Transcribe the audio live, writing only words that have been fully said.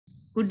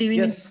Good evening,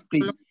 Yes,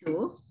 please. all of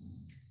you.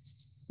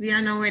 We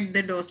are now at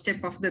the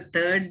doorstep of the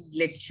third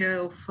lecture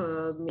of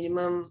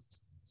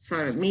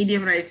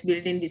medium rise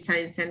building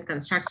designs and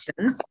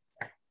constructions.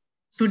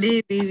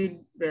 Today,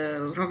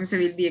 Professor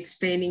will be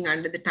explaining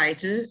under the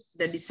title,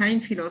 The Design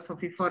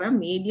Philosophy for a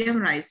Medium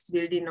Rise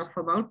Building of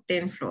about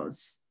 10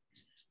 floors.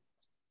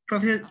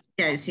 Professor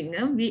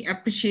Geisinger, we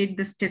appreciate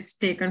the steps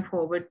taken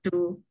forward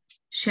to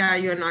share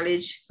your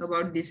knowledge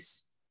about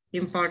this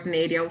important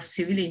area of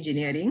civil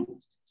engineering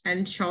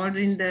and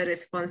shouldering the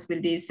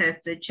responsibilities as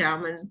the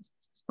chairman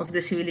of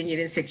the Civil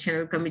Engineering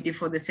Sectional Committee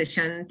for the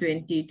session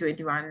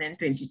 2021 and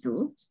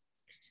 22.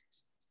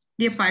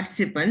 Dear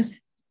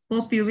participants,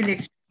 hope you will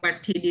accept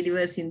what he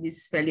delivers in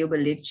this valuable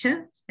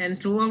lecture and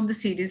throughout the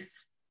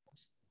series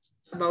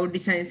about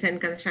designs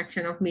and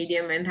construction of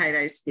medium and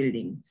high-rise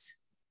buildings.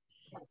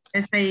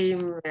 As I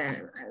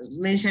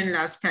mentioned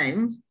last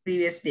time,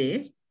 previous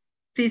day,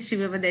 please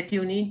remember that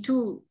you need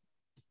to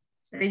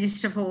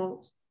register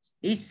for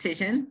each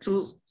session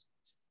through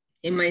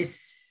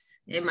MIS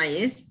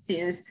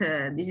since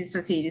this is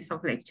a series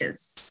of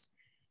lectures.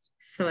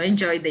 So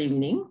enjoy the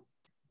evening.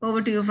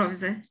 Over to you,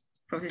 Professor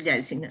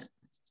Geisinger.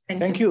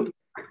 Thank you.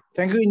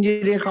 Thank you,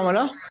 Engineer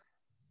Kamala.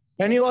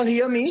 Can you all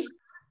hear me?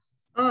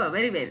 Oh,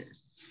 very well.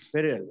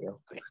 Very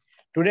well. Okay.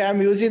 Today I'm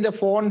using the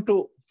phone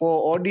for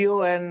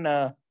audio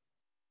and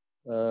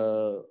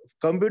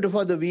computer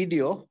for the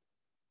video.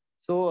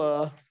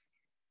 So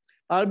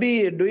I'll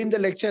be doing the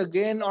lecture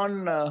again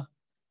on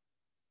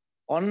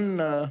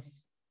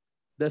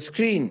the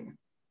screen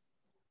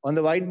on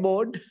the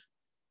whiteboard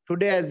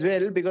today as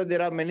well, because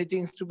there are many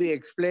things to be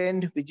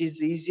explained, which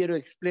is easier to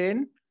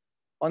explain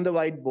on the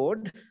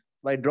whiteboard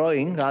by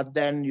drawing rather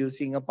than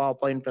using a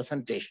PowerPoint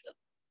presentation.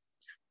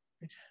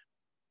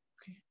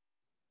 Okay.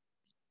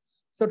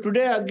 So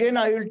today again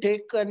I will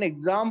take an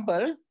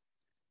example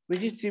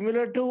which is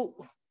similar to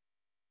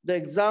the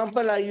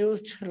example I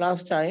used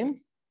last time.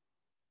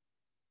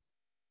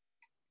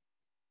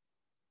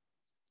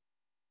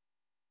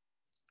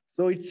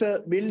 So it's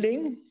a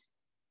building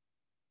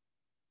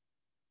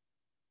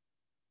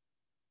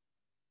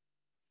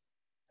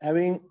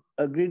having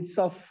a grids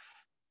of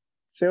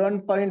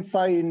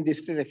 7.5 in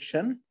this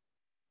direction.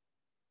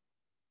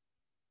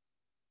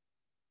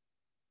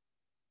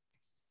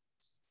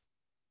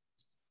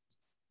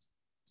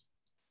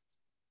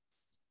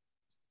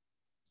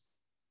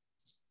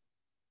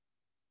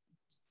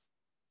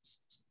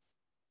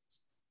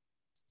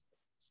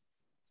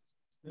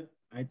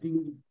 I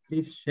think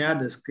please share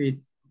the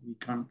screen. We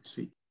can't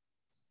see.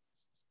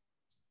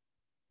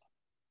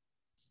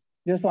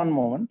 Just one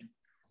moment.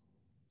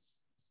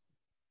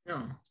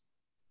 No.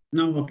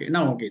 No, okay.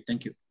 Now, okay.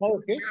 Thank you.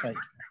 Okay, right.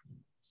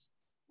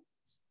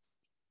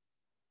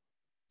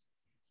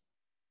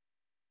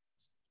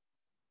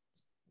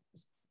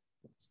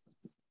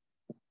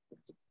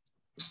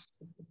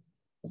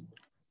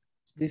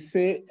 This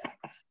way,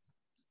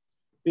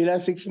 we'll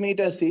have 6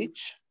 meters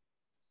each.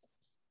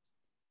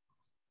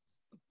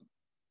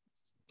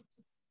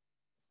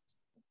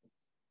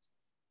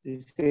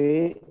 This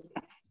way,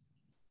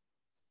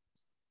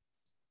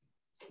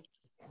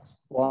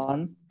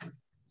 1,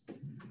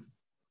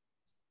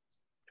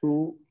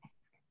 2,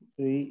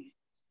 3,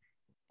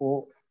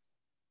 4,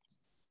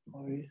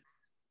 5,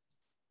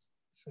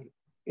 sorry,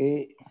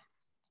 A,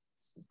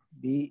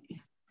 B,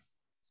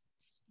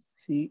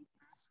 C,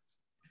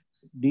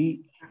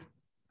 D,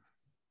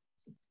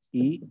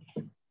 E.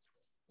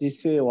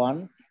 This way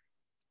 1,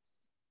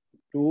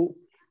 2,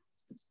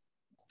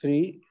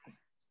 3,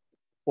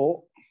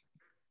 4,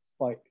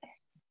 5.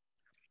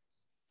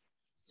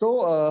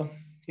 So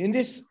in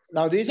this,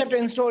 now this is a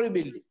 10-story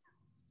building.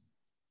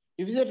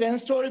 If it's a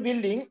 10-story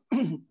building,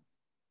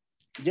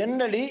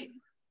 generally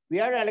we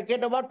are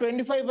allocate about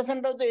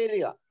 25% of the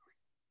area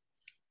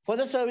for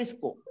the service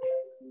scope.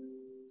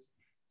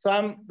 So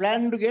I'm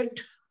planning to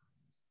get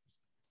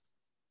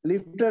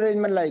lift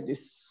arrangement like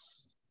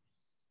this.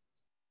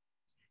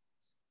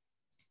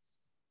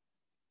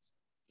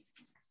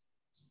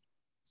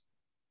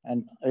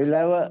 And I will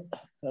have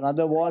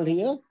another wall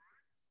here,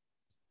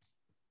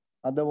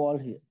 another wall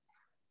here.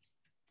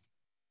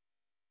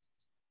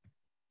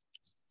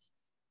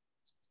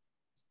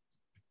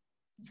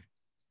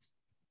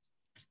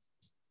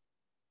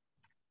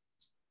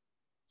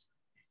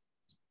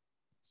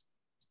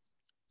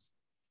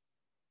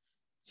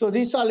 So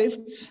these are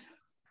lifts.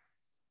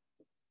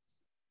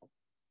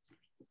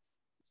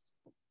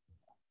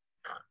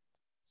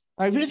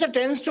 Now, if it is a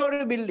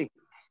 10-story building,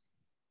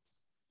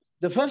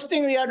 the first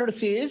thing we have to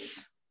see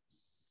is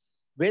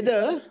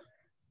whether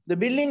the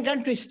building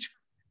can twist.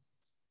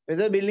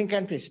 Whether the building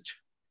can twist.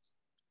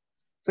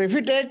 So if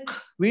you take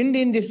wind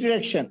in this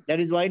direction, that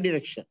is Y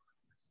direction,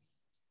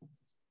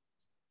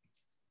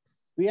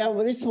 we have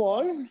this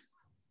wall.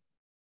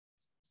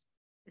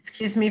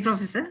 Excuse me,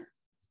 Professor.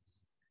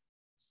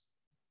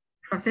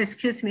 Professor,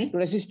 excuse me. To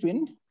resist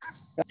wind.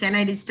 Can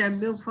I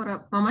disturb you for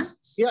a moment?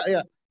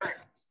 Yeah.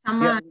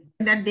 Someone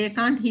that they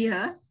can't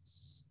hear.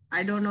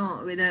 I don't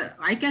know whether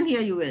I can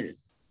hear you well,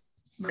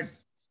 but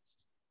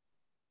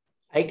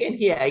I can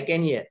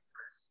hear.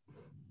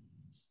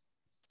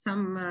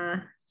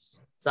 some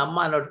Some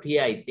are not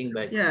here, I think,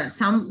 but yeah,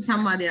 some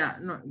are there.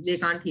 No, they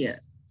can't hear.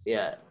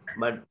 yeah,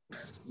 but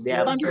they You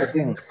have. can't I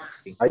think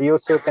I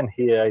also can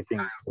hear, I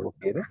think so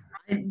here.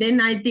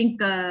 Then I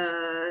think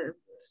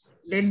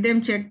let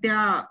them check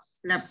their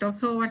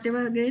laptops or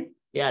whatever again.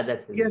 Yeah,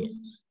 that's it.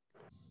 Yes.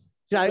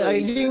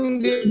 I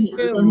think the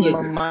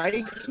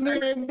mics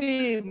may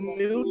be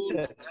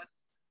muted.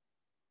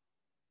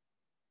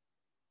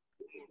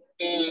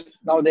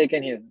 Now they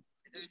can hear.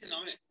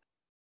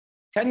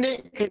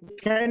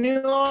 Can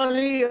you all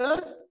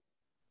hear?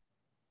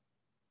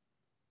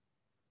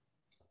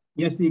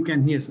 Yes, we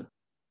can hear, sir.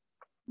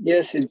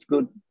 Yes, it's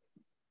good.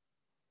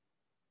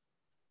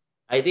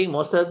 I think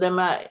most of them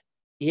are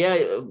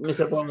here,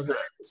 Mr. Thomas,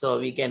 so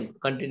we can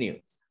continue.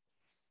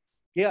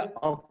 Yeah,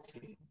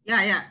 okay.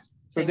 Yeah.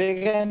 So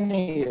they can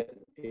hear.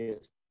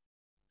 Yes.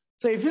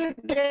 So if you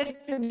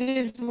take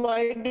this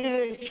y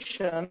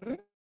direction,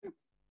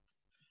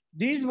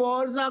 these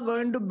walls are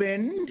going to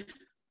bend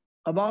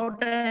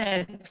about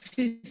an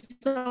axis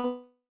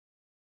of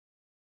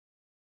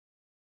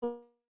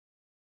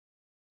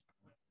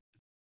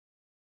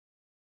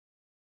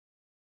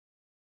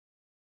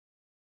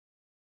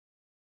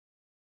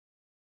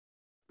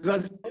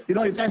because you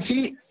can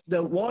see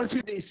the walls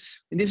in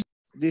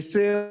this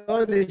way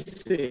or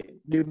this way,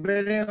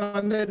 depending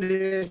on the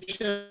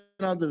direction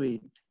of the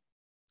wind.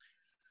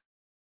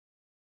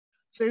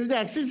 So if the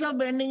axis of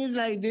bending is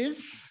like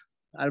this,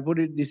 I'll put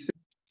it this way.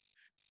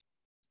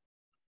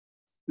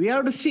 We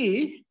have to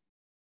see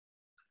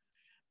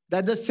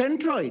that the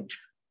centroid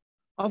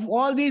of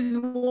all these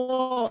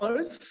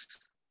walls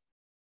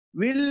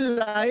will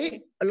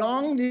lie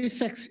along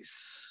this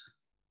axis.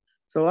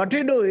 So what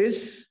we do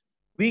is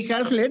we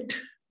calculate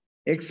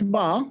x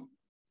bar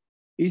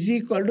is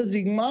equal to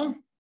sigma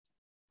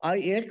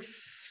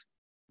ix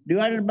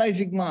divided by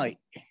sigma I.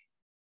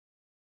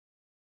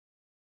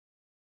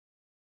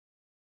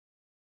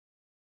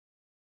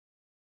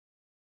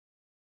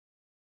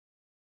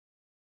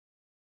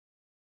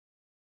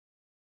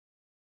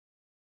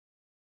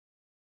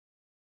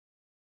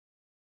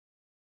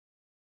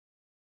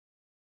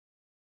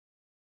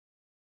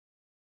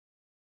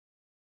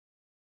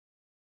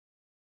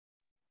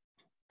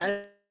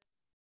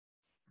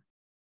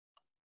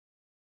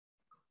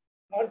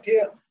 Not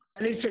here.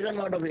 And it's second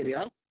order of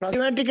area.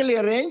 Mathematically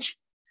arranged.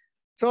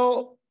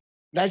 So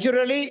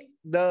naturally,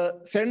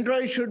 the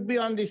centroid should be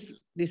on this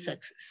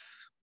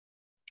axis.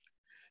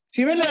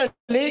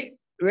 Similarly,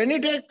 when you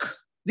take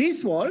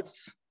these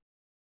walls,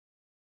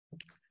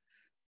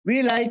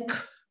 we like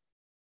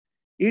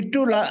it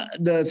to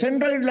the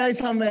centroid lies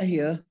somewhere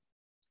here.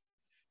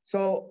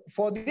 So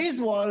for these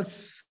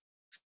walls,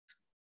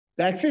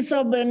 the axis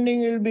of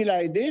bending will be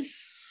like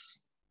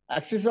this.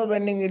 Axis of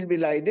bending will be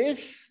like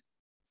this.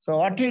 So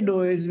what we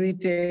do is we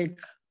take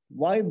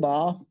y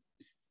bar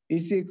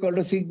is equal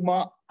to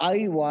sigma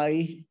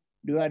iy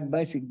divided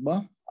by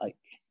sigma I.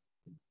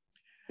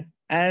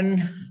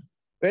 And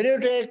when you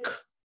take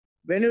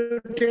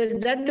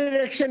that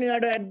direction, you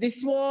have to add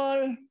this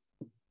wall,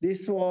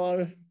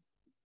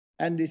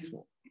 and this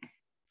wall.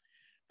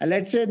 And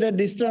let's say the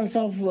distance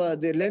of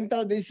the length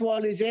of this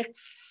wall is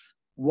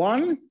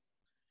x1.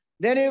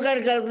 Then you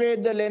can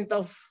calculate the length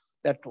of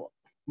that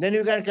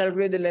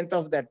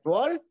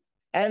wall.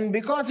 And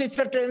because it's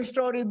a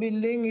 10-story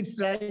building, it's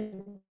like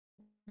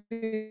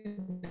we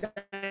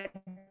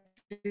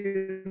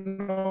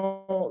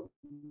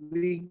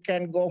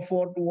can go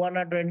for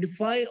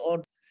 225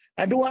 or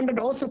and 200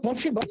 also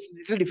possible. It's a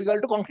little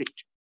difficult to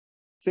concrete.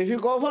 So if you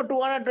go for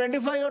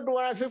 225 or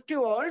 250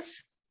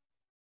 walls,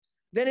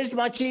 then it's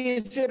much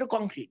easier to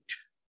concrete.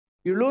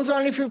 You lose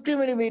only 50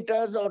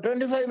 millimeters or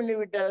 25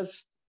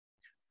 millimeters,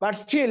 but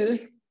still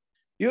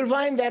you'll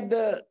find that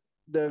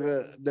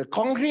the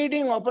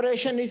concreting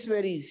operation is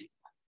very easy.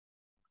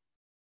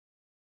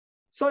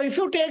 So if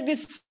you take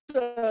this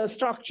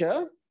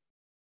structure,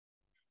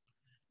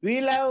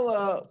 we'll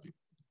have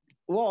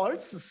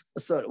walls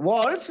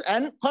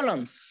and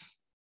columns.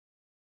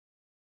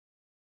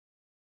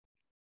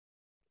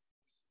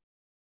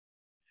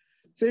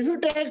 So if you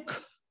take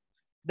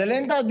the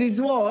length of this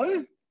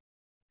wall,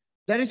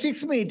 that is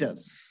 6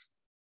 meters.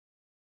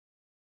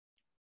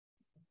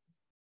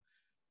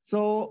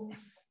 So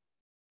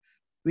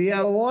we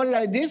have a wall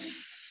like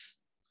this,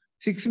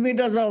 6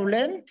 meters of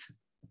length,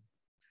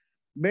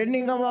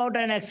 bending about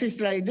an axis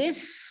like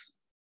this,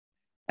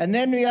 and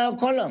then we have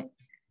column.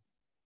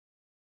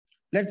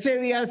 Let's say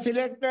we have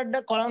selected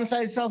the column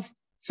size of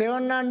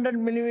 700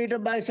 millimeter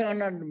by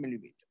 700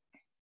 millimeter.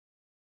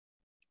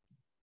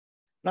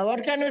 Now,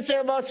 what can we say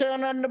about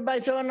 700 by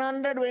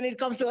 700 when it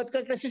comes to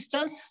earthquake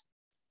resistance?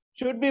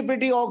 Should be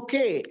pretty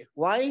okay.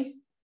 Why?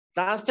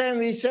 Last time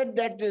we said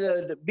that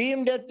the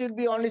beam depth will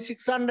be only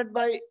 600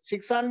 by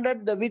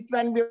 600. The width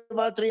can be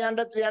about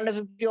 300,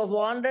 350 or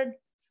 400.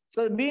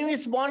 So the beam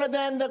is smaller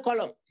than the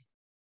column.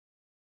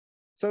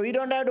 So we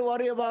don't have to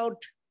worry about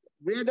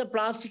where the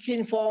plastic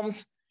hinge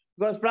forms,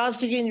 because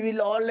plastic hinge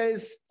will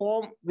always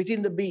form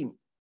within the beam,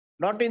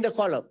 not in the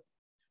column,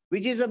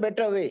 which is a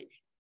better way.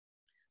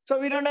 So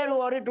we don't have to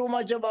worry too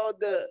much about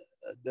the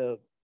the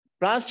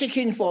plastic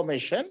hinge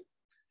formation.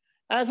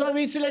 And so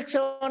we select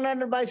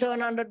 700 by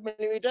 700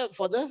 millimeter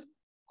for the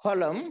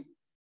column.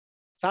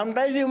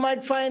 Sometimes you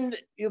might find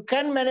you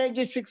can manage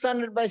it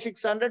 600 by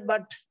 600,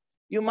 but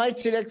you might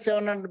select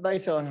 700 by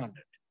 700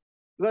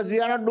 because we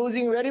are not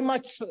losing very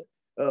much.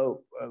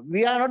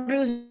 We are not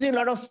using a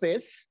lot of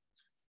space.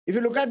 If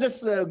you look at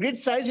this grid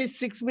size, it's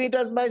 6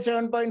 meters by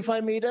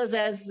 7.5 meters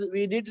as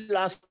we did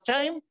last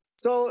time.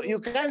 So you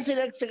can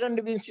select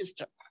second beam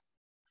system.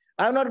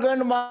 I'm not going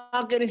to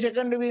mark any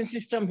second beam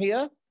system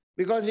here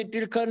because it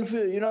will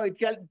confuse, it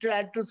will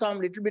add to some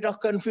little bit of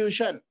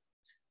confusion.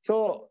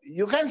 So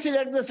you can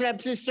select the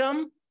slab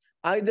system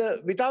either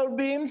without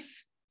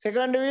beams,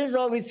 secondary beams,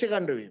 or with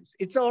secondary beams.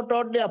 It's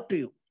totally up to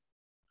you.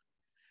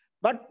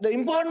 But the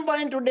important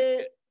point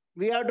today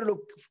we have to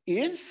look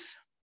is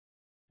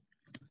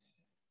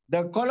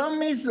the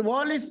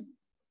wall is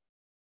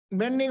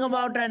bending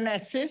about an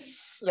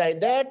axis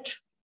like that.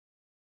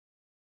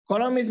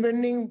 Column is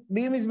bending,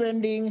 beam is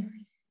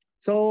bending.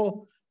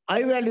 So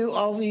I value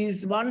of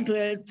is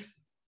 1/12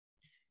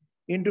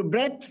 into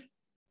breadth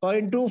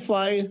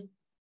 0.25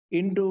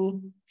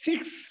 into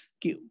 6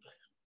 cube.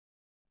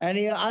 And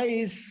here I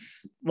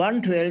is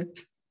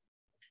 1/12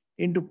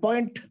 into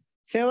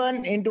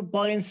 0.7 into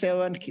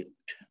 0.7 cubed.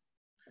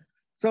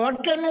 So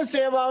what can you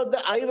say about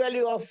the I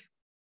value of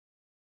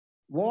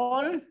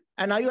wall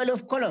and I value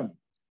of column?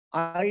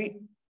 I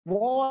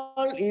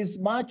wall is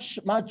much,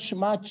 much,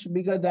 much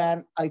bigger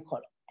than I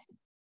column.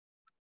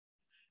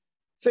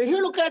 So if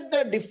you look at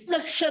the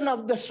deflection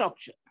of the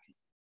structure,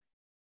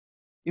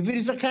 if it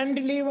is a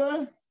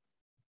cantilever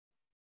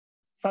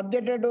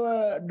subjected to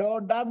a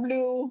dot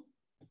W,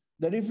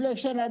 the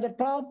deflection at the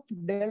top,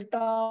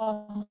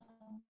 delta,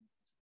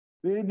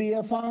 will be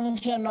a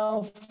function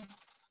of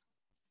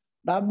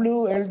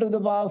W L to the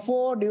power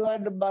 4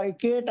 divided by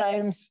K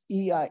times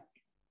EI.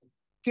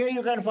 K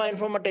you can find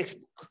from a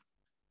textbook.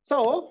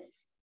 So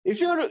if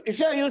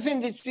you're using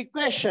this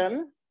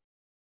equation,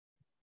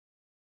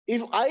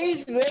 if I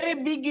is very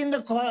big in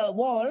the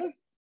wall,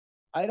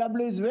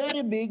 IW is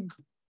very big,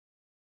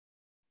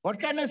 what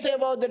can I say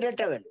about the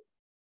delta value?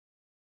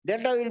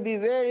 Delta will be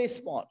very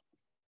small.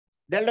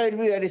 Delta will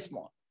be very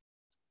small.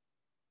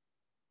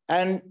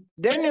 And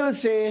then you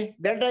say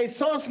delta is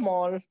so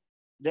small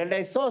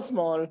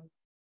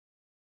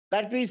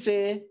that we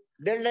say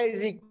delta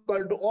is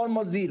equal to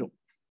almost 0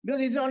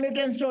 because it's only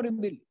 10-story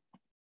building.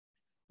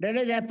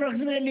 Delta is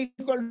approximately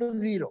equal to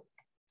 0.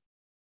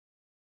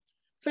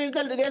 So if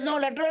there's no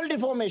lateral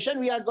deformation,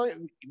 we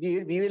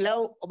will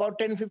have about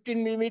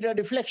 10-15 millimeter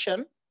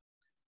deflection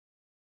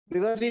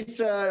because it's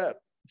a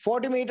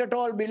 40-meter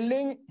tall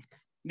building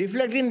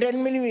deflecting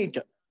 10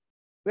 millimeter,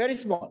 very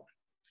small.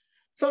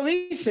 So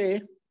we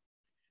say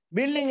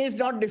building is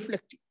not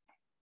deflecting.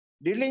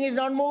 Building is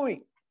not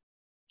moving.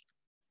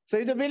 So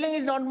if the building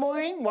is not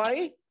moving,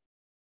 why?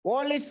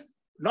 Wall is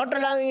not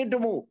allowing it to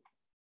move.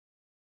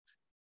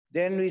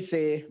 Then we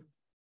say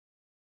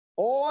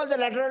all the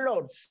lateral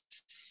loads,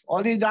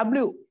 all these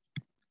W,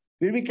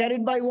 will be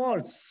carried by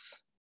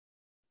walls.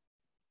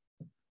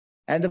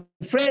 And the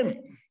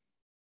frame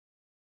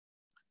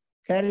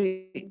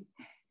carry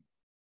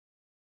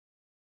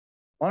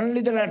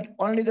only the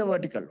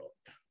vertical load.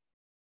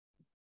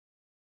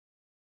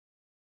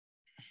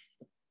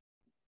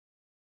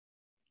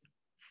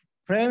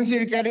 Frames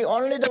will carry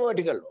only the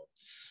vertical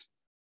loads.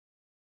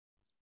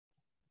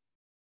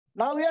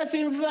 Now we have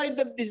simplified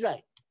the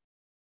design.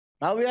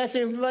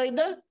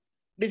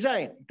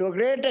 To a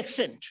great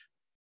extent.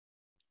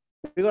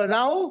 Because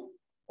now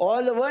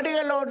all the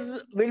vertical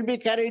loads will be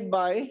carried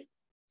by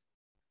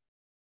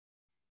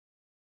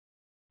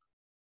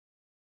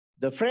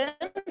the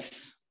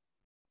frames.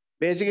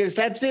 Basically,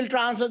 slabs will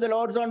transfer the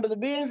loads onto the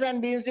beams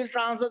and beams will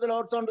transfer the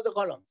loads onto the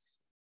columns.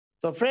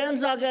 So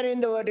frames are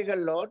carrying the vertical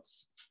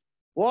loads.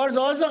 Walls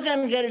also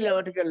can carry the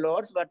vertical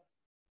loads,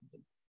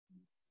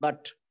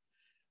 but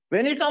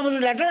when it comes to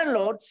lateral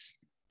loads,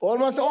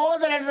 almost all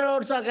the lateral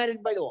loads are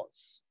carried by the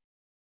walls.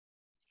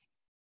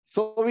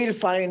 So we'll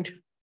find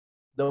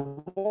the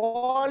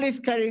wall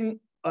is carrying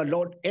a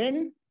load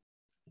N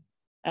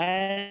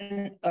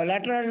and a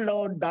lateral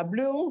load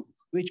W,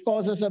 which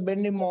causes a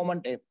bending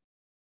moment M.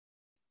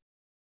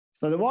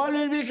 So the wall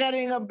will be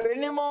carrying a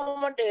bending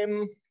moment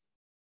M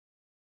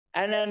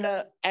and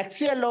an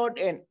axial load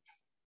N.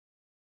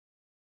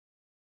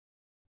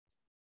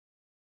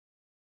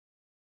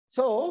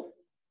 So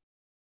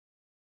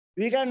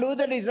we can do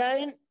the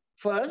design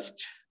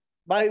first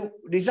by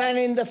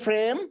designing the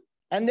frame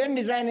and then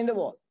designing the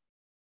wall.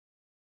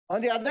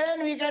 On the other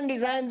hand, we can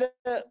design the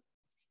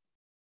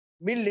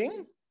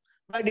building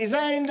by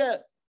designing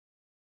the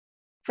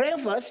frame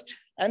first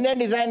and then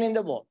designing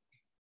the wall.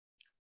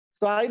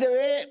 So either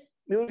way,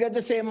 you will get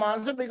the same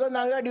answer because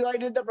now you are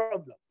divided the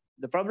problem.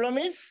 The problem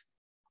is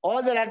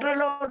all the lateral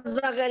loads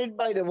are carried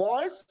by the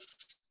walls.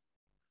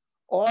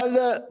 All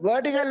the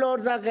vertical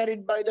loads are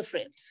carried by the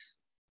frames.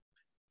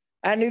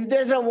 And if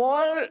there's a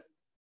wall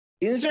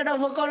instead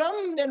of a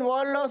column, then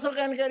wall also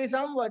can carry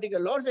some vertical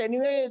loads.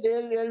 Anyway,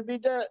 there will be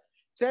the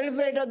self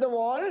weight of the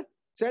wall,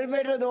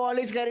 Self-weight of the wall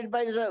is carried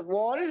by the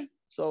wall.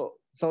 So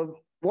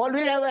wall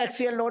will have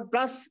axial load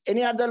plus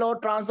any other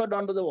load transferred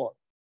onto the wall.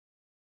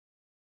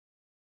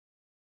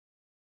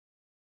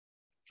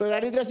 So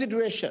that is the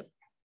situation.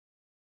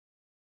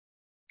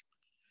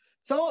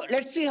 So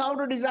let's see how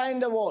to design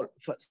the wall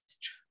first.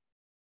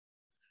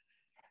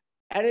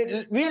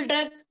 And we'll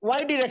take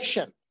y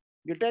direction.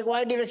 You take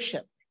y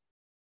direction.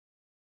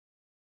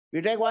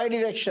 We take y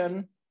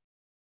direction.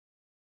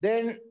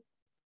 Then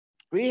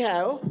we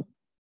have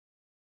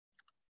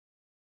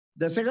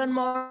the second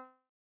model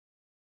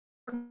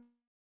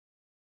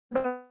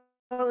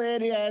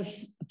area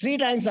as 3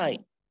 times I.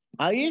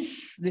 I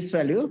is this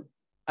value.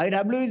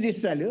 IW is this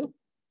value.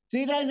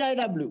 3 times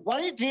IW.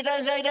 Why 3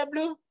 times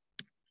IW?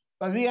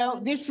 Because we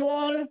have this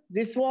wall,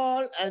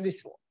 and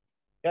this wall.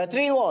 There are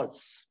 3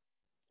 walls.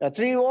 There are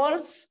 3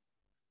 walls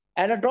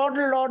and a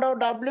total load of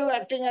W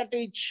acting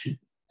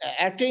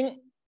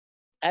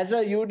as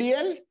a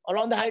UDL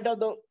along the height of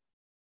the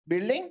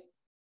building.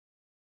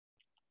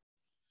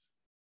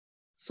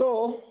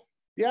 So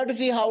we have to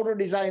see how to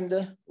design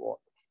the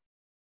wall.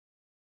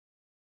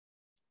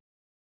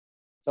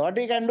 So what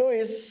we can do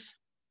is,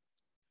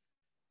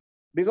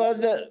 because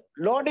the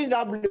load is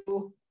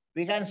W,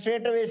 we can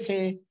straight away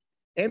say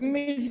M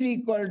is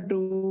equal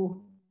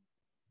to,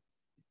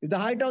 if the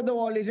height of the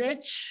wall is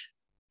H,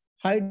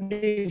 height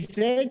is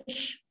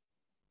H,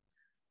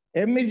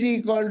 M is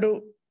equal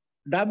to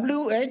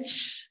WH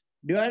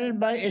divided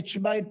by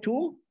H by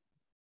 2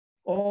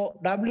 or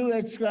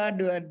WH squared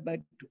divided by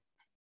 2.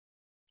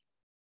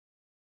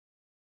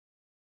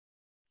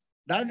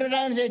 Delta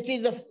times H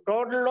is the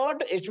total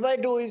load, H by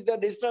 2 is the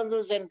distance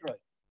of centroid.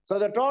 So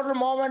the total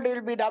moment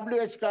will be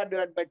WH squared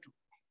divided by 2.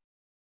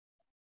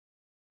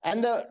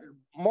 And the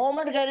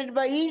moment carried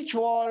by each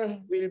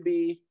wall will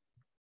be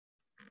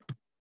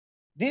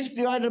this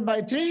divided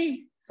by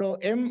 3. So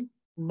M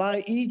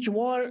by each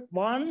wall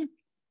 1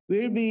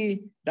 will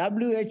be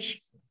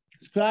WH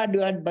squared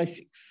divided by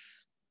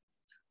 6.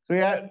 So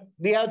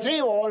we have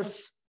 3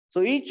 walls.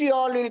 So each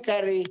wall will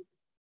carry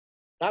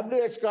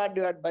WH squared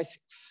divided by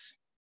 6.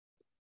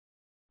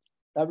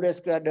 WH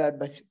squared divided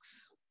by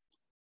 6.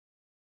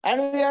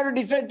 And we have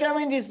to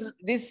determine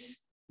this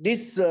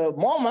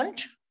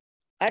moment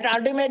at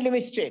ultimate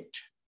limit state.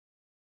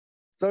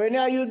 So when you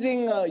are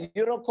using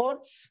Euro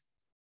codes,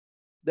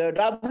 the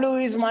W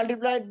is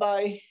multiplied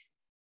by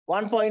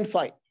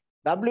 1.5.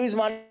 W is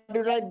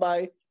multiplied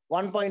by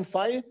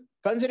 1.5,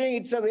 considering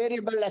it's a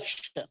variable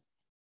action.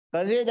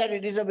 Consider that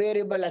it is a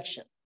variable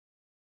action.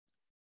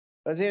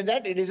 Consider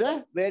that it is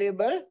a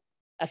variable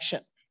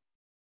action.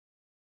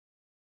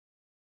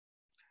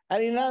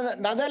 And in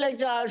another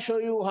lecture, I'll show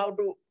you how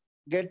to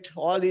get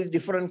all these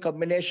different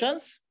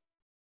combinations.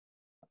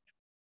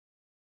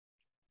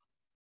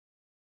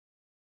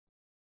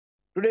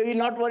 Today, we'll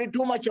not worry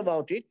too much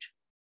about it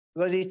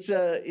because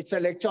it's a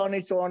lecture on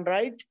its own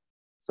right.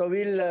 So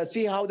we'll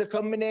see how the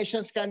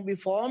combinations can be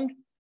formed.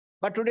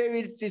 But today,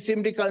 we'll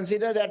simply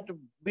consider that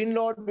wind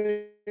load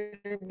will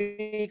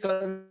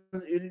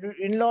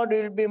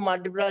be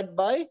multiplied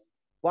by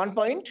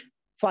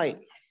 1.5.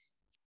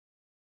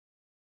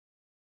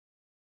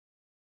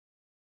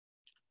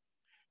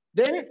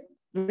 Then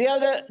we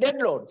have the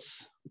dead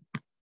loads.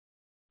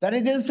 That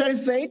is the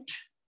self-weight.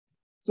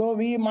 So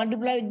we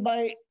multiplied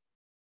by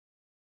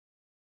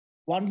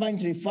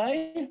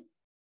 1.35.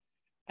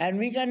 And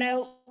we can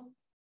have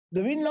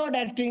the wind load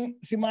acting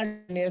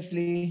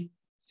simultaneously.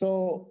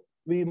 So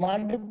we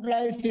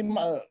multiply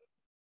the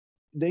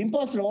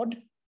imposed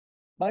load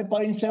by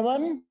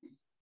 0.7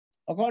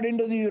 according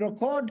to the Euro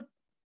code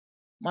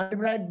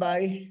multiplied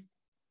by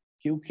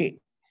QK.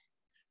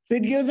 So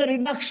it gives a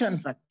reduction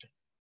factor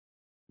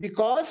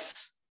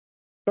because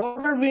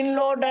total wind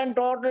load and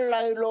total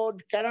live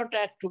load cannot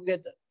act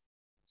together.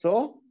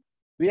 So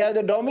we have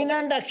the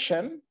dominant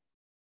action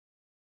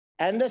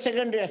and the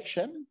secondary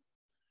action.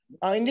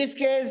 Now in this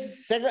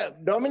case,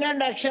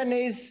 dominant action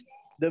is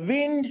the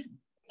wind,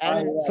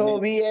 and so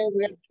we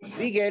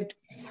get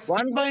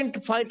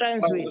 1.5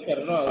 times wind.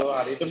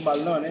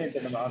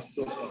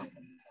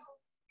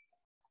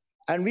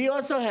 And we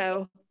also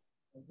have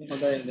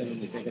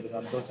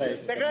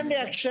secondary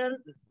action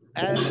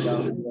and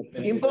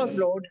imposed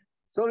load.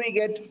 So we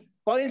get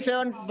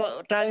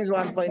 0.7 times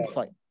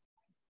 1.5.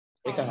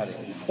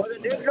 For the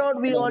dead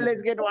load, we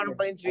always get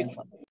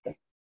 1.35.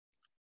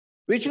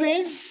 Which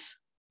means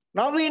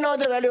now we know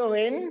the value of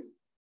N,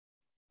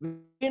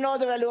 we know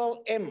the value of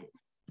M.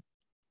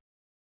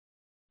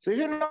 So if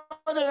you know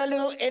the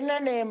value of N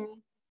and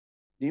M,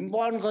 the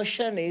important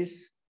question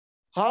is,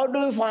 how do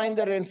you find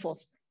the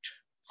reinforcement?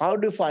 How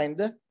do you find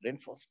the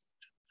reinforcement?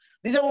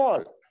 This is a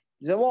wall.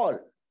 This is a wall.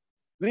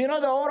 We know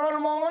the overall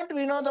moment,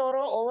 we know the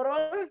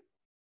overall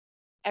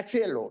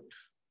axial load.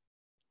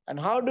 And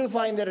how do you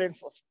find the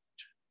reinforcement?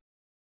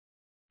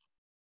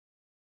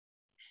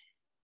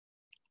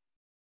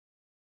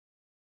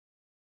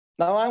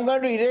 Now I'm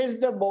going to erase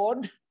the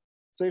board.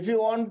 So if you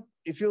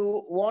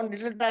want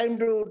little time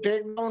to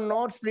take down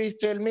notes, please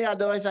tell me.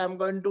 Otherwise, I'm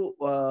going to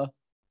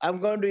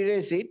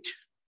erase it.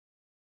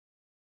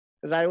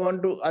 because I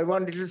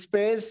want little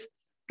space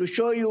to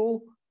show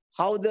you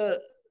how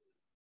the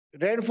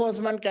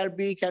reinforcement can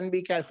be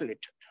calculated.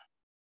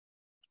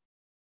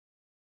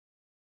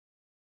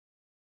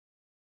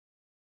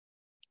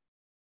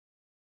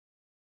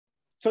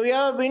 So we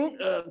have a wind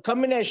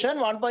combination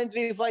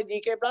 1.35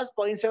 GK plus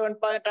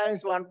 0.75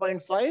 times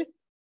 1.5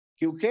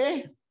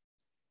 QK,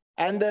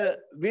 and the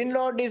wind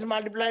load is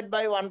multiplied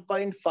by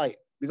 1.5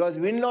 because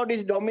wind load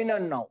is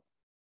dominant now.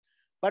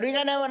 But we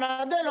can have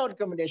another load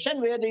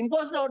combination where the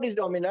imposed load is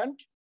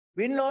dominant.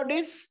 Wind load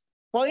is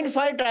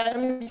 0.5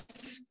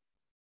 times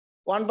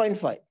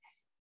 1.5,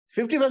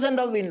 50%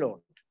 of wind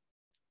load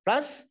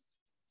plus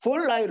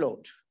full live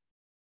load.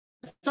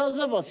 It's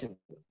also possible.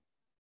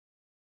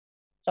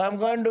 So I'm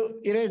going to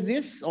erase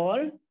this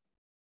all.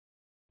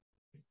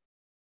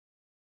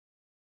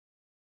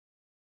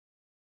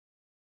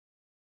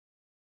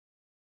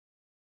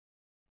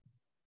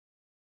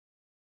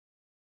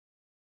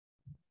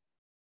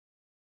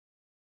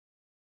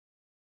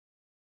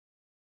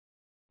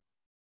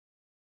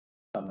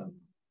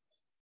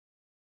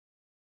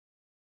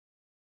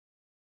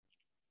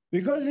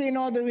 Because we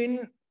know the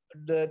wind,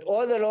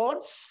 all the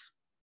loads,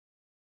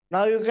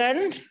 now you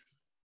can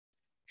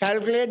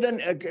calculate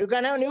you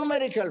can have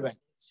numerical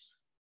values.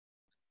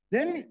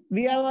 Then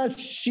we have a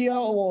shear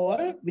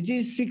wall, which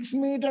is 6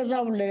 meters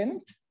of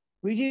length,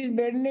 which is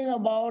bending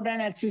about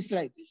an axis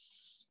like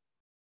this.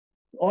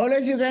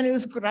 Always you can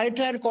use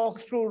right-hand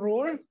corkscrew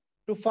rule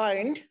to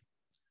find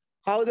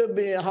how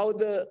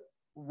the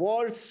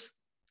walls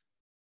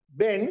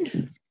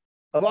bend,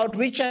 about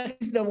which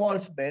axis the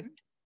walls bend.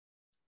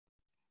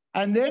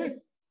 And then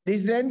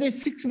this length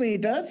is 6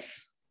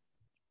 meters.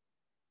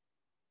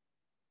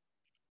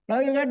 Now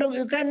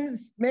you can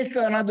make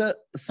another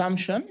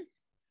assumption.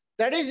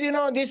 That is,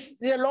 this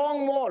is a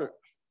long wall,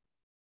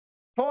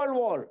 tall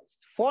wall,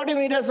 40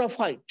 meters of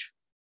height,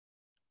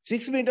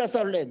 6 meters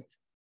of length.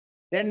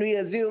 Then we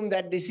assume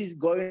that this is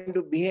going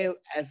to behave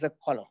as a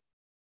column.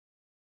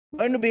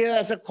 Going to behave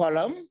as a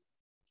column.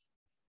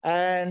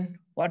 And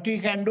what we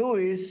can do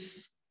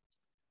is,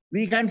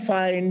 you can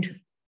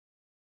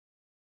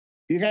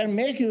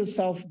make use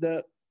of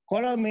the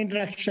column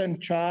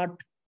interaction chart,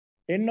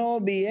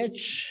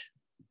 NOBH,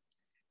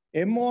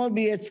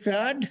 MOBH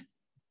squared,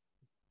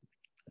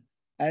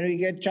 and we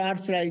get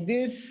charts like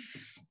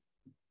this,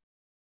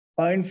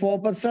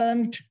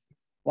 0.4%,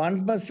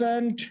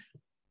 1%,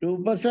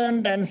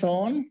 2%, and so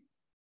on.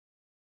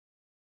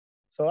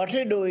 So what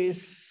we do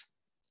is,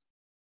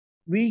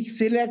 we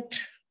select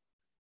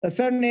a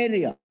certain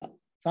area,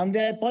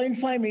 something like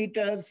 0.5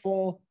 meters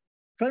for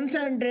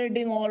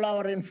concentrating all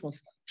our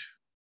reinforcement.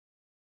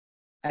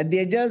 At the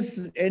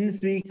edges,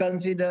 ends, we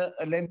consider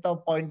a length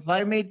of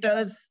 0.5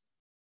 meters.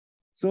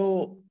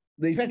 So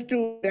the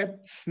effective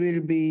depth will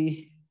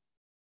be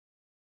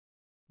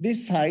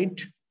this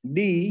height,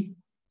 D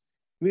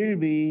will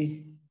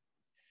be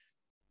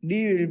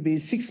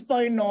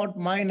 6.0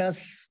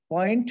 minus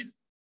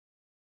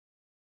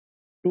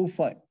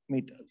 0.25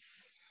 meters.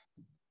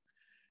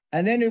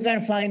 And then you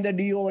can find the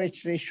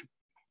DOH ratio,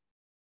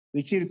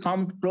 which will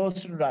come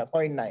close to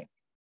 0.9.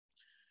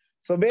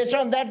 So based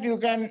on that, you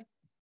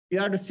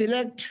have to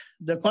select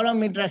the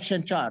column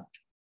interaction chart.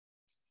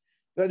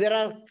 So there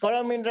are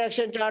column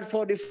interaction charts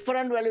for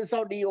different values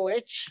of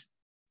DOH,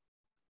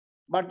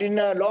 but in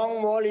a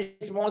long wall,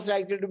 it's most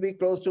likely to be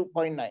close to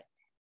 0.9.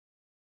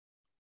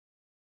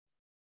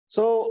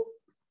 So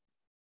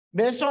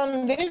based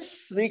on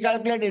this, we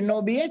calculate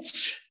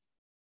NOBH,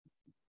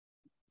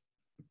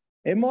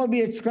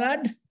 MOBH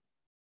squared,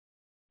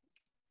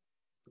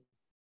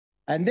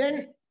 and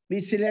then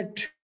we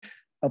select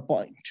a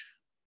point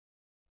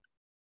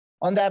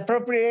on the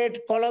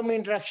appropriate column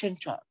interaction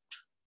chart.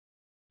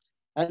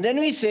 And then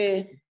we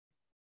say,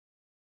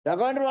 we're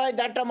going to provide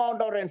that amount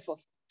of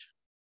reinforcement.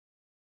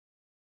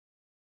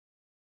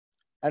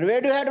 And where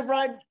do you have to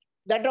provide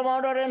that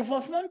amount of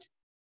reinforcement?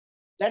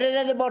 That is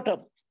at the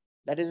bottom.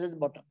 That is at the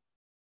bottom.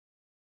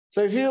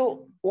 So if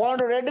you want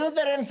to reduce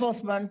the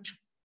reinforcement,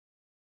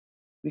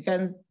 we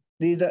can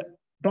see the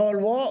tall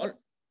wall,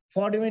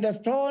 40 meters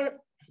tall.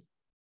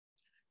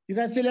 You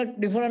can select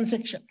different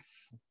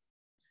sections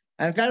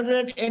and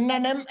calculate N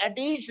and M at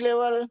each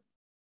level.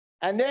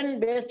 And then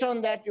based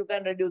on that, you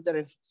can reduce the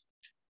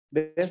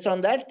reinforcement. Based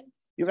on that,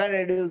 you can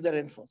reduce the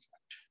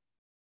reinforcement.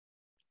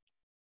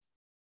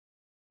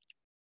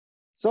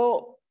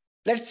 So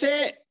let's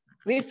say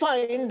we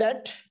find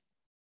that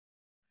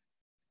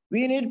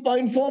we need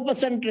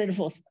 0.4%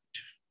 reinforcement.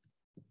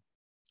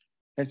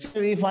 Let's say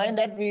we find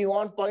that we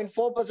want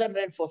 0.4%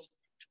 reinforcement.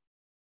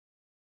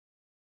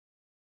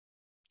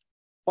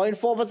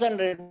 0.4%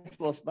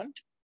 reinforcement.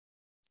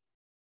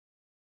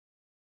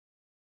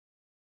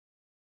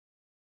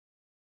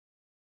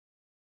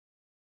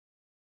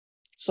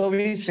 So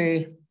we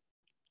say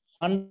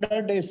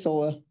 100 is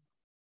over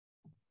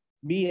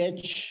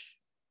BH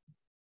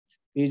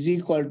is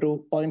equal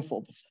to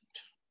 0.4%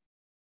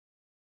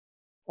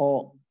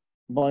 or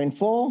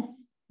 0.4.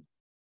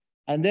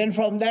 And then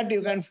from that,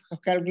 you can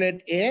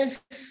calculate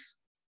AS.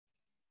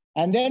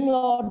 And then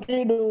what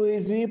we do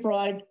is we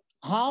provide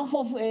half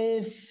of A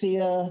is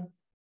here.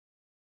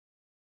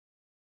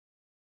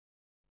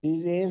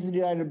 Is A is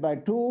divided by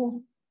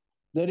 2.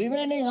 The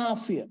remaining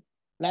half here,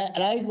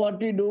 like what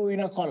we do in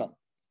a column.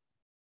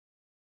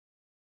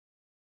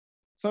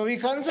 So we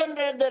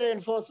concentrate the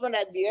reinforcement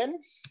at the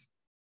ends,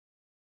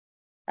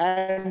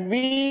 and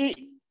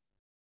we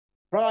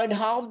provide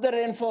half the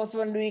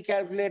reinforcement we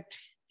calculate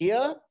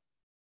here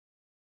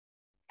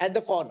at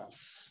the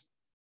corners.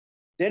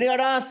 Then you got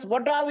to ask,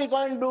 what are we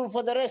going to do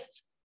for the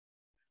rest?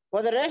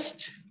 For the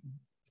rest,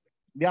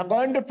 we are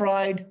going to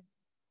provide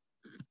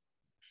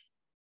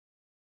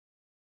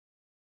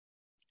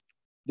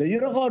the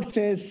Eurocode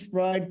says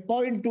provide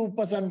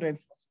 0.2% reinforcement.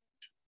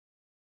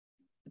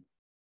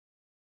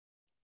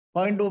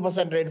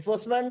 0.2%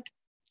 reinforcement,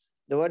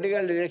 the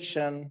vertical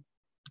direction.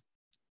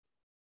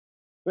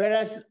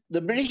 Whereas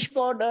the British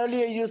code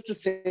earlier used to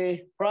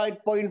say provide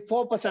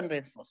 0.4%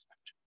 reinforcement.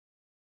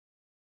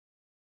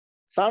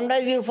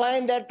 Sometimes you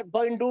find that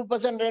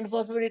 0.2%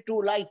 reinforcement is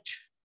too light.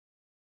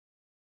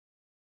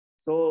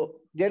 So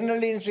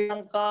generally in Sri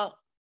Lanka,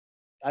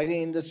 I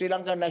think in the Sri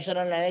Lanka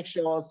National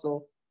Annexure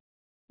also,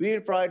 we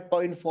will provide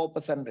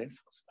 0.4%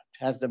 reinforcement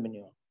as the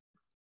minimum.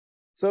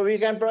 So we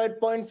can provide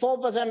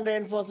 0.4%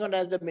 reinforcement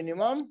as the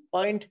minimum,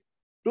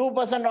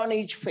 0.2% on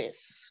each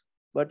face,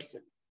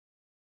 vertically.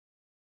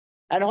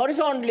 And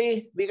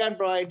horizontally, we can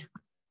provide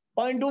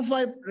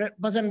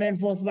 0.25%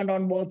 reinforcement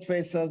on both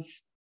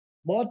faces.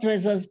 Both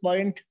faces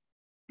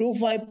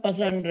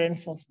 0.25%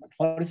 reinforcement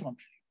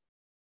horizontally.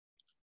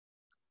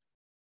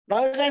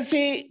 Now you can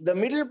see the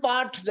middle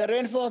part, the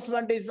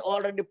reinforcement is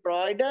already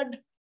provided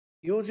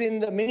using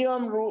the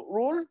minimum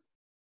rule.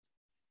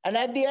 And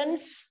at the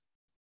ends,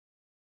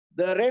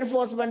 the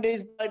reinforcement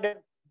is provided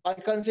by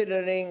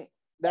considering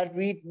that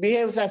it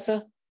behaves as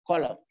a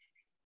column.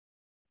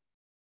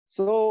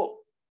 So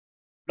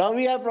now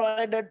we have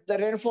provided the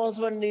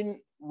reinforcement in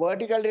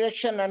vertical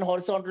direction and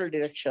horizontal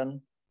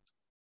direction.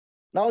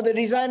 Now the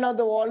design of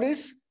the wall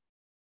is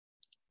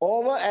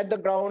over at the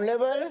ground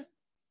level.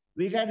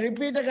 We can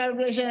repeat the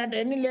calculation at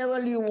any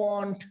level you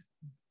want.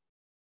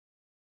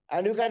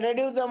 And you can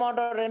reduce the amount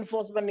of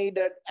reinforcement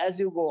needed as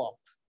you go up.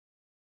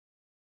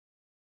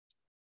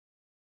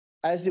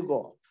 As you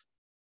go up.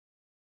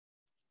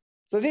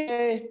 So this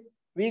way,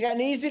 we can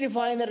easily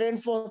find the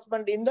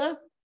reinforcement in the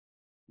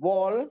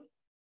wall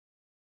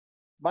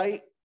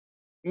by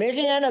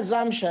making an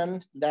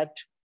assumption that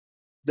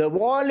the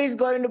wall is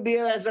going to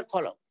behave as a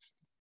column.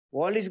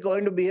 Wall is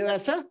going to behave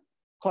as a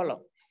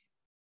column.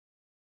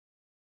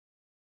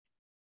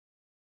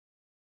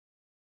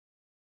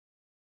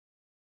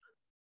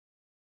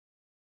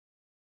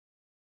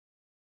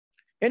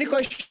 Any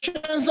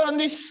questions on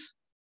this?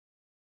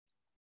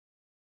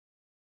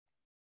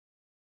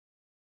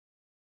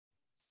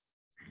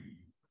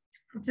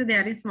 So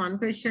there is one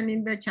question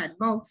in the chat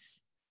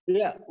box.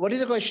 Yeah, what is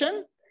the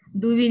question?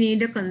 Do we need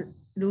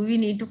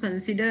to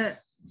consider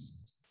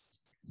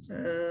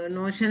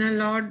notional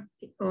load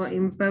or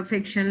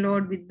imperfection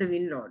load with the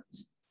wind load?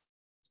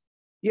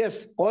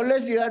 Yes,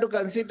 always you have to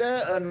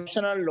consider a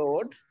notional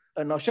load.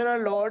 A notional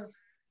load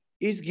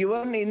is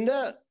given in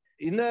the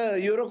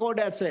Eurocode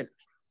as well.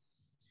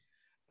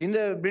 In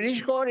the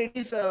British code, it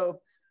is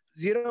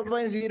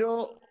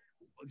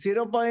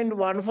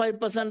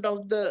 0.15%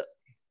 of the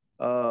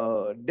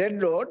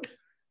dead load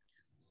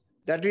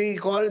that we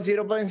call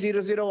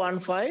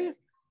 0.0015,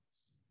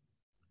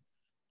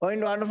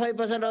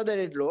 0.15% of the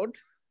dead load.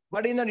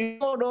 But in the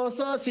Eurocode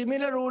also,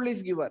 similar rule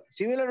is given.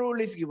 Similar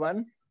rule is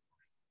given.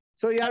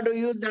 So you have to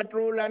use that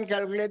rule and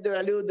calculate the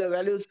value. The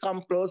values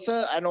come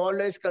closer and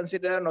always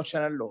consider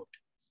notional load.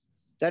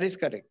 That is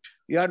correct.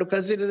 You have to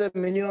consider the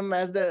minimum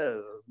as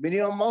the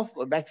minimum of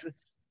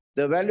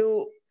the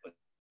value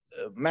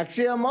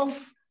maximum of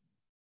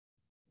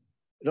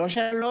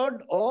notional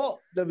load or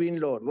the wind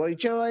load.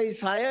 Whichever is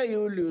higher,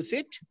 you will use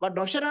it. But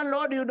notional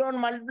load, you don't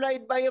multiply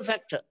it by a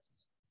factor.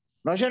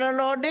 Notional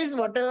load is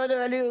whatever the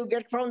value you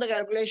get from the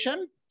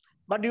calculation,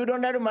 but you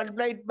don't have to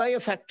multiply it by a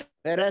factor.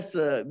 Whereas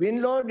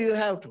wind load, you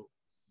have to.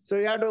 So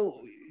you have to,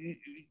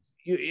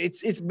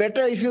 it's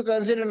better if you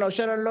consider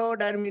notional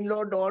load and wind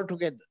load all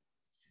together.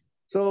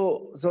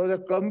 So the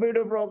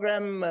computer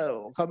program,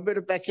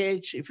 computer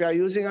package, if you are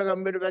using a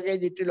computer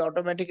package, it will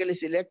automatically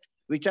select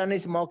which one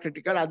is more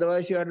critical.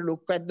 Otherwise, you have to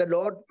look at the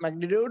load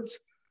magnitudes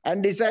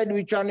and decide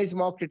which one is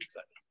more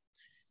critical.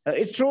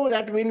 It's true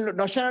that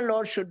notional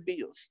load should be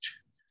used.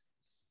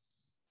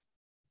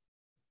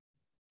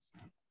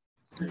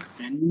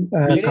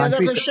 Any other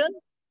question?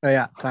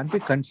 Yeah, can't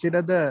we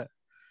consider the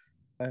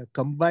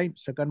combined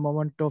second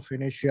moment of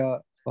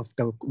inertia of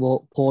the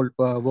core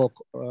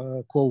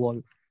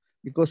wall?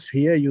 Because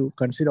here you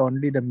consider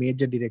only the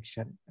major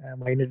direction,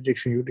 minor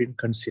direction you didn't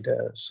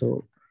consider.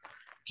 So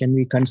can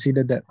we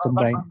consider the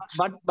combined?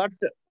 But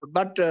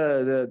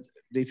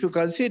if you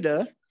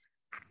consider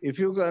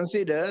the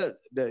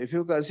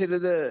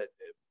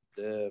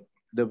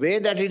way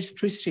that it's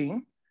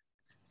twisting,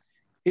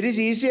 it is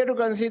easier to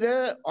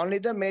consider only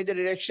the major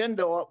direction,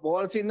 the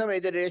walls in the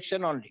major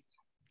direction only.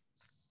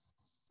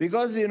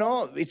 Because, you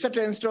know, it's a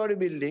 10-story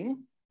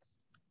building.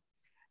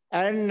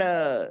 And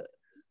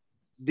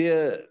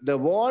the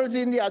walls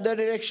in the other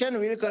direction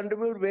will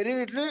contribute very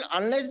little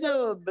unless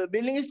the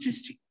building is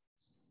twisting.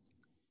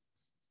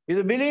 If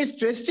the building is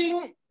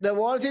twisting, the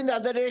walls in the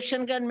other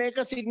direction can make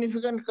a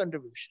significant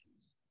contribution.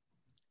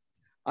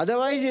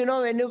 Otherwise,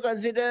 when you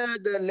consider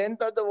the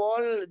length of the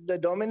wall, the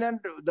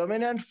dominant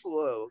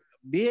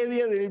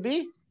behavior will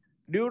be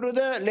due to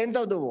the length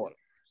of the wall.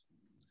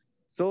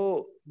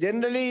 So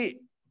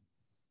generally,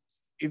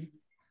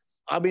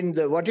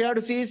 what you have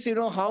to see is,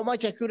 how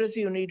much accuracy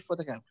you need for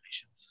the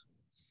calculations.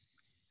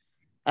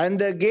 And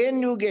the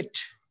gain you get,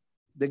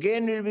 the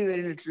gain will be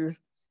very little,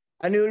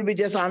 and you will be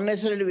just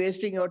unnecessarily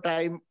wasting your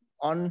time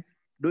on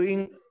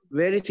doing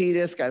very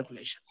serious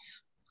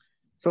calculations.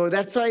 So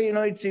that's why,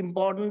 it's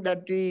important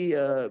that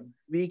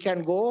we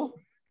can go,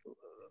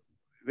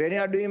 when you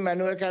are doing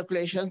manual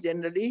calculations,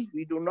 generally,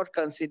 we do not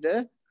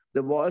consider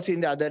the walls in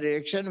the other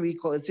direction. We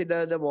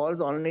consider the walls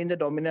only in the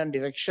dominant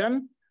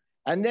direction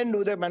and then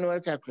do the manual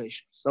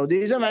calculations. So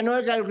this is a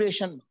manual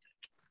calculation method.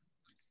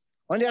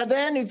 On the other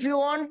hand, if you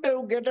want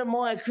to get a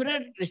more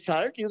accurate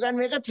result, you can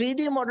make a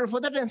 3D model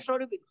for the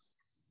 10-story building.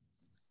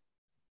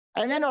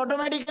 And then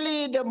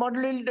automatically the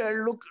model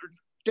will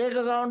take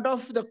account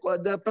of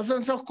the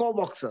presence of core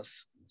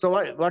boxes. So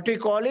what we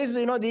call is,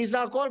 these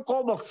are called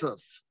core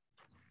boxes.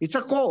 It's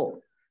a core,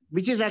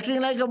 which is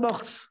acting like a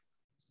box.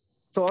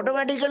 So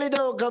automatically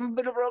the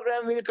computer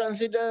program will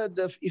consider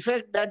the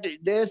effect that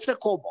there's a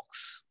core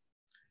box.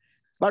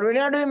 But when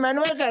you are doing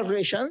manual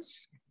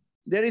calculations,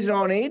 there is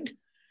no need.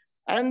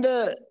 And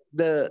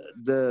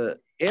the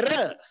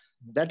error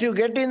that you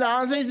get in the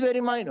answer is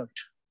very minute.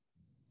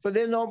 So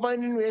there's no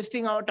point in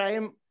wasting our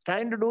time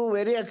trying to do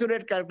very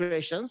accurate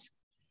calculations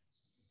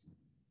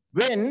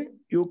when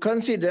you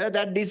consider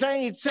that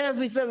design itself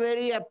is a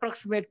very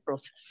approximate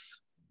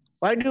process.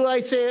 Why do I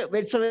say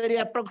it's a very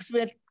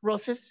approximate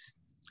process?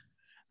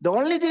 The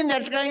only thing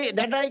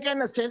that I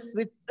can assess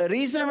with a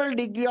reasonable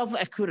degree of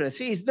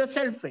accuracy is the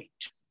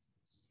self-weight.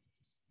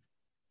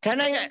 Can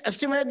I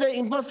estimate the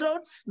impost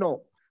loads?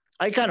 No,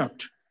 I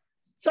cannot.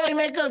 So I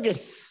make a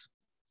guess.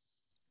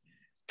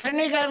 Can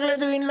we calculate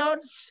the wind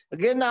loads?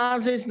 Again, the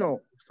answer is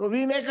no. So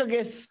we make a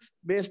guess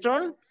based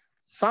on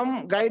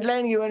some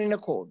guideline given in a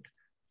code.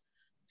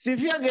 So if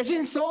you are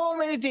guessing so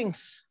many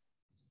things,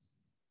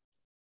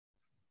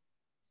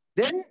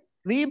 then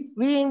we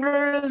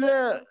introduce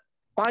a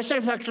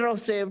partial factor of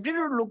safety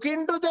to look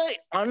into the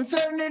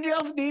uncertainty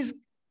of these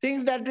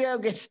things that we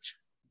have guessed.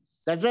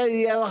 That's why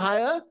we have a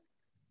higher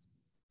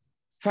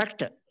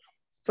factor.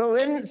 So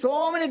when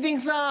so many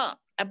things are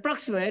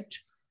approximate,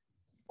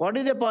 what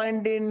is the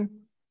point in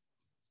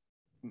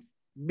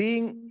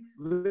being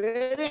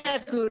very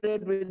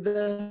accurate with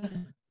the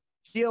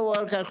shear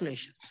wall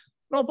calculations?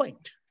 No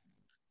point.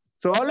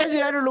 So always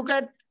you have to look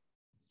at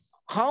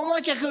how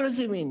much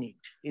accuracy we need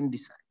in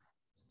design.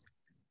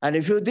 And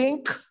if you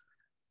think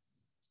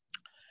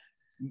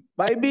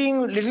by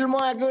being a little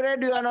more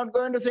accurate, you are not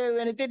going to save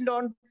anything,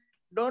 don't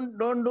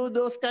do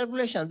those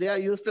calculations. They are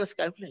useless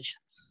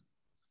calculations.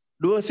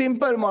 Do a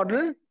simple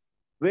model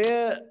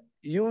where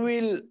you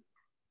will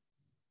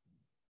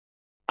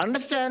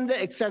understand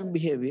the exact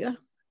behavior.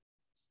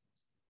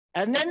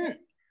 And then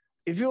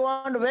if you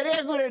want a very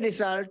accurate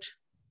result,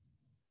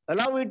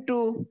 allow it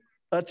to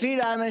a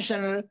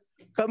 3-dimensional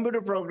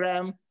computer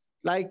program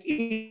like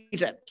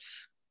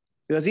ETAPS.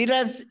 Because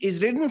ETAPS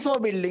is written for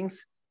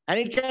buildings and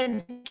it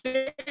can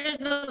take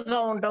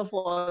account of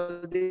all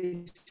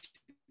these.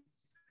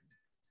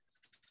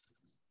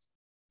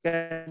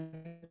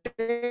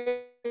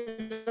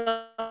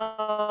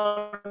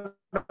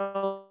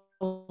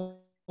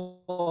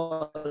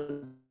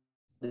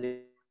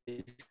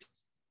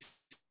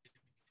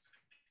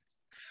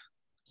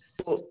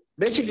 So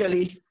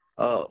basically,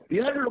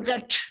 you have to look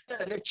at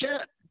the lecture,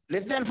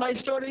 less than 5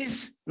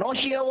 stories, no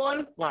shear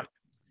wall, 1.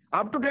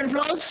 Up to 10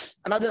 floors,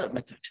 another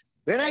method.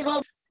 When I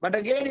go, but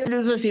again, you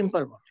use a simple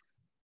model,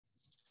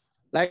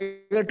 like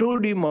a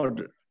 2D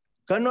model,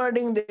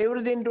 converting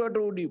everything to a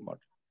 2D model.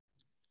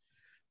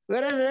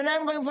 Whereas when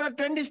I'm going for a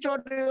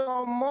 20-story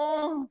or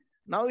more,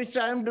 now it's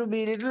time to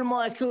be a little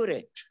more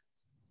accurate.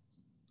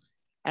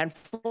 And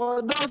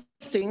for those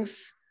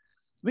things,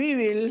 we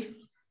will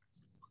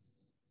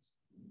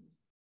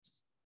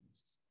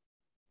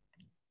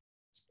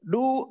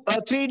do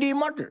a 3D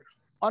model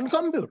on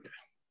computer.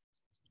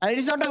 And it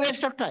is not a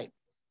waste of time.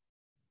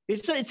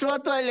 It's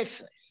worthwhile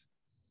exercise.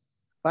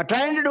 But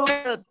trying to do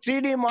a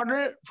 3D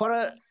model for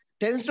a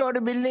 10-story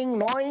building,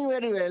 knowing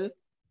very well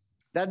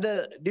that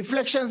the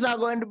deflections are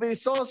going to be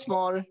so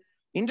small,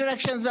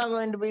 interactions are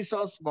going to be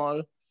so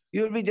small,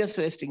 you will be just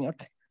wasting your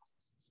time.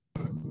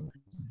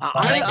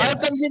 I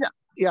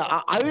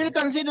will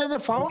consider the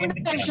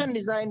foundation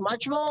design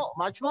much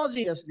more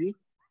seriously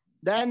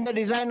than the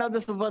design of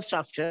the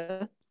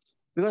superstructure,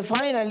 because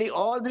finally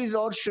all these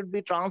loads should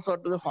be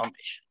transferred to the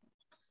foundation.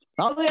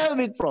 Now we have a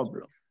big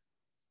problem.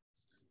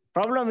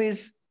 Problem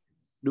is,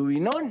 do we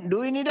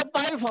need a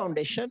pile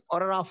foundation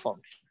or a raft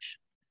foundation?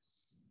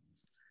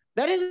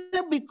 That is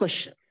a big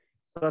question.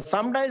 Because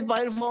sometimes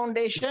pile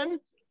foundation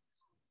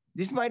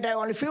This might have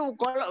only few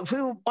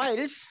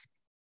piles,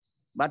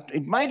 but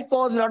it might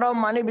cost a lot of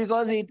money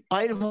because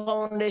pile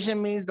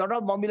foundation means a lot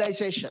of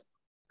mobilization.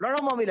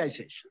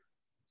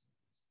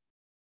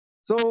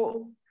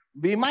 So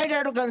we might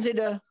have to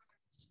consider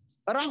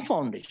a rough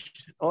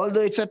foundation,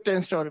 although it's a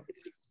 10-story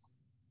building.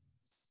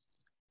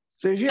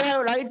 So if you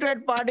have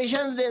lightweight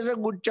partitions, there's a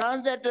good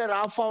chance that a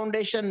rough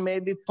foundation may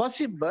be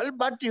possible,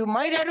 but you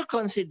might have to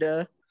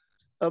consider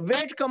a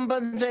weight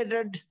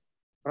compensated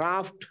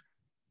raft,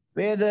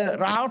 where the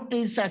raft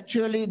is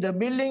actually, the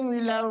building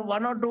will have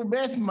 1 or 2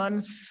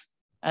 basements,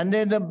 and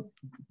then the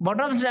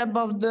bottom slab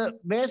of the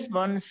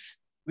basements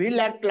will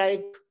act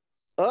like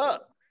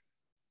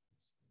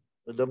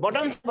the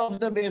bottom slab of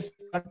the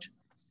basement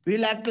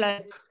will act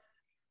like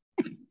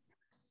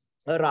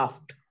a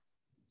raft.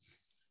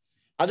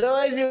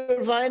 Otherwise, you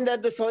will find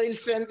that the soil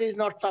strength is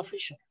not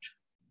sufficient.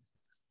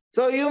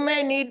 So you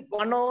may need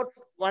one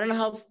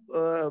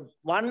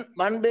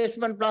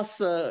basement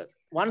plus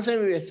one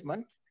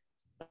semi-basement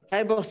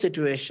type of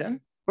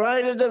situation,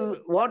 provided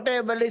the water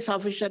table is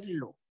sufficiently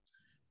low.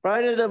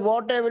 Provided the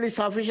water table is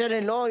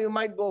sufficiently low, you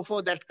might go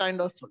for that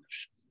kind of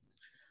solution.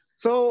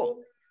 So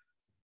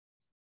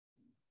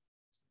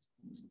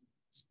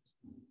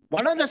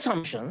one of the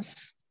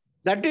assumptions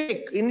that we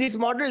take in this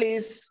model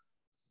is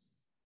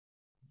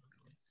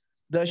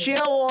the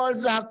shear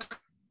walls are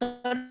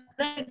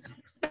connected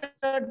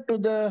to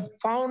the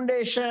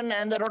foundation,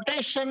 and the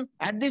rotation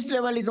at this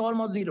level is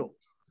almost zero.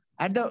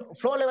 At the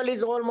floor level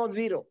is almost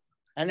zero.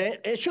 And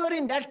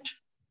assuring that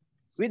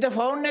with the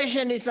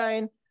foundation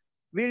design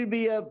will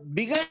be a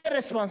bigger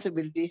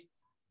responsibility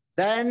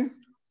than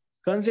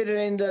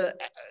considering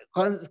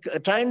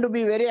trying to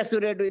be very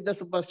accurate with the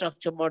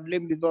superstructure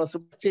modeling, because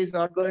superstructure is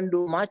not going to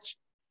do much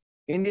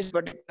in this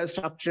particular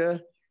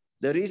structure.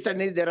 The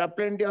reason is there are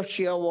plenty of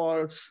shear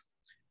walls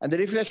and the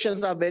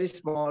reflections are very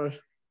small.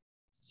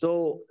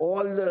 So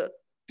all the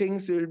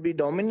things will be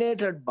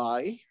dominated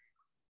by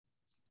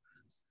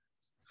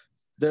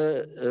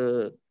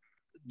the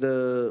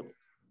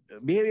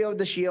behavior of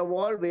the shear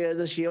wall, where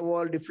the shear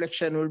wall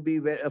deflection will be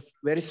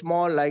very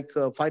small, like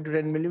 5 to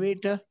 10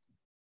 millimeter,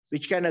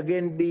 which can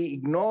again be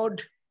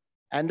ignored,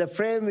 and the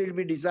frame will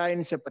be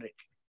designed separately.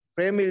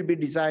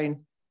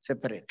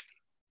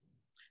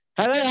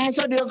 Have I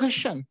answered your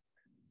question?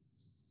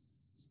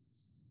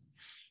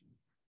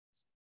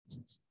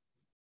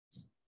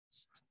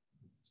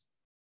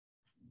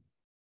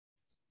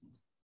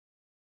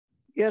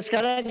 Yes,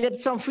 can I get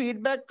some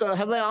feedback?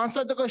 Have I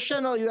answered the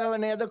question, or you have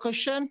any other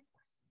question?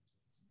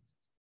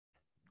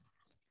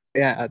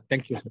 Yeah,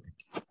 thank you.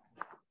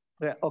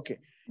 Yeah, okay.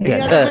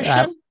 Any other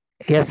question?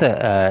 Yes,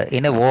 sir.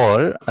 In a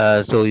wall,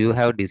 so you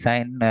have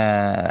designed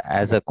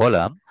as a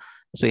column.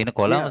 So in a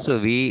column, Yeah. so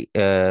we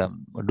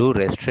do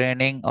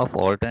restraining of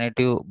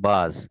alternative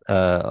bars,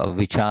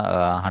 which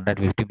are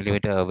 150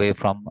 millimeter away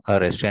from a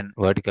restraint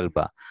vertical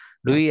bar.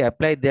 Do we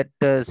apply that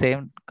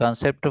same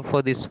concept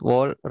for this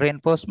wall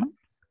reinforcement?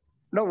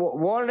 No,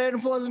 wall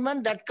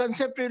reinforcement, that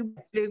concept will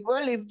be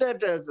equal if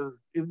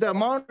the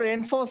amount of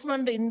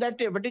reinforcement in that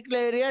particular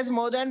area is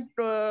more than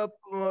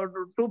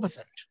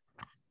 2%.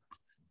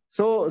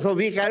 So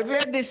we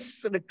calculate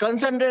this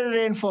concentrated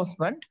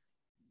reinforcement,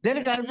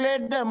 then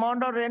calculate the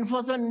amount of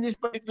reinforcement in this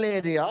particular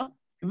area.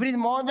 If it is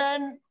more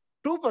than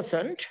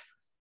 2%,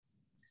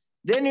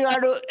 then you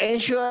have to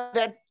ensure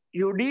that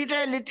you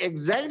detail it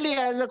exactly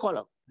as a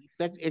column,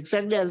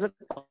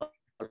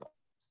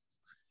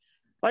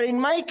 But in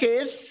my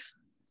case,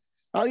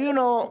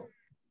 now,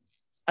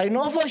 I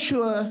know for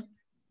sure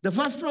the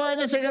first floor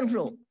and the second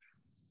floor.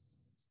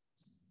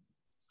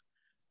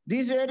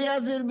 These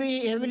areas will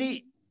be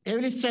heavily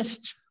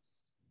stressed.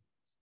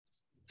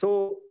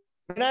 So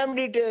when I'm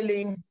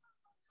detailing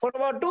for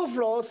about 2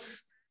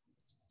 floors,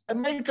 I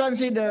might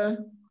consider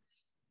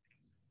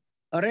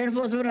a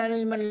reinforcement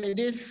arrangement like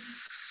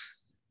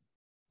this.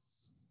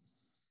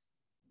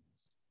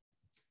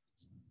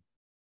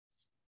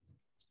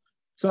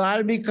 So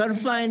I'll be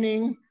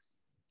confining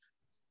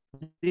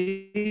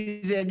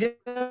these edges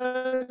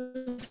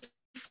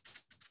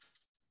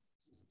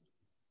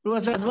to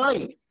a size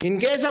Y. In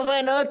case of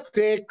an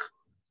earthquake,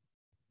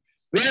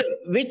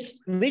 which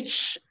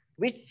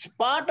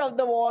part of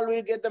the wall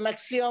will get the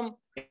maximum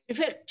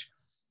effect?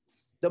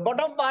 The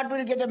bottom part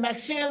will get the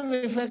maximum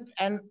effect,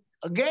 and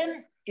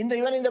again,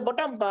 even in the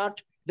bottom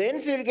part, the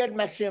ends will get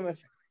maximum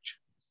effect.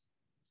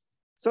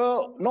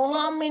 So no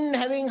harm in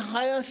having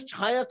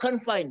higher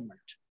confinement.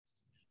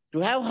 To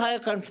have higher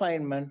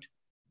confinement,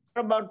 for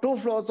about 2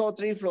 floors or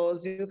 3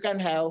 floors, you can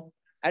have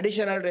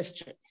additional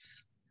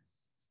restraints,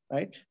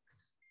 right?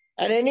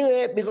 And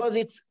anyway, because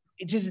it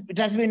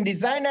has been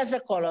designed as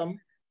a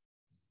column,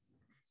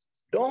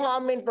 no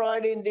harm in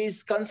providing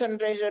this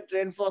concentrated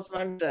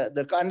reinforcement,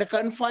 the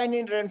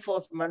confining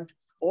reinforcement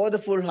over the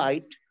full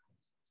height,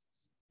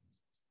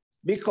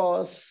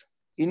 because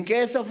in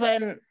case of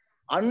an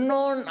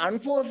unknown,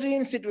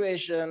 unforeseen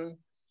situation,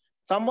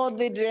 some of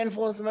the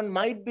reinforcement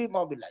might be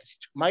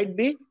mobilized.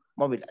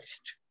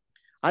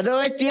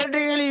 Otherwise,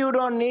 theoretically, you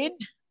don't need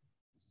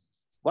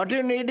What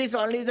you need is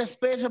only the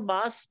spacer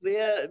bars,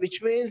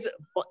 which means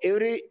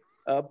every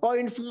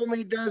 0.4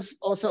 meters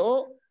or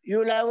so,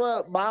 you'll have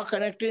a bar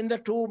connecting the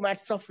 2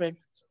 mats of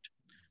reinforcement.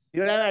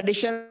 You'll have an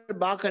additional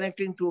bar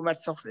connecting 2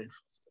 mats of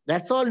reinforcement.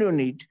 That's all you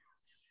need.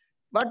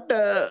 But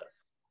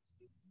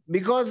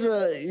because,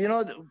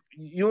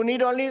 you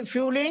need only a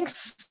few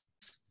links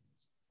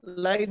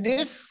like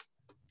this,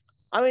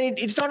 I mean,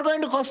 it's not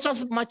going to cost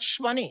us much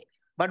money.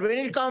 But when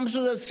it comes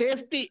to the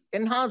safety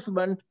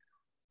enhancement,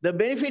 the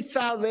benefits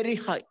are very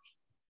high.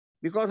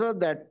 Because of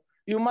that,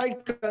 you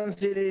might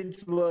consider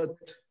it's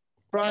worth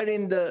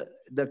providing the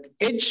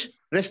edge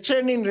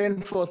restraining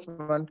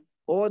reinforcement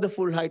over the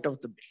full height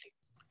of the building.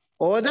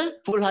 Over the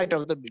full height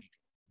of the building.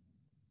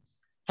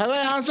 Have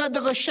I answered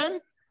the question?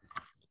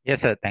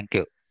 Yes, sir. Thank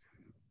you.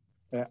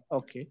 Yeah,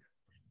 okay.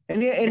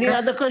 Any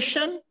other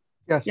question?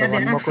 Yes, Yeah, one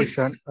there more are few-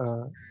 question.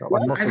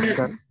 One more I will-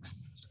 question.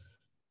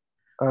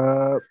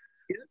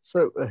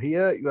 So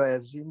here you are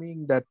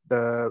assuming that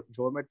the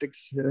geometric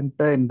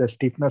center and the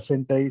stiffness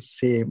center is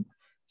same.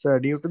 So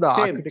due to the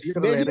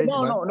architectural Basically,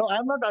 arrangement. no,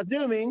 I'm not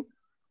assuming.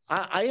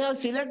 I have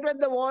selected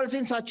the walls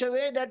in such a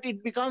way that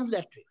it becomes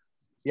that way.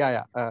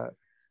 Yeah.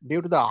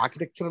 Due to the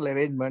architectural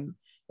arrangement,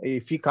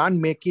 if we can't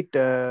make it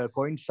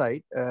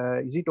coincide,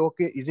 is it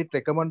okay? Is it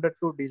recommended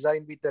to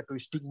design with the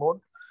twisting mode?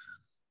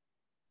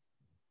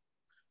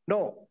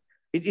 No,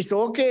 it's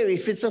okay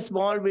if it's a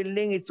small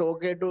building. It's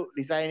okay to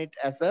design it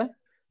as a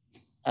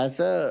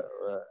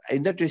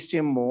in the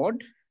twisting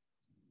mode.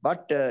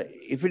 But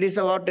if it is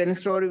about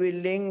 10-story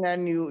building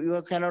and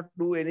you cannot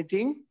do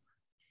anything,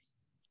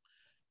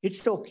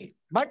 it's okay.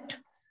 But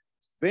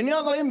when you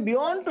are going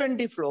beyond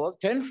 20 floors,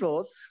 10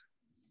 floors,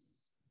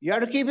 you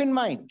have to keep in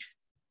mind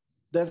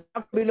the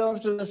structure belongs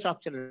to the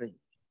structural.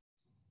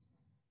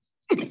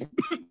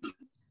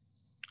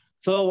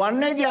 So one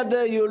way or the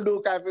other, you will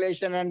do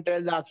calculation and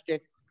tell the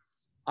architect,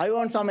 I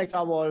want some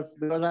extra walls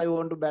because I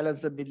want to balance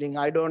the building.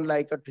 I don't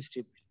like a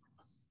twisted building.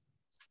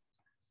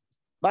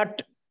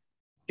 But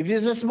if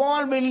it's a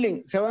small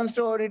building,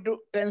 7-story to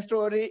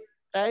 10-story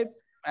type,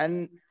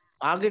 and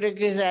architect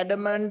is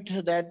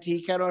adamant that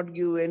he cannot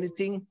give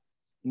anything,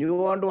 you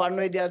want to one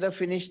way or the other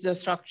finish the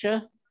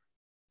structure,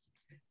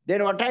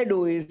 then what I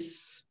do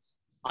is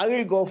I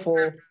will go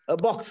for a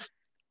box.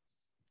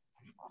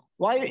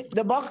 Why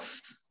the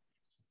box?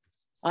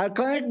 I'll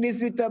connect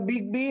this with a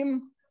big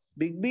beam,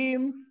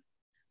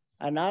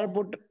 and I'll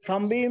put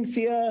some beams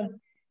here,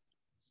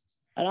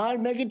 and I'll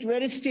make it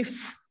very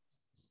stiff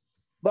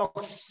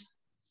box.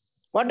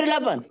 What will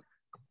happen?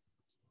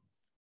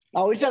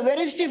 Now it's a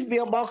very stiff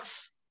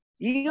box.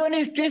 Even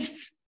if it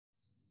twists,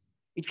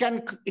 it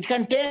can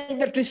take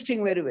the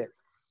twisting very well.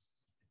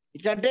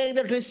 It can take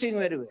the twisting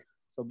very well.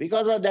 So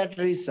because of that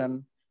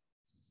reason,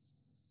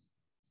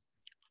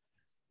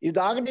 if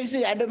the architect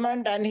is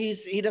adamant and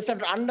he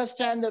doesn't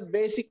understand the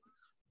basic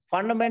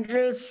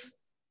fundamentals,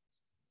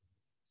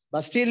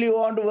 but still you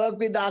want to work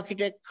with the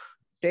architect,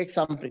 take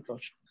some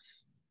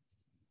precautions.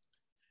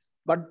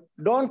 But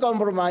don't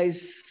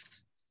compromise.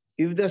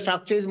 If the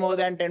structure is more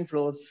than 10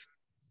 floors,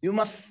 you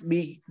must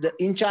be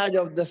in charge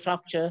of the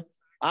structure.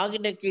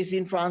 Architect is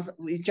in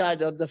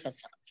charge of the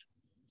facade.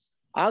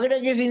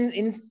 Architect is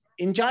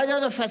in charge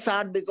of the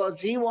facade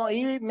because he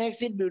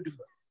makes it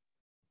beautiful.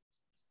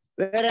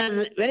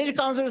 Whereas when it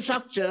comes to the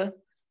structure,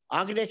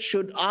 architect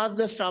should ask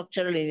the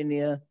structural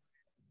engineer,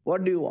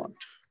 what do you want?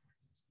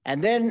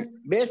 And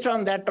then based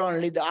on that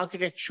only, the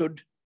architect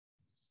should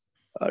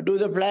do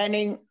the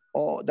planning,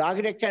 or the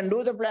architect can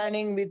do the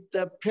planning with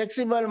a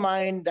flexible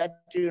mind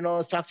that,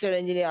 structural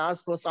engineer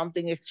asks for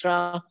something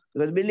extra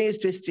because the building is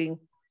twisting.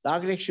 The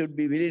architect should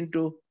be willing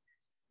to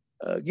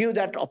give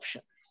that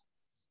option.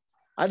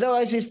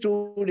 Otherwise, it's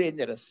too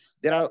dangerous.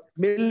 There are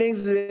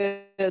buildings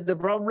where the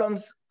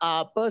problems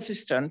are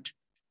persistent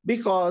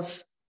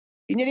because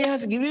engineer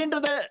has given to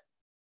the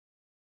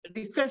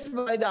request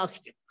by the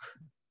architect.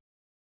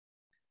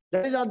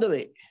 That is not the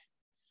way.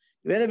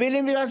 When the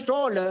building becomes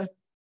taller,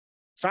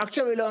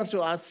 structure belongs to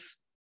us,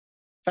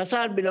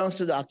 facade belongs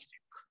to the architect.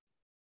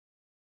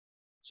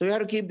 So you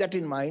have to keep that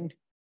in mind,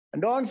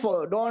 and don't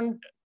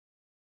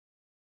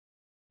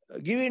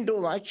give in too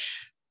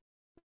much,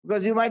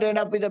 because you might end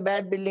up with a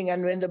bad building,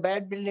 and when the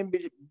bad building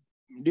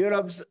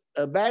develops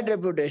a bad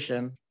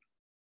reputation,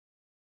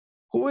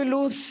 who will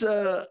lose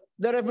the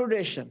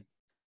reputation?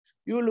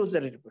 You will lose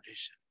the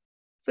reputation.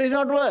 So it's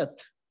not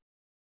worth.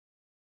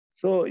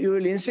 So you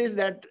will insist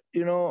that,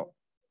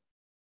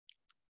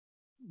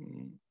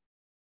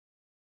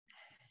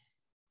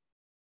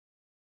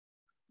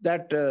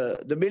 that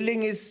the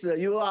building is,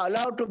 you are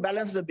allowed to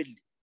balance the building.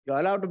 You are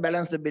allowed to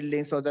balance the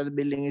building so that the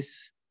building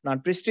is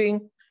not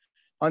twisting.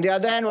 On the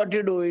other hand, what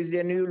you do is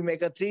then you will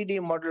make a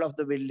 3D model of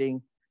the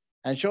building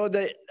and show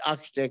the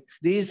architect,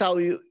 this is how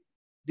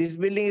this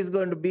building is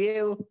going to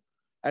behave.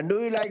 And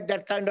do you like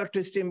that kind of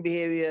twisting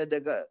behavior?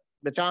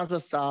 The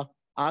chances are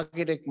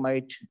architect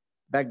might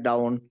back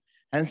down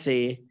and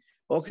say,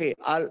 okay,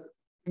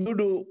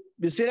 you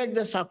select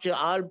the structure,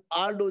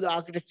 I'll do the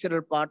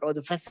architectural part or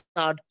the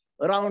facade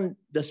around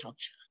the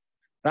structure,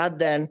 rather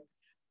than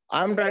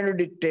I'm trying to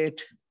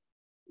dictate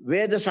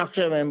where the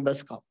structural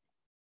members come.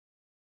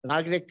 The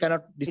architect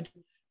cannot decide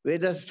where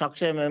the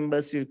structural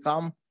members will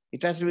come.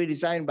 It has to be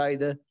decided by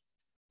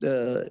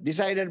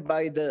decided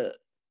by the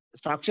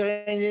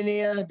structural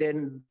engineer.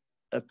 Then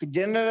a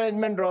general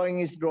arrangement drawing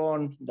is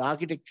drawn. The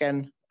architect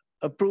can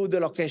approve the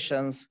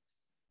locations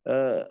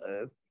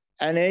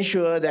and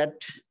ensure that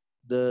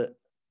the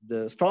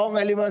strong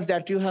elements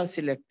that you have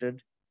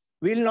selected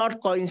will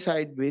not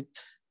coincide with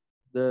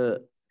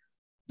the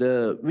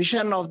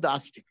vision of the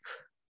architect.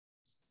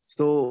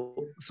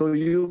 So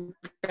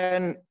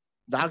the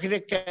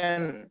architect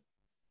can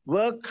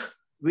work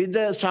with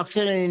the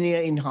structural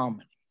engineer in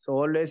harmony. So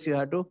always you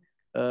have to,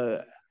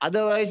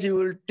 otherwise you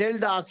will tell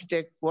the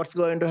architect what's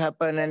going to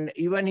happen. And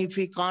even if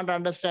he can't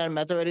understand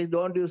mathematics,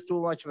 don't use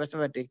too much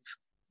mathematics.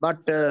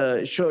 But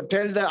tell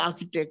the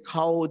architect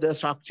how the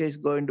structure is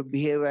going to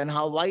behave and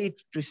why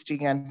it's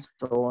twisting and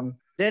so on.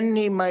 Then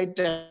he might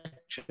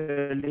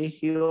actually,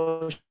 he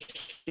or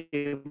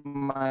she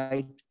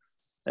might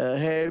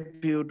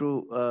help you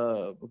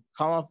to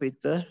come up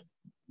with the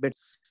better.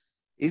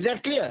 Is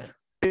that clear?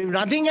 If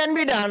nothing can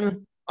be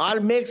done, I'll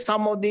make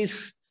some of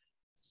these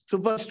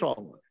super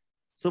strong,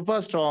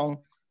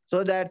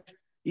 so that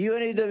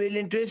even if the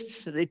wheel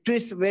twists, it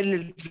twists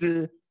very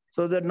little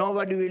so that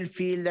nobody will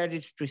feel that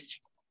it's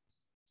twisting.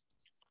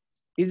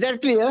 Is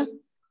that clear?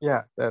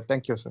 Yeah,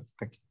 thank you, sir.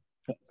 Thank you.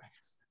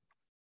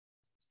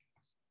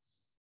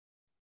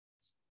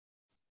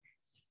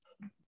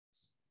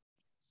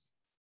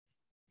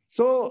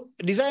 So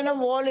design of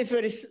wall is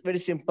very, very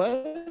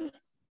simple.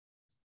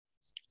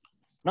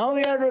 Now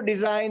we have to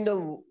design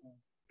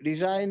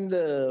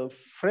the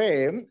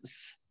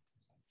frames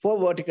for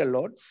vertical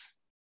loads.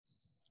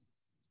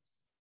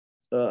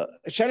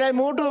 Shall I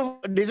move to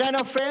design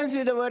of frames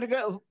with the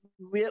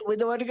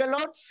vertical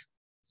loads?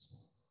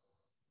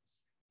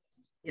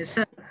 Yes,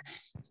 sir.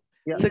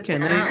 Yeah. So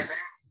can I ask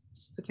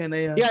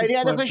yeah, any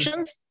other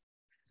questions?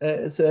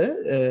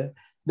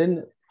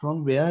 Then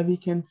from where we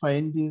can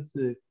find these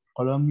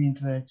column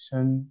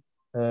interaction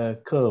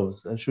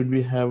curves? Should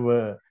we have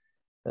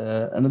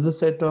another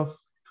set of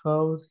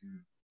curves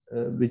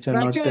which are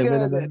not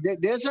available?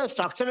 There's a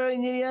structural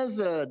engineers,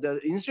 the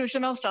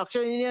Institution of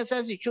Structural Engineers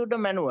has issued a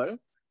manual.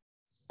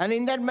 And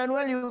in that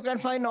manual, you can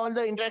find all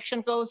the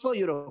interaction curves for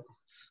Euro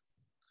curves.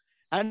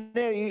 And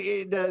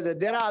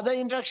there are other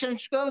interaction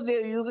curves,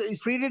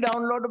 freely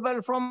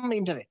downloadable from the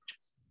internet.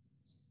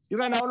 You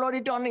can download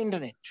it on the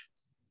internet.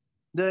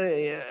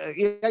 The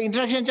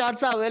interaction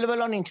charts are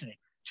available on internet.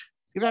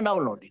 You can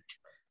download it.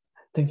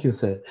 Thank you,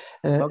 sir.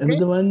 Okay.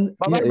 Another one.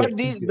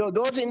 But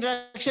those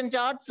interaction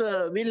charts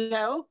will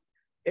have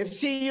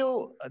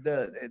FCU,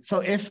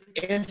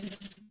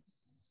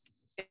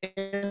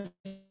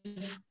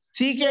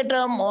 CK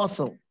term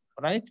also,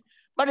 right?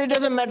 But it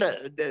doesn't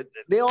matter.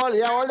 They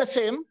are all the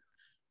same,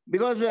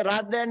 because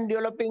rather than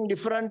developing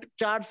different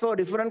charts for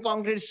different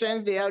concrete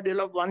strengths, they have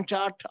developed one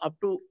chart up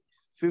to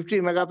 50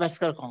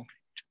 megapascal concrete.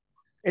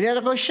 Any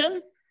other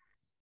question?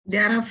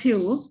 There are a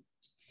few.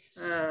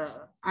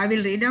 I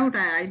will read out.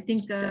 I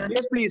think.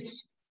 Yes,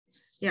 please.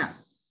 Yeah.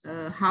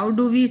 How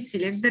do we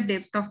select the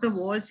depth of the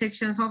wall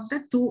sections of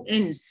the two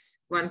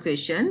ends? One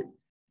question.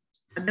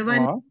 Other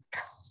one.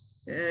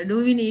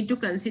 Do we need to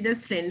consider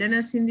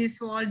slenderness in these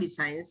wall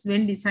designs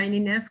when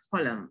designing as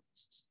column?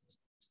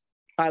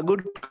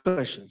 Good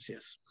questions,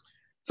 yes.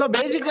 So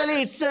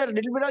basically, it's a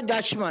little bit of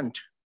judgment,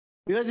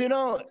 because you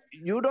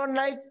don't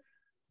like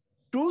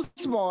too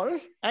small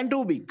and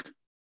too big.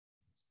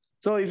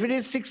 So if it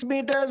is 6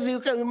 meters,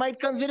 you might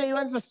consider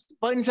even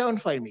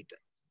 0.75 meter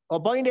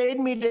or 0.8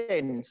 meter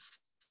ends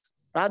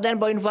rather than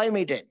 0.5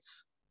 meter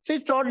ends. So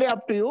it's totally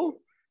up to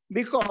you,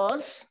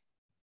 because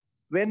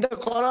when the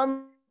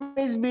column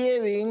is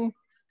behaving,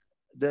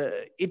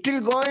 it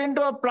will go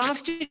into a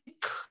plastic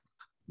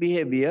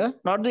behavior,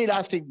 not the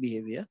elastic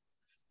behavior.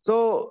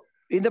 So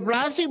in the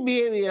plastic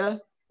behavior,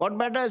 what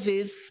matters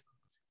is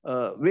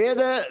where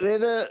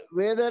the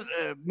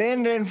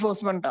main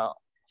reinforcement are.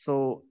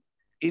 So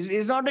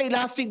it's not an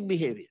elastic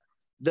behavior.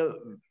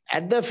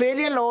 At the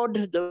failure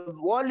load, the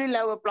wall will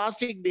have a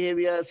plastic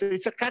behavior. So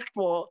it's a cracked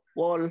wall,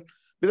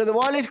 because the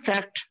wall is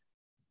cracked.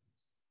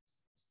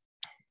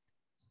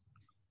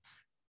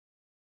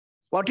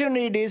 What you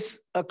need is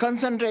a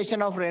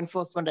concentration of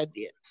reinforcement at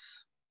the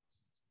ends.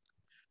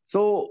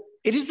 So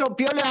it is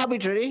purely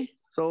arbitrary.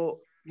 So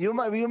you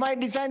might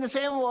design the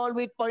same wall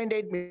with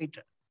 0.8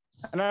 meter.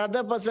 And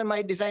another person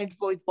might design it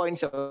with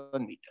 0.7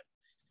 meter.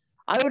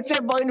 I would say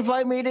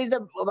 0.5 meter is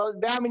the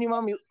bare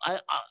minimum.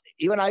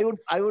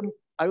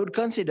 I would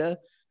consider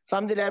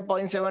something like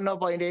 0.7 or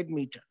 0.8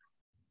 meter.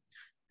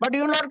 But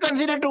you will not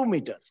consider 2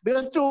 meters,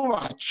 because too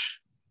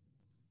much.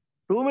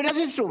 2 meters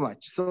is too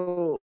much.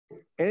 So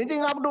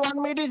anything up to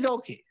 1 meter is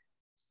okay.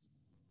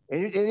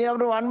 Anything up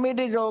to 1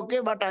 meter is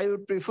okay, but I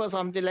would prefer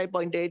something like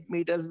 0.8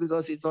 meters,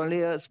 because it's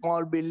only a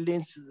small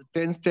building,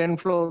 10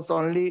 floors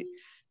only,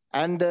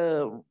 and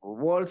the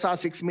walls are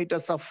 6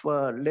 meters of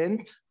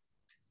length.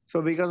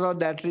 So because of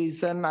that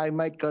reason, I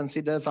might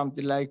consider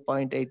something like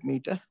 0.8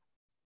 meter,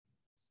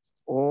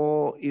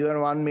 or even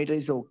 1 meter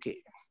is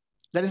okay.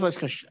 That is first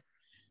question.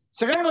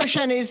 Second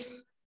question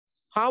is,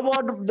 how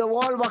about the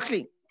wall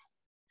buckling?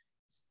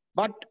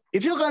 But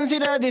if you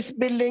consider this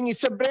building,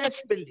 it's a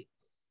brace building.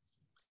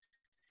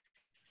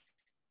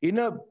 In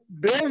a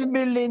brace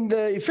building,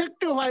 the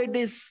effective height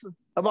is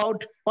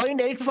about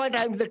 0.85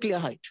 times the clear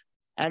height.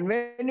 And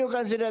when you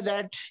consider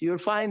that, you'll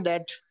find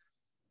that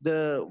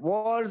the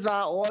walls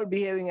are all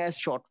behaving as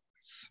short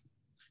walls,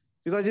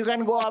 because you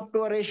can go up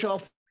to a ratio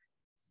of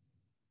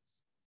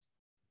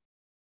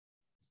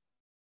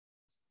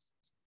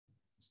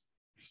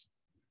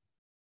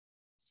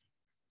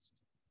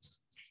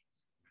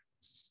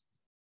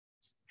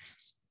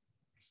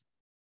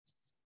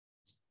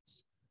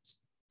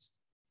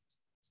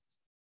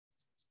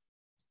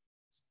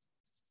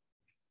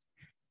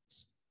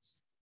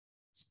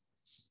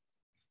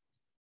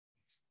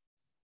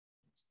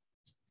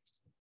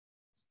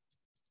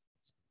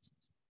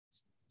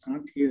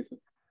Can't hear, sir.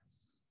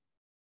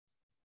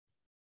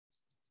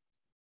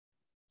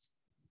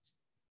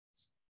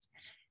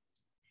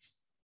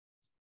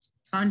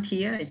 Can't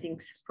hear, I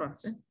think,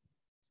 Professor.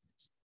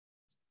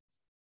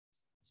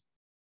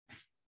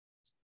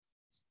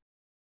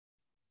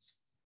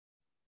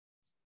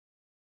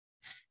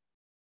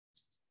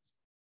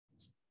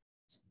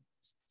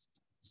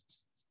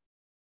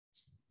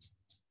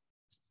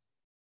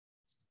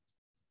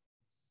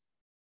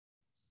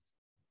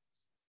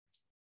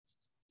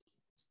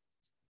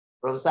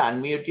 Professor,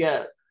 unmute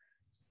your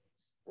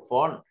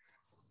phone.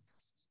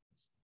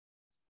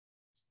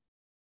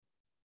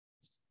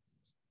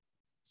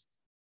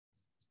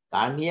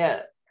 Can't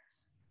hear.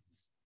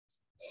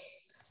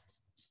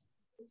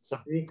 So,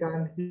 We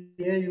can't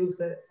hear you,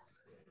 sir.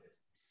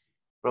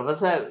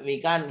 Professor, we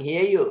can't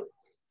hear you.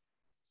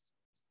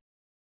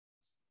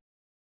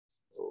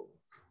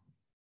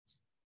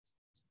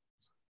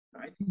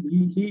 I think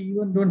he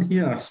even don't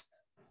hear us.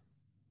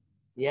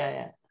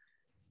 Yeah.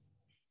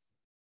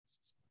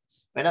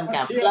 Madam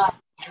Not Kamala,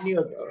 can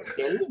you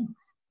tell him?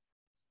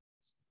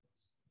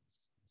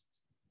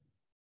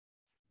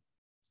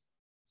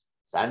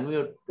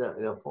 Unmute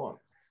your phone.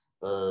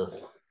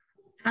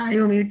 Are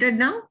you muted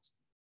now?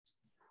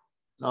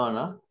 No.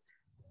 I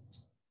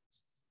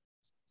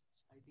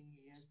think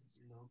he has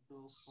logged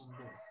off from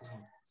the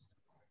phone.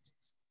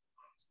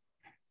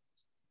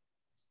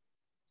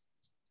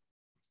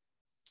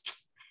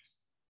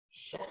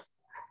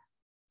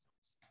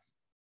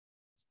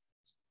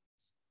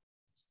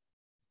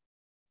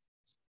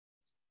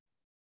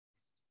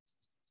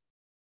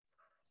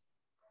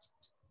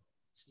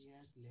 He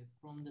has left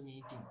from the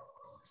meeting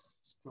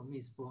from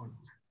his phone.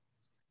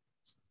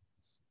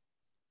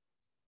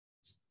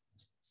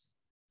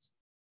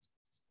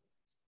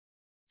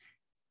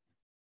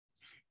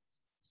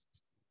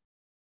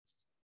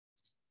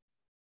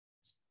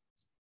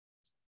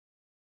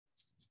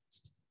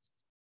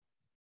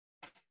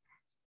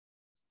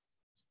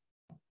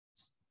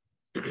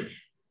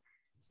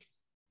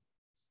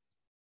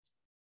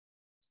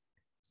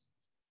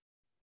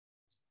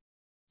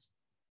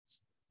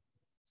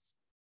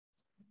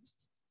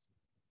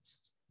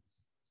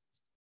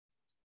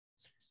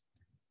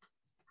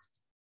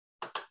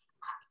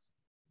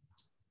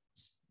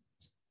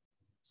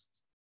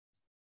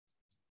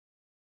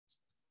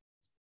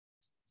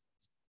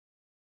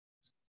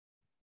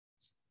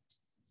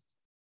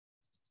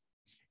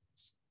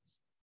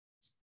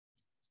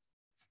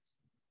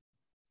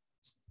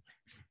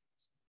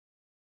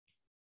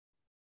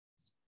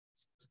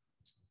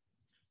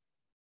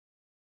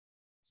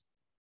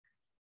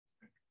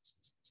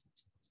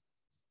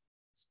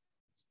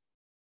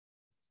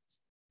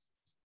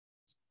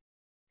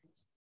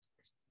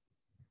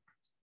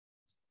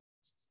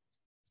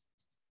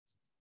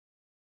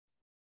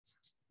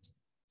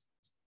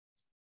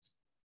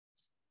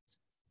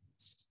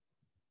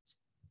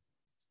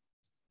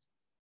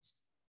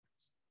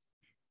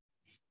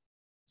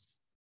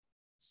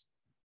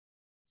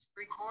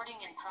 Recording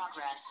in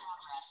progress.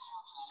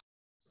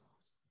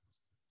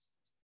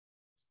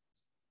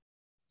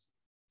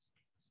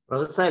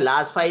 Professor,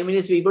 last 5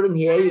 minutes we couldn't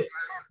hear you.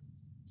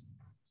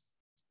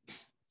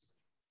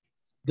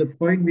 The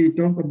point we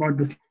talked about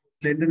the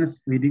slenderness,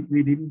 we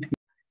didn't hear.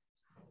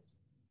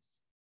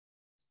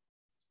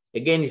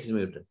 Again, it's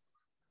muted.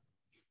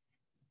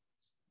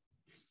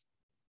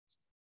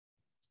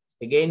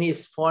 Again,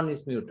 his phone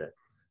is muted.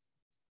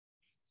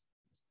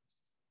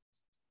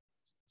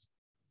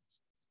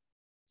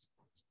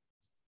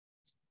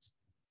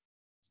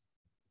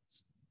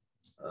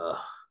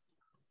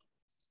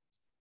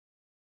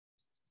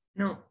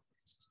 No.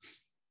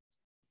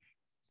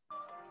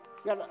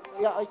 Yeah,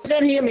 you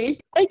can hear me,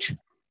 right?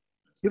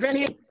 You can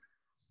hear.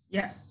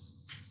 Yeah.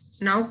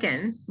 Now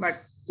can, but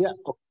Yeah.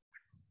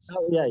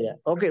 Oh, yeah.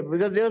 Okay,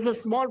 because there's a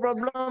small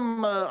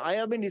problem. I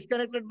have been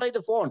disconnected by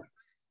the phone.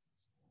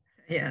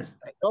 yeah.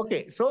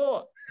 Okay,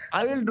 so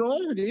I will draw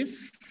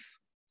this.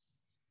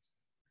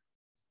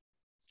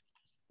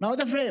 Now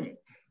the frame.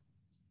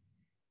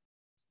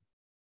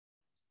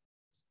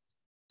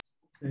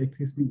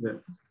 Excuse me,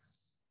 sir.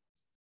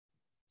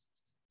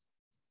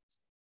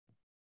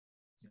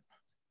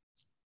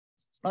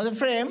 Now the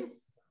frame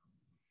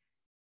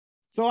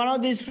So one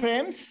of these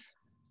frames.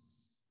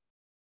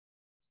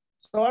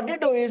 So what we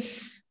do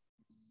is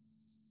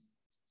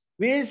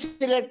we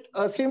select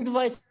a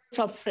simplified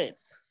subframe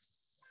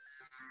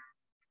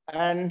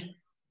and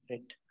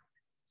it.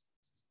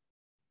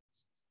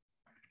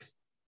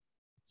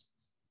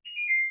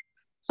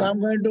 So I'm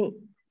going to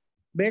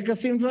make a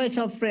simplified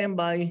subframe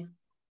by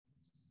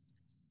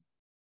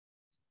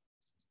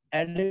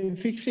adding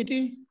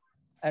fixity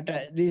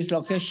at these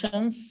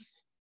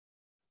locations.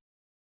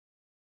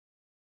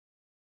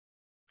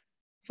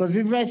 So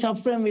simplified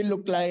subframe will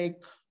look like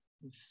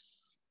this.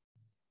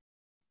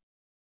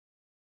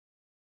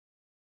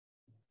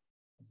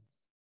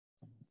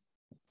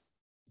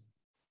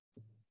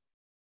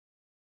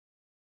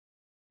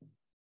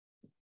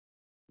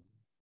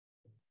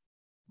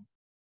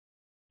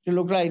 To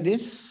look like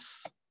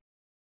this.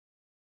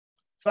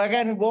 So I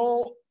can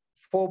go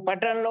for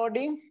pattern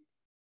loading.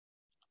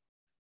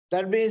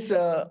 That means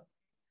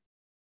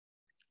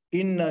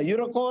in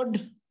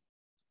Eurocode,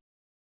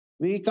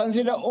 we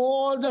consider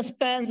all the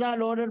spans are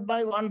loaded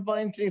by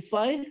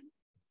 1.35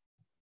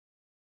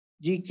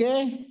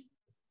 GK.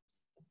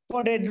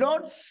 For dead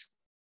loads,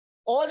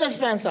 all the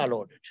spans are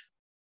loaded.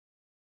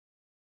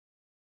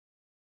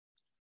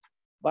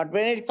 But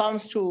when it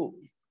comes to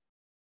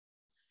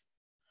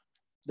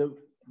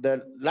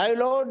the live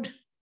load,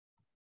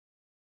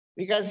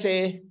 we can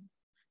say,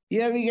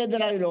 here we get the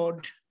live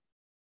load,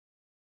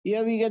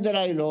 here we get the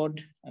live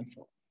load, and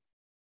so on.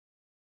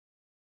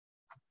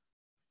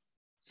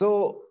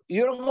 So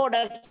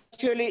Eurocode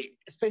actually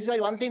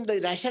specifies one thing,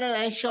 the rational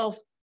hash of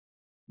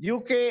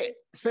UK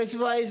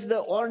specifies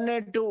the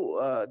alternative,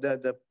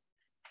 the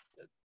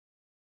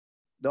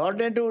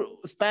alternative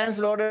spans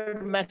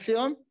loaded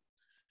maximum.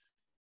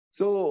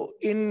 So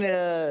in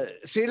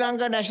Sri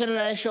Lanka national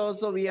hash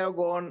also we have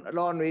gone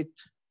along with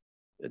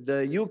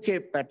the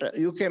UK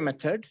pattern, UK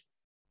method.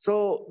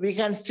 So we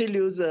can still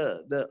use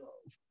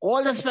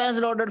all the spans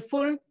loaded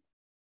full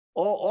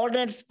or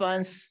alternate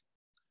spans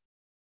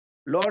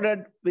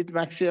loaded with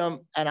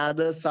maximum and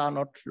others are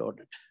not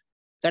loaded.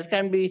 That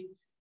can be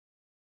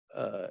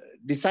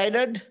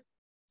decided.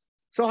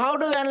 So how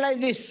do we analyze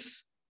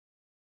this?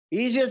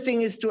 Easiest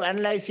thing is to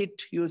analyze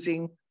it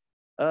using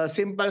a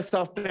simple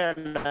software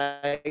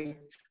like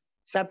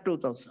SAP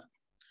 2000.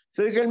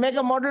 So you can make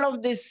a model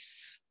of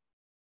this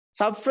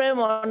subframe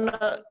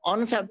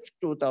on SAP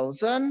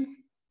 2000.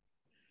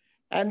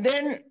 And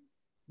then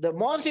the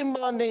most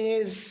important thing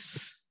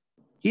is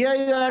here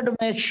you have to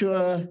make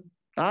sure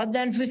rather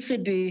than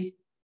fixity,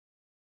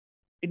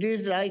 it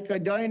is like a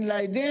joint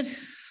like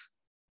this.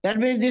 That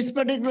means this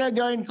particular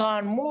joint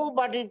can't move,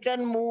 but it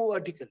can move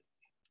vertically.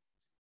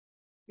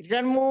 It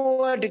can move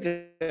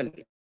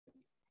vertically.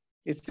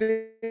 It's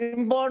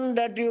important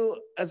that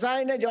you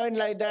assign a joint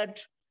like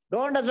that.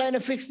 Don't assign a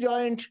fixed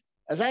joint.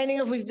 Assigning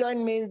a fixed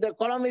joint means the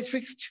column is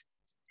fixed.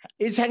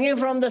 It's hanging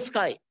from the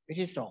sky, which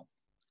is wrong.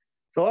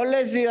 So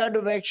always you have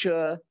to make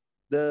sure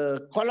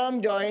the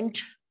column joint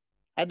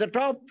at the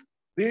top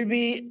will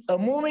be a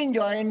moving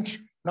joint,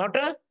 not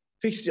a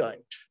fixed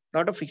joint,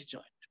 not a fixed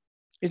joint.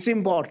 It's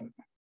important.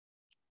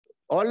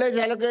 Always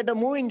allocate a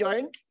moving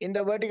joint in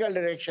the vertical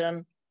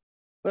direction.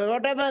 But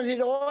what happens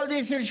is all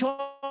this will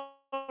shorten.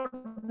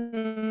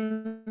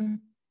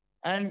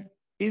 And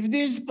if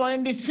this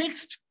point is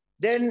fixed,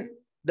 then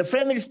the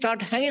frame will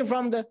start hanging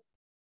from the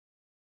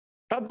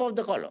top of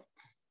the column,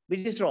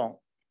 which is wrong.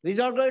 This is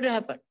not going to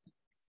happen.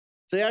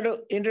 So you have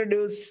to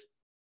introduce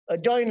a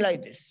joint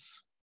like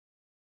this.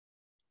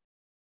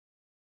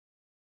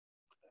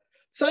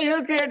 So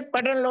you'll create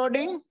pattern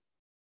loading,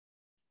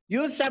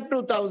 use SAP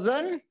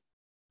 2000,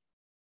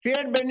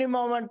 create bending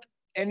moment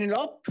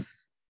envelope,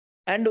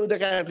 and do the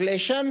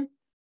calculation.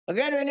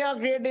 Again, when you are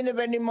creating the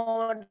bending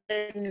moment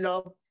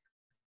envelope,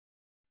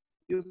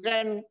 you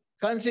can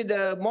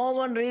consider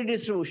moment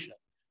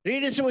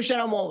redistribution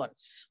of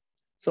moments.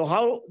 So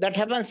how that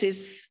happens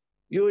is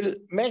you will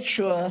make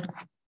sure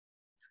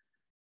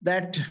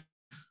that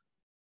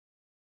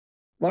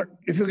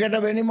if you get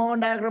a bending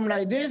moment diagram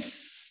like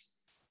this,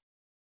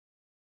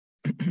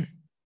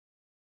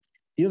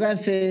 you can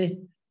say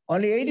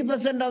only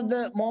 80% of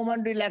the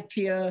moment will act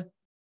here.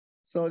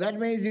 So that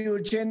means you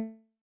will change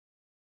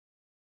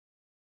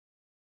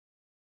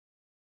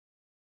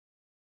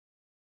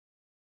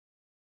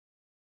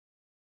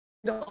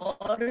the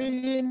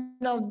origin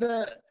of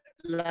the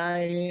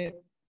line,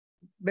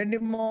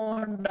 bending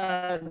moment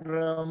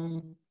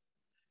diagram.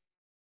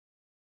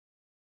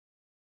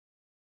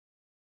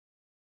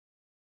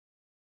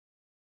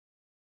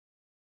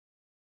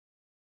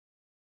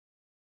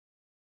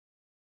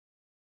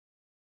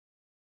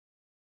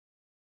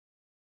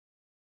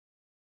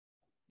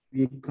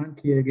 We can't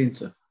hear again,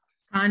 sir.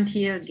 Can't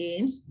hear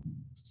again.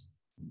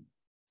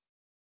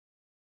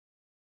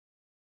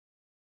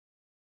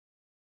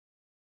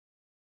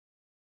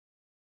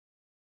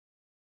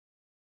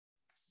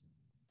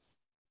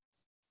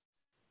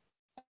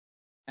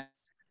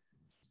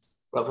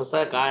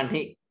 Professor can't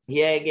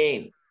hear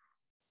again.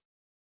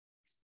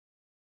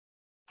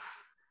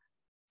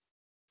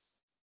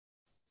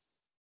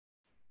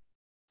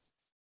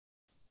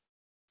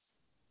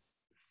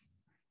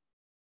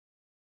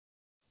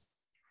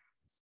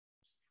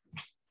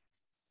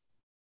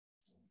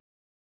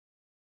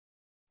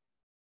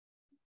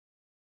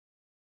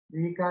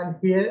 We can't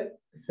hear,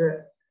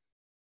 sir.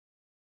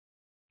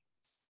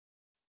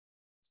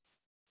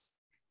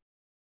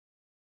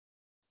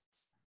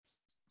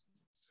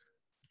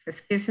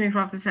 Excuse me,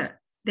 Professor.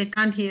 They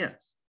can't hear.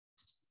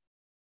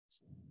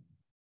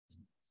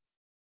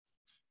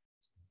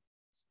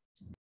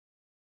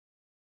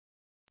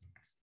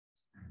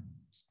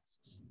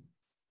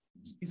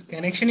 His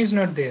connection is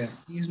not there.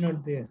 He is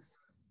not there.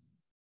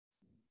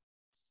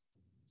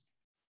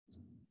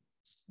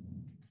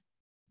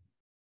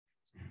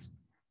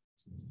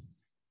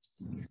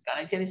 His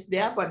connection is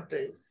there, but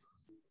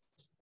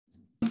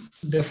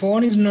the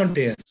phone is not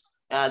there.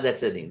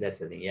 that's the thing. That's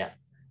the thing. Yeah.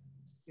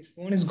 His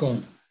phone is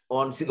gone.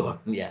 Phone's gone.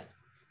 Yeah.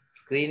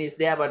 Screen is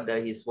there, but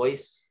his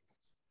voice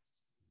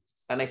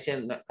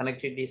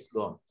connectivity is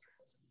gone.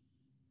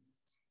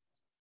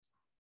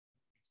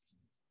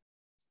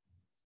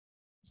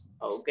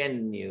 How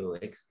can you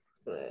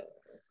explain?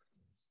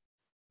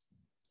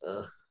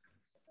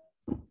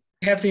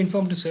 You have to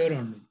inform the sir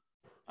only.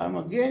 I'm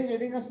again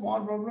getting a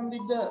small problem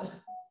with the.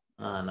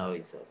 No,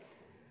 it's okay.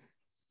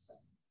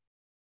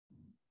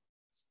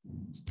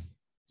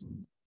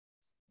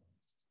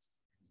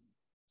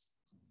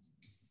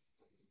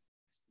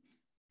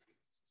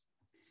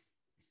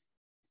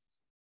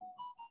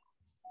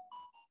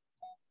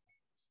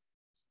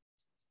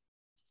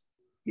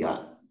 Yeah.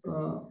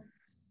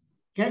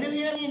 Can you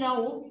hear me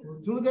now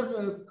through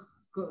the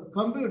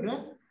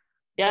computer?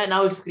 Yeah,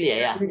 now it's clear.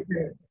 Yeah.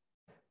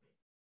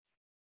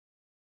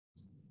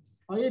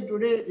 Oh, yeah,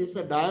 today is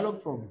a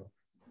dialogue problem.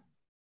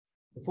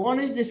 The phone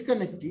is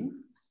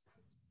disconnecting.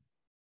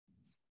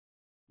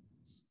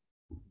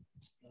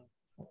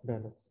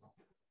 Can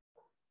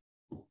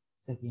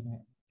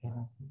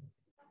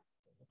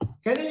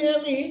you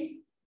hear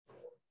me?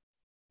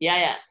 Yeah,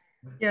 yeah.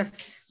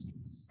 Yes.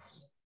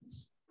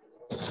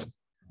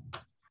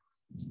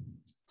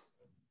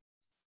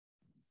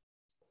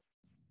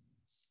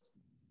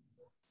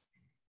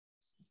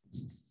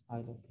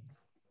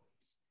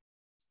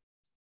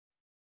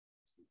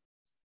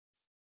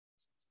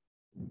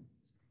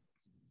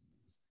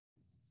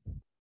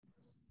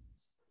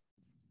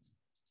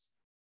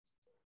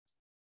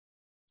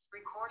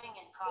 Recording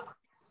in progress.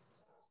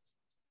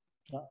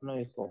 No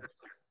echo.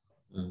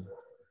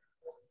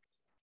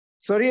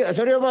 Sorry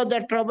about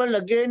that trouble.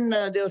 Again,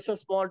 there was a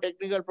small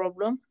technical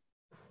problem.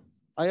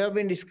 I have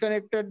been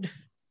disconnected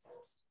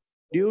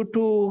due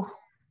to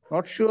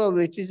not sure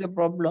which is the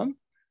problem.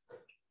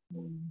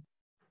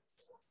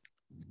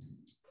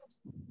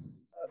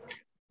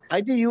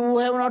 I think you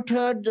have not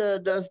heard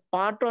the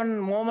part on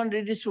moment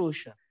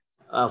redistribution.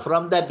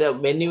 From that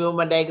many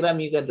movement diagram,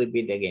 you can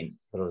repeat again,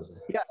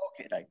 Professor. Yeah,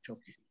 okay, right,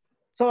 okay.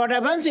 So what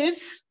happens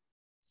is,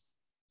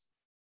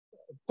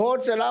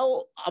 codes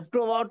allow up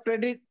to about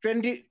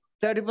 30%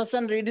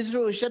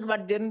 redistribution,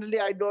 but generally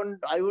I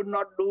would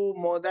not do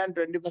more than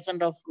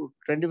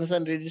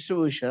 20%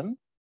 redistribution.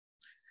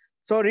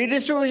 So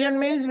redistribution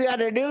means we are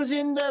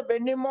reducing the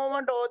bending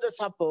moment over the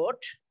support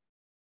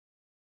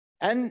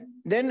and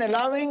then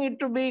allowing it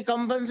to be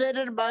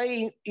compensated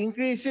by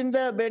increasing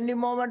the bending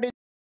moment.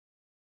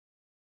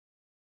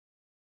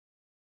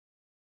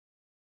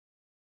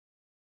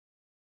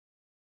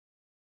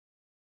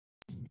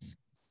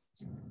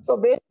 So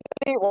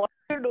basically what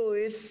you do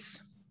is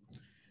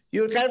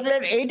you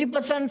calculate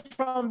 80%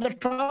 from the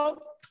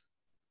top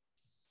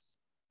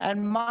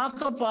and mark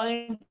a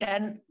point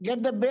and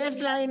get the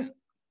baseline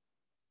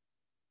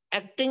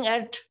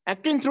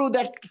acting through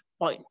that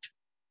point.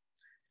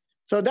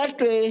 So that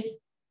way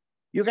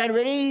you can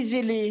very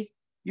easily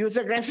use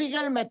a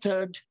graphical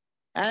method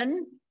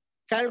and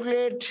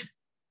calculate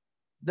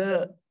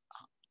the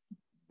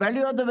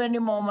value of the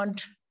bending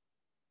moment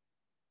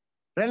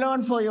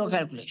relevant for your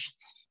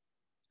calculations.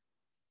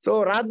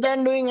 So rather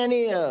than doing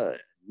any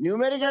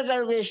numerical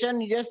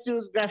calculation, you just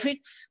use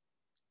graphics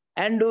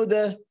and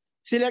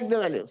select the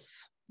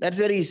values. That's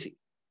very easy.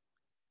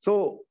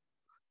 So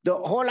the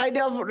whole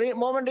idea of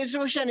moment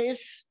distribution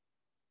is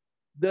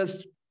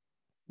the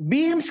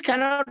beams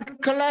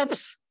cannot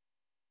collapse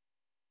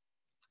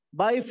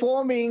by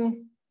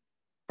forming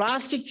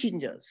plastic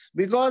hinges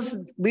because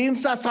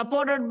beams are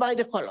supported by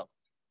the column.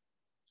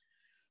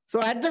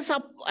 So at the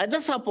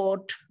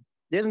support,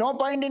 there's no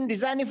point in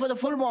designing for the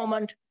full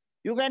moment.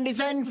 You can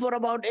design for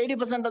about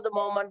 80% of the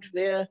moment,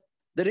 where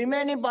the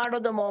remaining part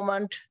of the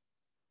moment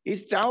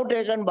is now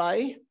taken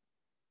by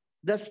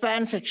the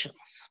span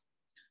sections.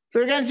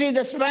 So you can see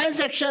the span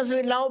sections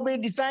will now be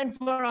designed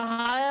for a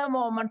higher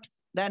moment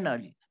than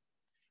earlier.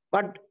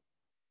 But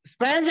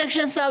span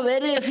sections are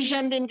very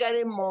efficient in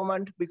carrying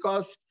moment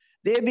because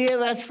they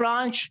behave as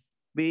flange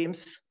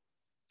beams.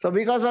 So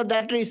because of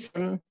that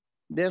reason,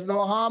 there's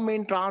no harm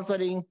in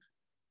transferring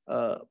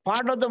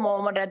part of the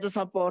moment at the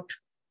support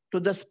to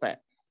the span.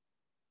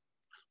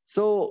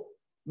 So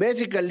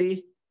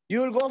basically,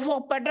 you will go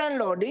for pattern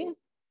loading,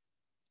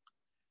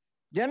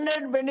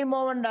 generate bending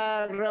moment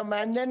diagram,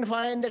 and then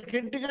find the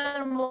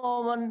critical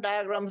moment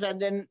diagrams, and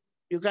then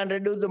you can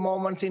reduce the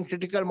moments in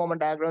critical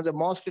moment diagrams. The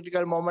most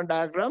critical moment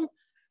diagram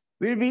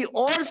will be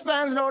all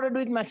spans loaded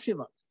with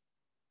maximum.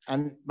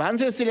 And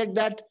once you select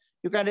that,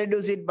 you can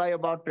reduce it by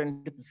about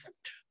 20%.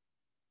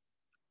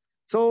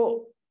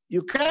 So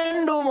you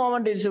can do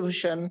moment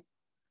distribution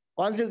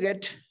once you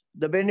get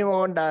the bending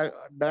moment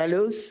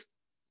values.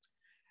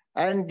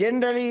 And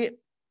generally,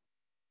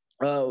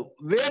 where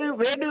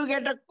do you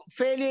get a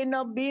failure in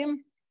a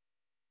beam?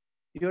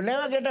 You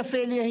never get a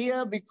failure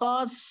here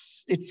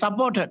because it's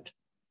supported.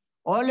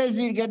 Always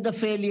you get the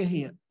failure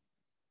here.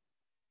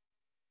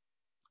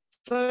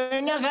 So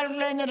when you're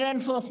calculating the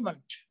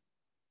reinforcement,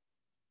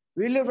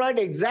 will you provide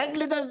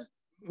exactly the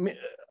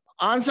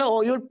answer,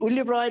 or will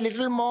you provide a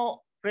little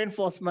more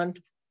reinforcement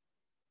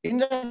in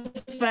the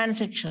span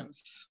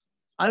sections?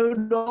 I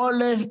would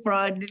always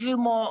provide a little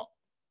more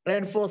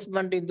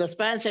reinforcement in the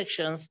span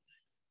sections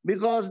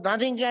because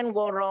nothing can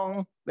go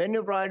wrong when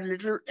you provide a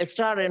little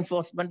extra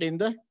reinforcement in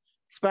the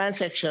span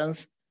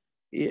sections.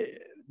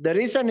 The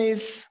reason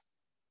is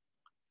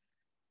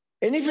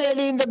any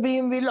failure in the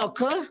beam will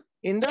occur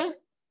in the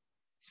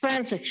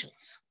span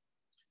sections.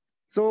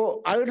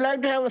 So I would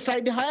like to have a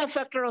slightly higher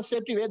factor of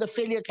safety where the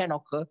failure can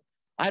occur.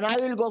 And I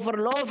will go for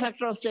a lower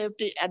factor of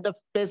safety at the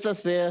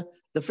places where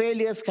the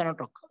failures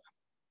cannot occur.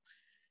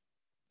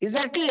 Is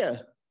that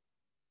clear?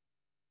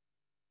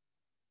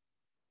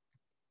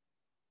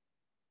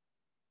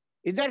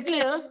 Is that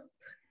clear?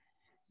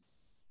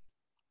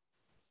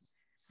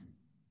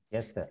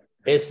 Yes, sir.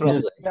 Yes,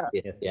 Professor.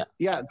 Yes. Yeah.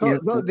 Yeah.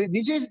 So,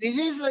 this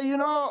is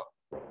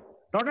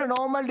not a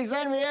normal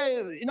design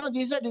where, this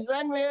is a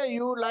design where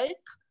you like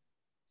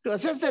to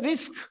assess the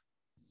risk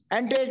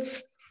and take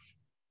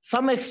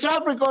some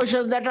extra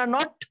precautions that are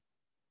not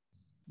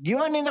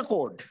given in the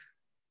code.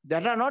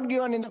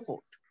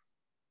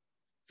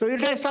 So you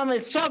take some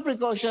extra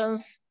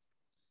precautions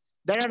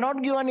that are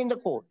not given in the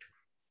code.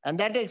 And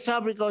that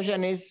extra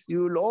precaution is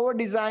you will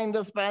over-design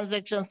the span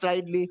section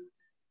slightly,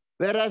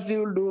 whereas you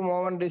will do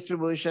moment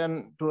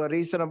distribution to a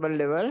reasonable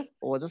level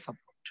over the support.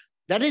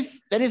 That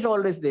is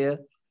always there.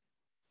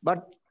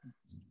 But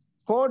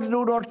codes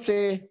do not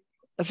say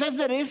assess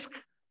the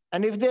risk,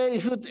 and if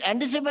you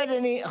anticipate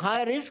any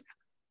high risk,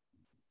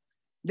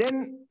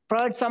 then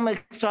provide some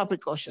extra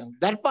precaution.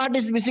 That part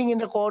is missing in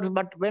the codes,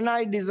 but when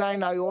I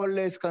design, I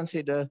always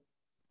consider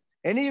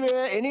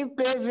any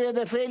place where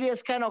the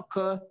failures can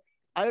occur,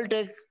 I will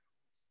take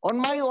on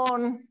my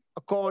own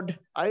code,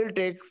 I will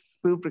take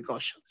few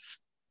precautions,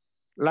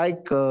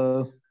 like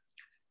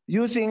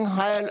using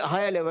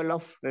higher level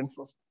of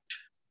reinforcement,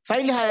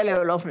 slightly higher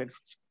level of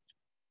reinforcement.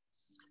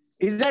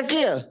 Is that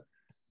clear?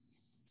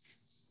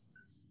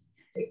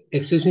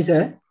 Excuse me,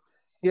 sir.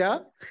 Yeah.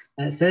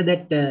 Sir,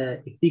 that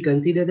if we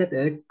consider that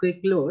earthquake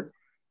load,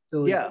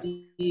 so yeah,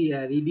 we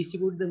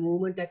redistribute the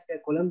movement at the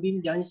column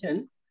beam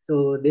junction,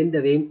 so then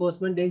the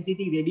reinforcement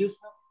density reduced.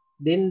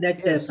 Then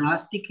that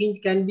plastic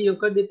hinge can be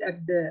occurred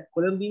at the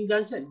column beam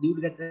junction due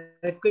to that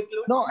earthquake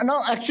load.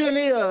 No.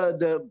 Actually,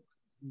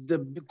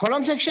 the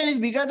column section is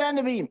bigger than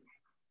the beam.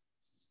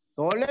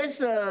 Always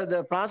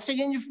the plastic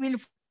hinge will.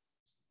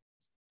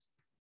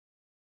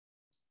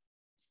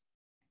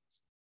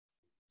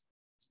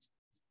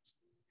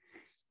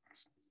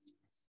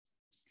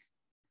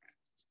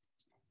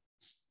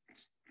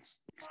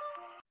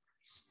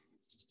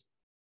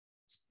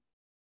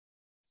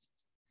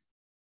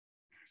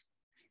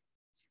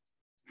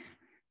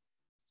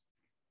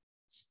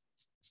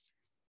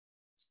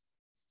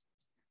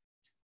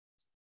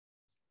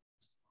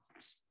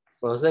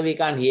 Professor, we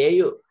can't hear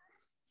you.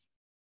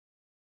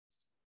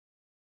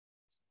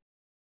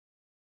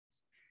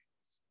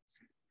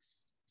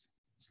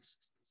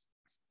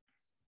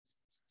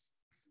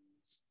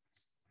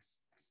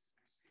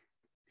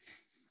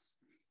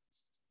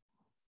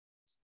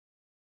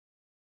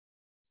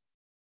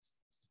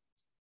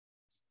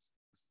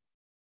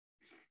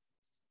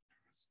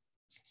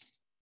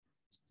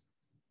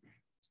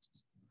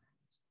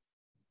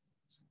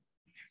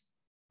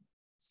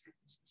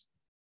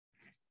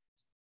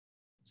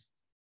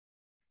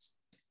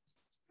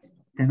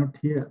 Cannot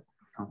hear.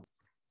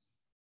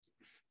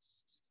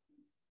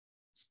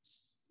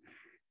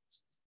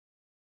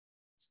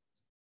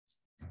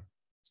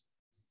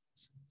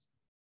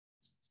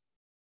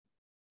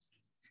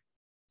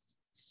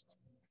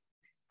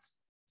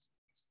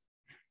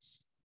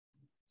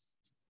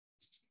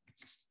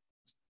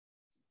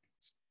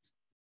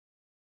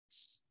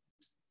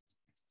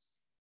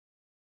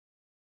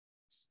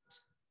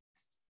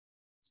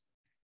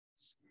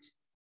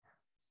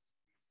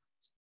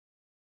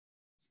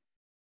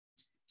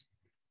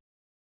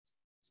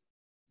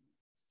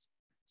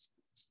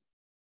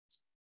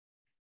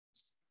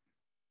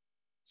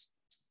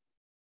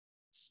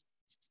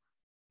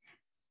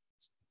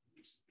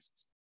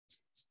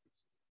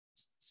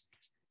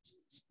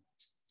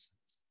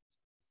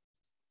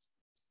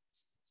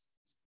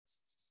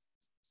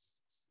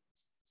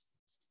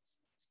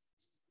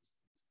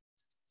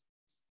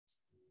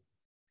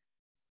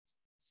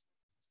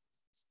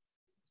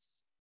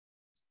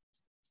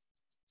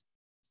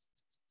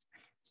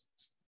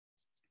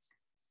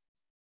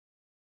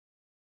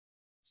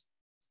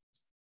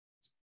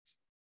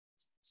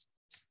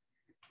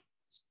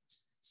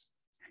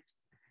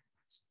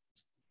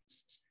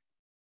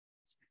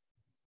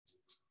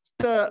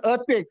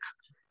 earthquake.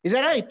 Is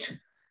that right?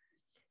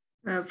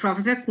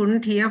 Professor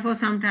couldn't hear for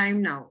some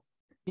time now.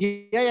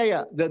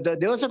 Yeah.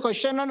 There was a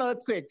question on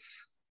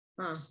earthquakes.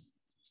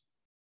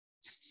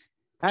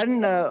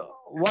 And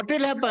what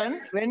will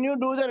happen when you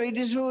do the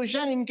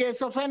redistribution in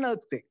case of an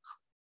earthquake?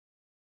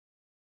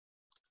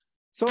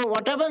 So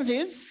what happens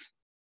is,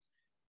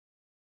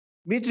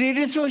 with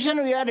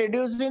redistribution, we are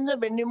reducing the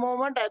bending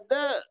moment at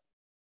the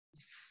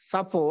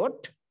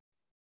support,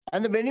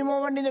 and the bending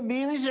moment in the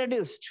beam is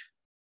reduced.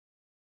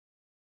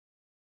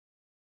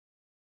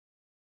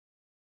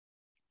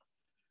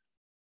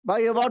 By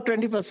about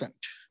 20%.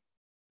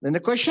 Then the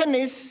question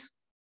is,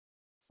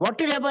 what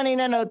will happen in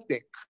an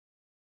earthquake?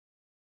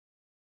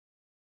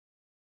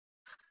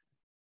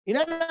 In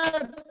an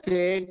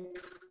earthquake,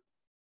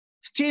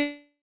 still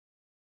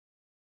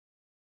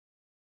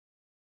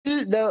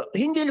the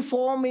hinge will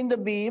form in the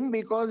beam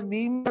because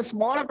beam has a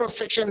smaller cross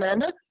section than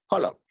the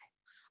column.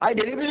 I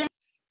deliberately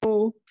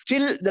do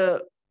still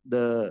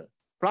the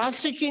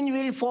plastic hinge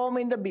will form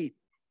in the beam.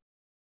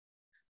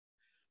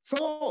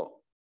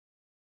 So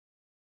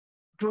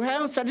to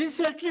have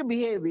satisfactory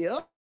behavior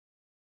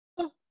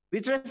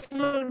with respect to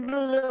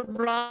the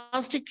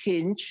plastic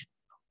hinge,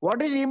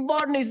 what is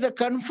important is the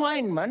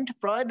confinement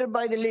provided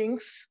by the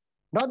links,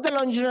 not the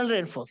longitudinal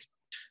reinforcement.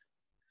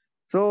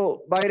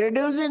 So by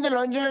reducing the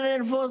longitudinal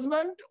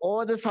reinforcement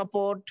or the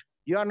support,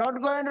 you are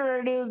not going to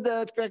reduce the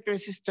earthquake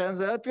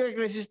resistance. Earthquake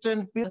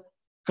resistance is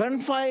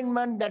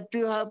confinement that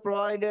you have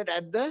provided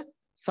at the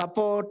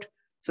support.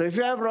 So if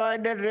you have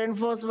provided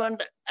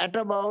reinforcement at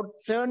about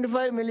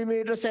 75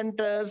 millimeter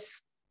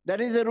centers, that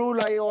is the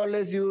rule I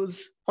always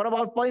use. For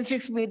about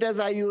 0.6 meters,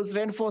 I use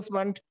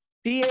reinforcement,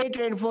 T8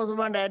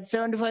 reinforcement at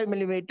 75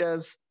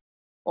 millimeters.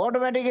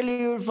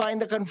 Automatically, you will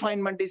find the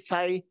confinement is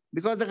high.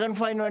 Because the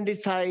confinement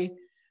is high,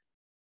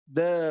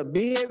 the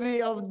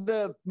behavior of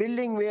the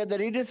building where the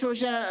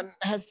redistribution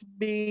has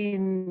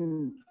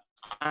been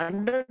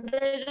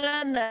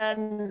undertaken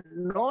and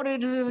no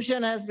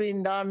redistribution has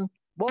been done,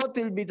 both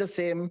will be the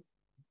same.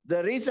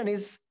 The reason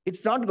is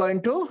it's not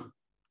going to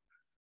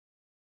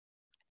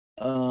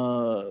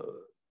the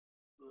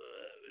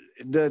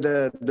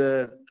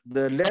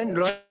land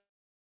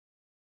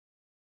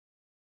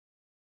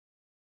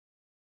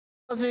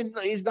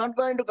is not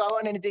going to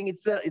govern anything.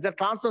 It's a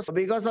transfer.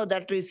 Because of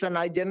that reason,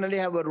 I generally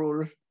have a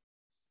rule.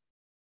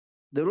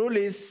 The rule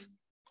is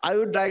I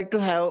would like to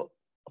have,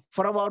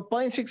 for about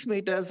 0.6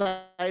 meters,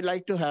 I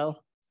like to have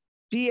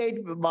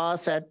T8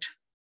 bars at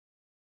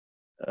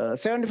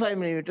 75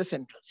 millimeter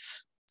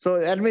centers. So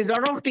that means a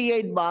lot of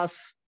T8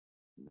 bars,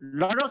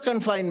 lot of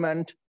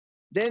confinement,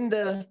 then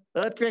the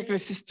earthquake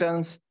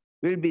resistance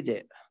will be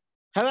there.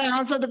 Have I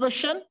answered the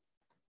question?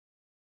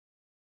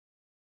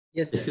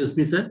 Yes, sir. Excuse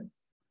me, sir.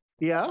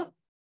 Yeah.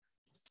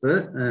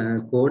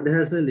 Sir, code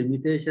has a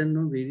limitation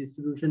on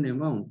redistribution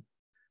amount.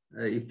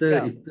 If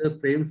the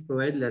frames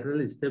provide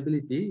lateral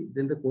stability,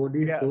 then the code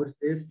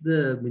says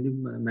the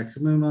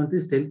maximum amount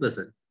is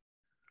 10%.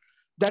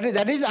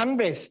 That is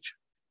unbraced.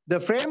 The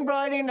frame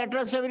providing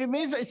lateral stability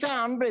means it's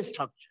an unbraced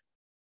structure.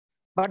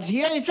 But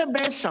here it's a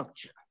braced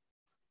structure.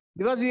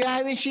 Because we are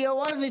having shear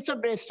walls, it's a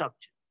braced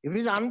structure. If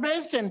it's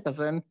unbraced,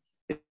 10%.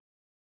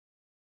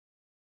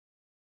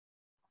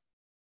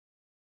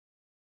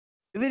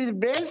 If it is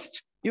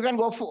braced, you can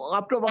go for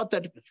up to about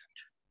 30%.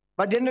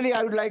 But generally,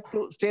 I would like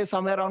to stay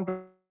somewhere around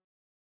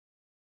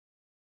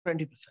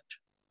 20%.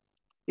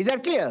 Is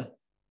that clear?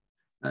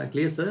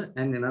 Clear, sir.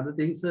 And another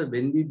thing, sir,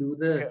 when we do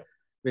the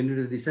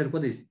design for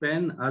the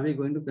span, are we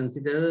going to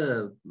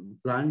consider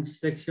flange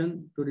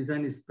section to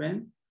design a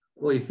span?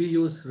 Or if we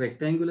use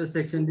rectangular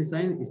section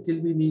design, still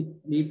we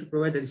need to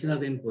provide additional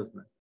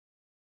reinforcement?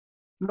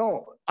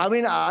 No, I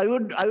mean, I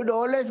would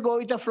always go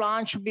with a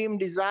flange beam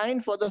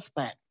design for the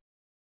span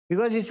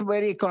because it's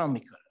very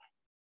economical.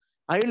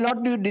 I will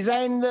not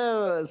design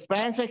the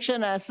span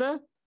section as a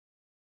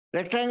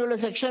rectangular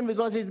section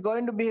because it's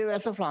going to behave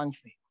as a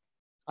flange beam.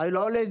 I will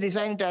always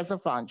design it as a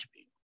flange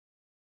beam.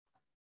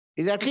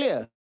 Is that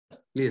clear?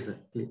 Clear, sir.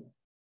 Clear.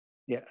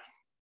 Yeah.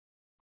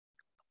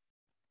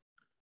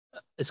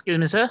 Excuse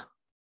me, sir.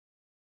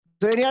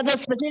 So any other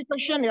specific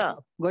question? Yeah,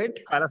 go ahead.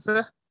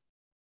 Sir.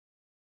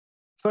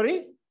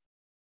 Sorry?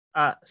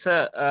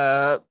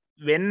 Sir,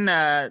 when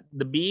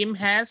the beam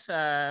has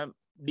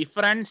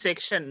different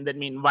section, that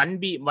means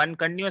one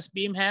continuous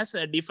beam has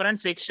different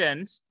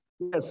sections.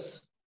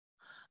 Yes.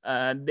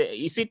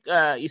 Is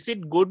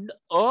it good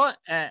or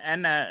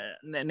and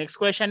the next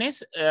question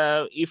is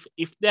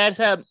if there's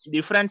a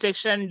different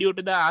section due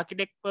to the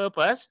architect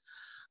purpose,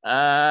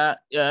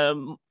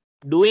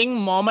 doing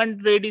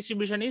moment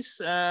redistribution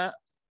is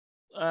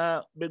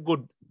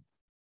good.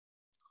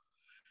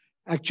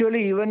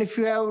 Actually, even if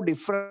you have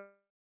different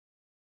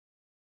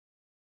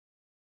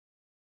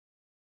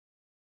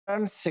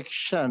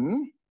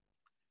section,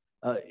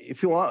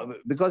 if you want,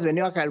 because when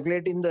you are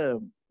calculating the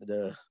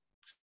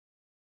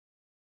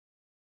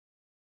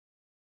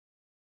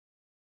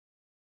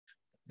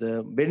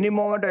bending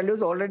moment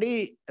values,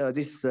 already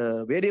this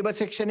variable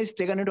section is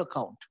taken into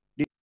account.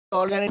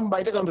 Organized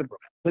by the computer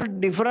program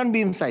with different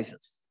beam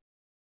sizes.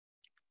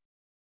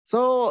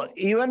 So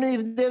even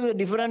if there's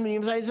different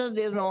beam sizes,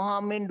 there's no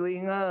harm in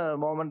doing a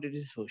moment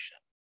distribution.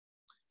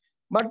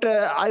 But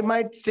I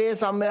might stay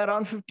somewhere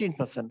around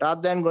 15%.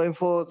 Rather than going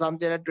for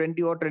something like 20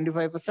 or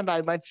 25%,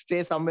 I might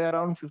stay somewhere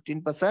around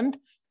 15%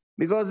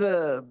 because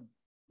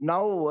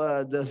now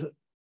the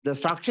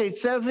structure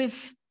itself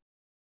is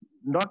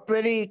not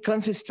very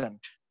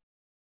consistent.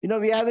 You know,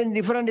 we have in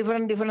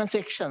different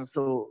sections.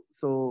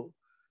 So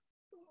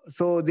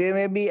there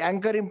may be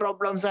anchoring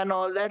problems and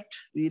all that.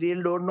 We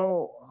really don't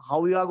know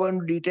how you are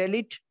going to detail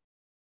it.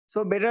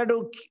 So better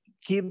to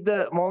keep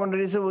the moment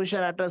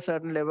distribution at a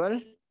certain level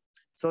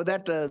so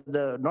that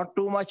the not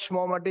too much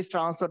moment is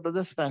transferred to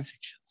the span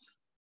sections.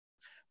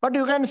 But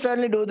you can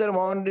certainly do the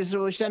moment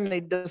distribution.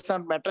 It does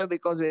not matter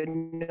because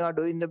when you are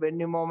doing the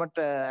bending moment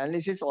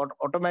analysis,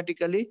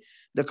 automatically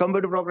the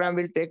computer program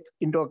will take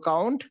into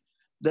account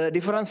the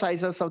different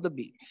sizes of the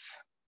beams.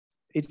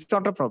 It's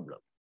not a problem.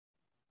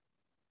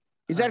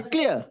 Is that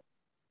clear?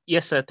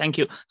 Yes, sir. Thank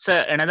you.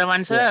 Sir, another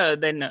one, sir. Yeah.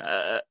 Then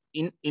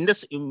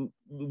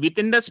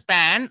within the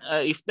span,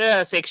 if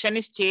the section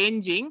is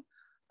changing,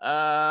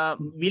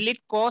 will it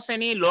cause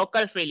any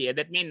local failure?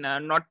 That means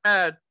not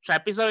a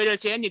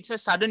trapezoidal change, it's a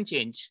sudden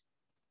change.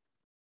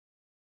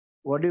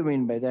 What do you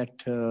mean by that?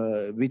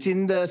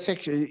 Within the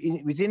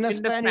section, within a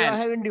span, you are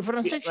having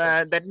different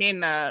sections. That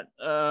means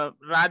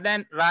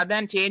rather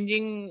than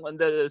changing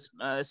the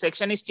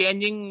section is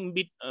changing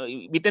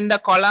within the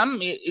column,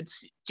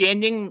 it's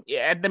changing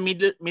at the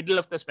middle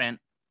of the span.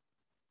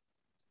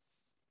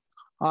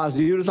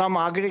 Due to some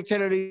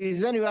architectural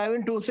reason, you are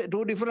having two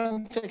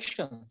different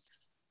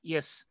sections.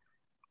 Yes.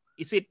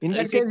 Is it in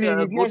that is case?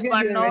 It, good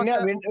one now,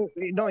 sir?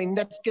 No, in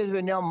that case,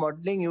 when you are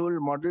modeling, you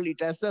will model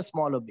it as a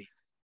smaller beam.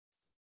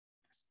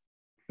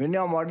 When you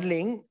are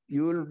modeling,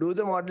 you will do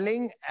the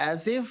modeling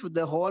as if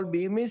the whole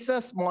beam is a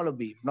smaller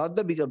beam, not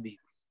the bigger beam.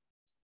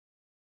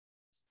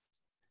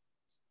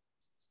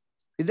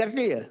 Is that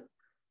clear?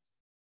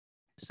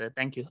 Sir,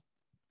 thank you.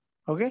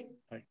 Okay.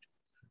 Right.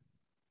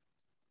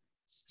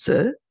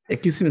 Sir,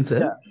 excuse me,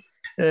 sir.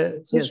 Yeah.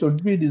 So Yes.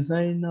 should we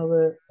design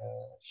our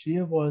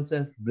shear walls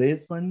as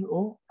brace one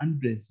or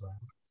unbrace one?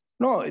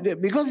 No,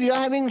 because you are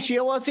having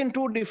shear walls in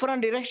two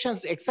different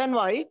directions, X and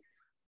Y.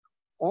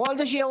 All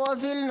the shear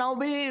walls will now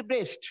be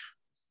braced.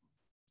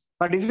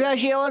 But if you have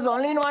shear walls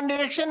only in one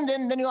direction,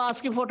 then you are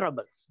asking for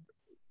trouble.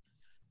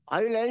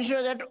 I will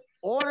ensure that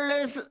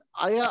always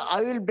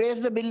I will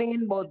brace the building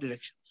in both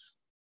directions.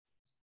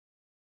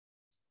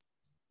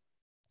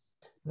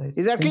 Right.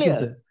 Is that Thank clear? You,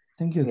 sir.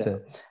 Thank you, Yeah.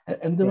 sir.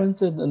 And the one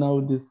said now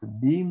these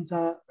beams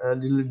are a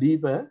little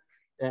deeper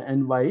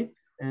and wide,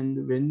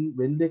 and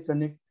when they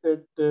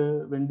connected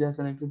when they are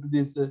connected to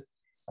this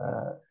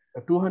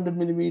 200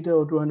 millimeter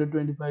or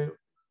 225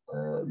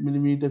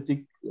 millimeter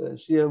thick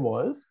shear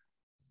walls,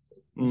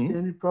 is there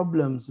any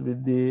problems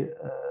with the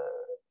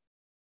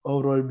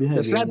overall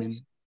behavior? The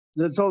slabs.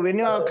 So when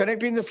you are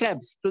connecting the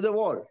slabs to the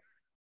wall.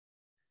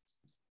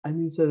 I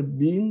mean, sir,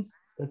 beams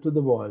to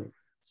the wall,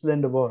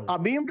 slender walls.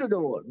 Beam to the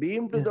wall.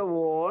 Beam to the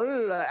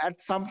wall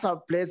at some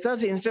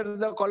places, instead of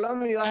the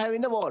column, you are having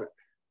the wall.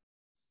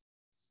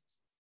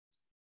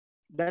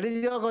 That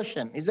is your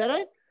question. Is that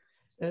right?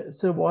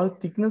 So wall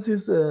thickness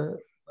is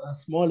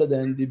smaller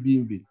than the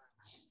beam width.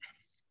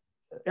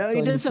 So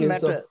it doesn't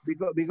matter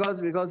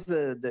because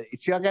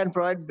if you can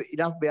provide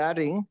enough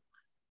bearing,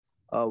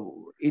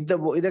 in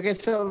the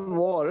case of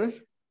wall,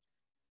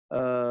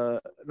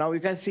 now you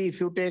can see if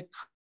you take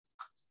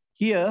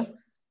here,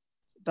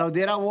 now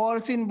there are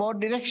walls in both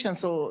directions,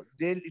 so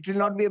it will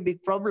not be a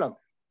big problem.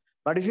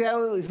 But if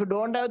you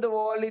don't have the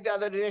wall in the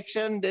other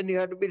direction, then you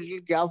have to be a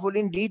little careful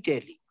in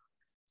detailing.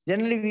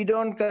 Generally, we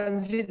don't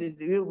consider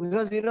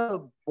because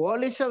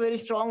wall is a very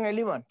strong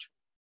element.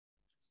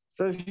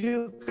 So if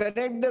you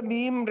connect the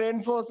beam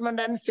reinforcement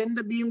and send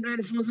the beam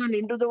reinforcement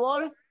into the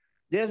wall,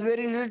 there's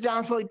very little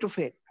chance for it to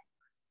fail.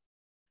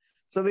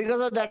 So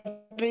because of that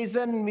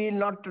reason, we'll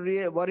not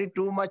really worry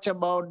too much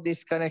about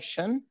this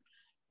connection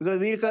because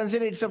we'll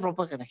consider it's a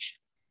proper connection.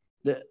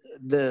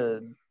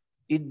 The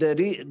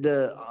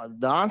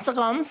answer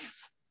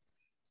comes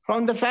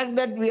from the fact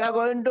that we are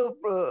going to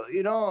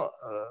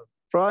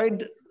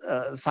provide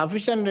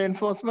sufficient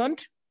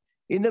reinforcement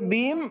in the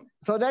beam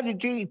so that it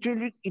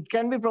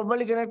can be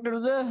properly connected to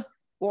the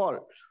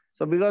wall.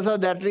 So because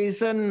of that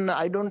reason,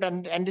 I don't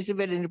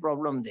anticipate any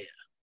problem there.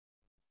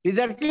 Is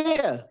that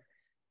clear?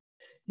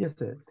 Yes,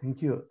 sir.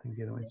 Thank you. Thank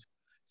you very much.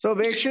 So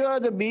make sure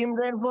the beam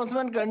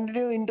reinforcement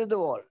continue into the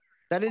wall.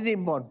 That is the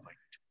important point.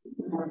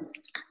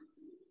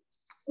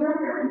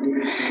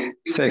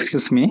 So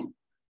excuse me.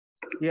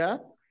 Yeah.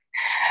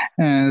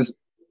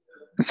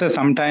 So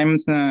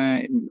sometimes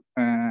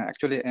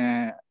actually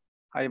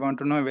I want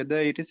to know whether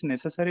it is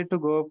necessary to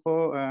go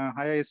for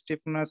higher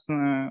stiffness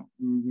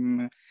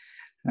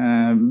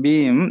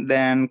beam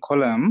than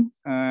column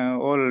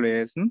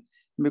always,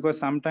 because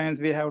sometimes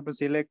we have to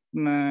select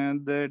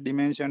the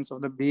dimensions of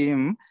the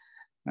beam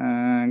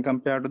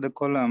compared to the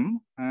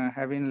column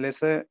having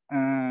lesser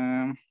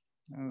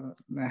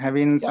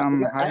having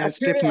some higher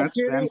stiffness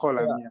than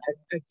column.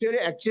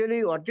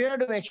 Actually, what you have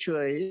to make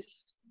sure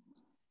is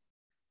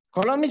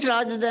column is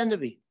larger than the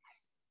beam,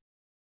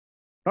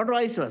 not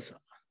vice versa.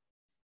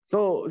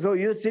 So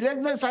you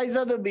select the size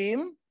of the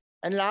beam,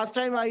 and last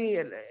time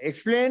I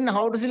explained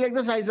how to select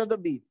the size of the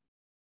beam.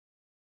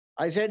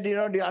 I said,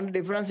 under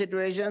different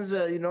situations,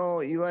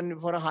 even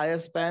for a higher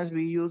spans,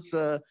 we use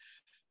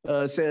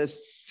say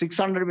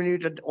 600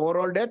 millimeter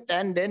overall depth,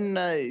 and then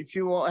if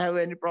you have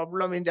any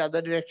problem in the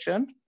other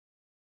direction,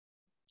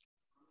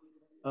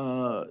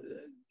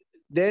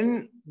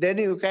 then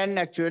you can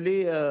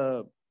actually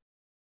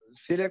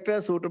select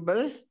a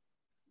suitable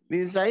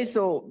beam size.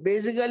 So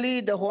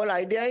basically, the whole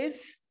idea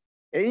is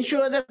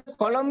ensure the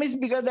column is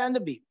bigger than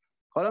the beam.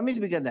 Column is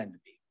bigger than the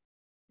beam,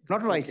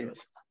 not vice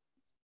versa.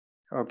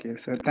 Okay,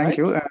 sir. Thank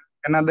you.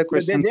 Another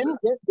question. Then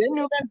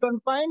you can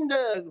confine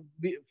the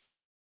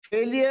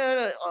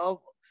failure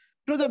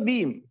to the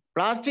beam.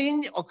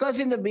 Plastic occurs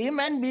in the beam,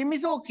 and beam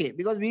is okay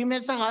because beam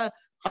has a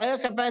higher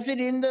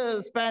capacity in the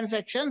span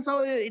section.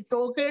 So it's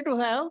okay to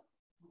have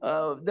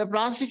the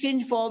plastic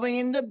hinge forming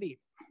in the beam.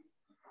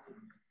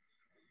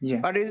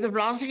 Yeah. But if the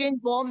plastic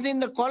hinge forms in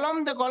the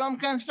column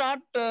can start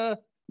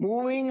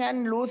moving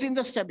and losing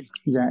the stability.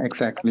 Yeah,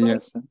 exactly.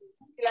 Yes, sir.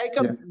 Like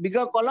a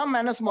bigger column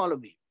and a smaller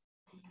beam.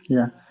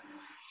 Yeah.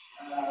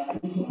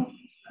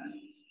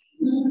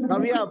 Now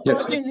we are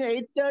approaching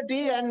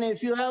 8:30, and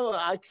if you have,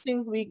 I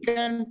think we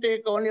can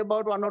take only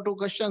about 1 or 2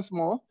 questions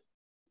more.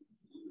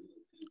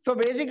 So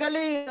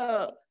basically,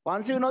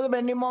 once you know the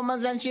bending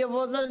moments and shear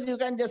forces, you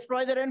can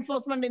destroy the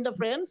reinforcement in the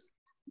frames.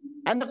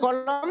 And the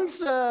columns,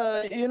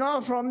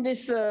 from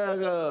this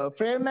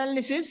frame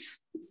analysis,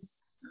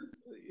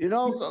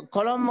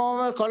 column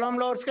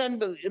loads can,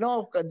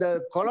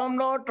 the column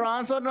load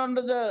transferred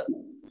onto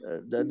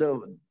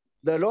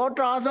the load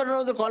transferred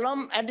onto the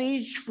column at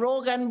each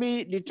floor can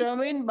be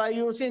determined by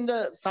using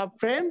the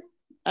subframe.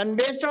 And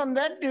based on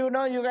that, you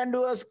can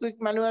do a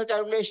quick manual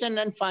calculation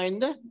and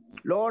find the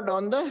load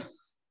on the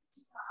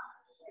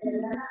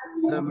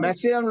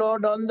maximum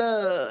load on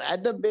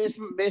at the base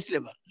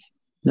level.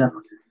 Yeah.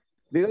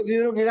 Because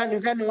you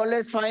can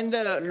always find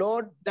the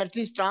load that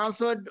is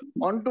transferred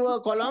onto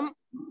a column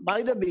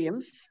by the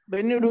beams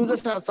when you do the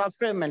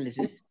subframe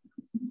analysis.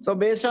 So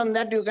based on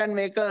that, you can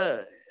make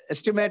a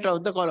estimate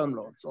of the column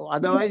load. So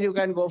otherwise, you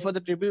can go for the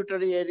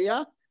tributary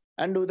area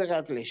and do the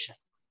calculation.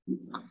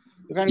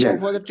 You can go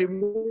for the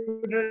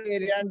tributary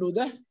area and do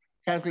the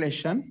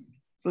calculation.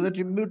 So the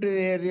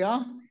tributary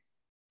area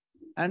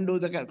and do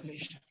the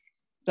calculation.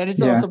 That is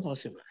also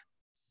possible.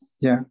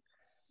 Yeah.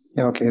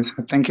 Okay,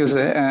 sir. Thank you,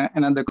 sir.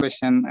 Another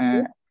question,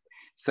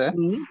 sir.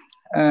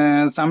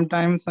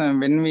 Sometimes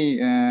when we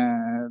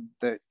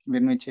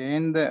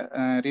change the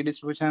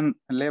redistribution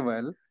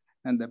level,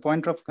 and the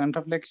point of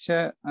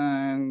contraflexure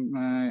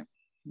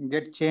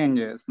get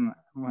changes.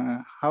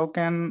 How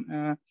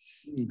can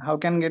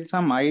get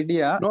some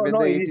idea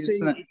whether it's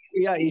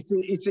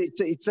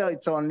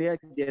only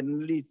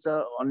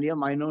a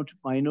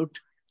minute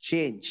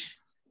change.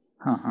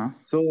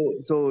 So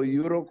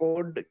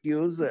Eurocode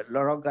gives a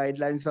lot of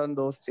guidelines on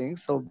those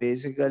things. So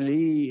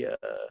basically,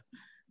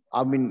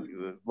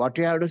 what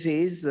you have to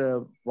say is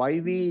why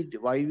we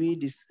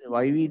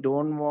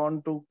don't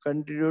want to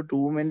continue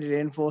too many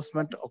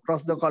reinforcement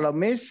across the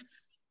column is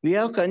we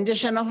have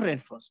congestion of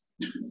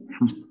reinforcement,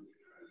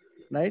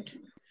 right?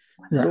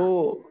 Yeah.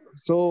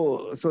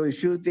 So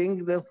if you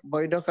think the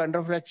point of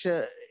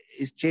contraflexure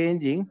is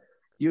changing,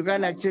 you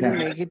can actually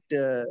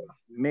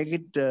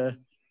make the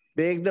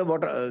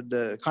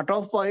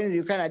cutoff points.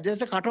 You can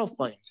adjust the cutoff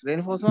points,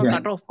 reinforcement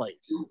cutoff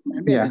points,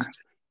 and be adjusted.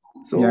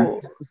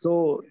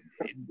 So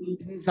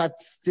in such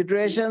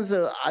situations,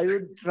 I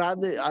would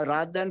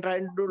rather than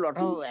trying to do a lot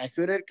of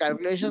accurate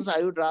calculations,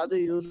 I would rather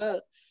use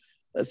a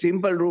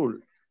simple rule.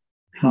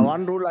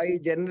 One rule I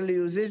generally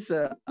use is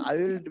I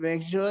will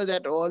make sure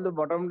that all the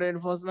bottom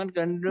reinforcement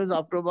continues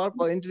up to about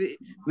within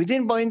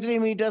 0.3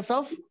 meters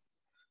of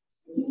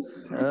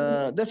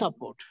the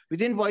support.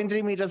 Within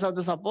 0.3 meters of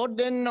the support,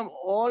 then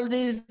all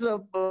these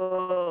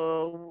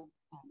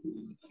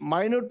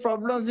minute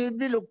problems will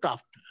be looked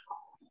after.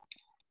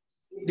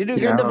 Did you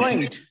get the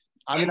point?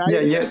 I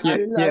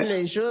will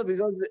ensure,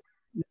 because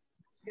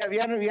we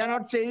are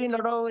not saving a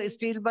lot of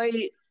steel by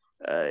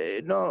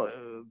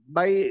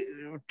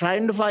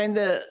trying to find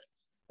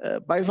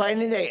by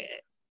finding the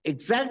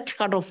exact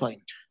cutoff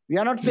point. We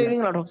are not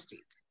saving a lot of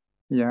steel.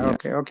 Yeah,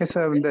 okay,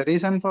 sir. The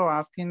reason for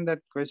asking that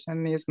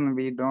question is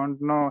we don't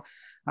know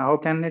how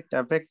can it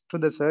affect to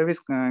the service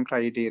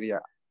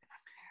criteria.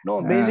 No,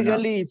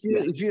 basically, if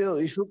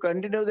you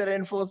continue the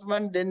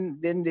reinforcement, then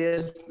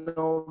there's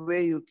no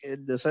way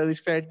the service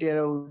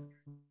criteria will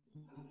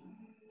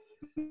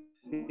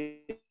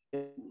be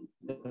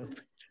affected.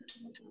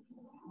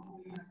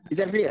 Is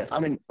that clear?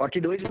 What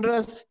you do is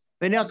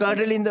when you are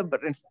curtailing the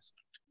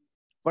reinforcement,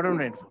 bottom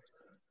reinforcement,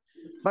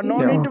 but no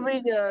need to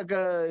be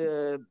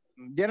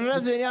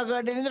generous when you are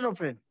curtailing the top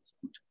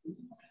reinforcement.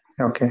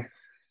 Okay.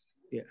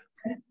 Yeah.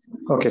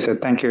 Okay, sir.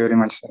 Thank you very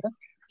much, sir.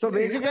 So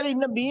basically, in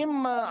the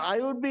beam, I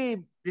would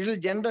be little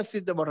generous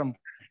with the bottom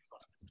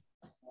reinforcement.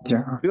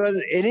 Yeah. Because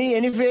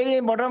any failure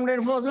in bottom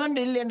reinforcement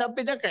will end up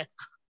with a crack.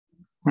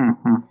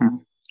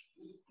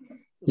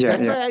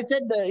 That's why I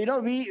said,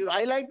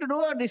 I like to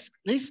do a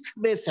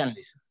risk-based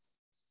analysis.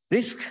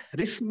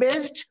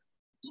 Risk-based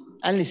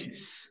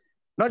analysis,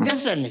 not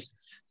just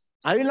analysis.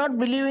 I will not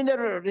believe in the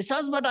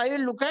results, but I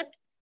will look at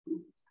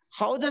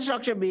how the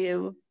structure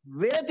behave,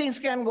 where things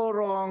can go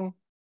wrong.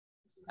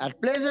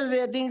 At places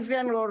where things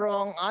can go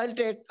wrong,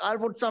 I'll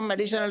put some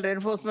additional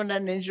reinforcement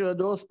and ensure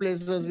those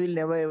places will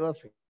never ever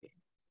fail.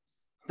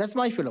 That's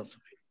my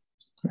philosophy.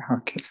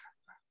 Okay, sir.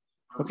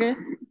 Okay.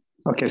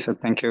 Okay, sir.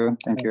 Thank you.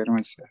 Thank you very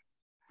much, sir.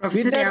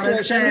 Professor,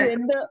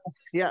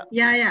 Yeah,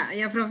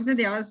 Professor,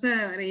 there was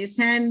a raise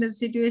hand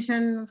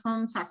situation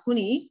from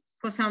Sakuni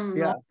for some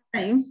long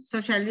time. So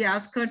shall we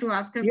ask her to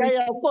ask a question?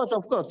 Yeah,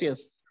 of course,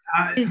 yes.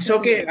 It's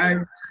okay.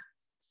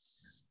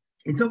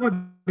 It's okay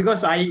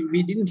because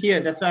we didn't hear.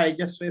 That's why I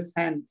just raised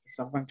hand.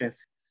 Someone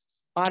test.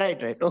 All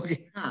right.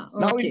 Okay.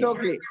 Now it's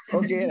okay.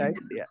 Okay, right.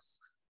 Yeah.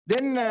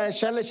 Then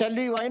shall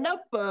we wind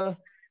up?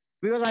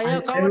 Because I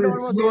have covered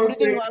almost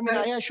everything. I mean,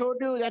 I have showed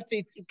you that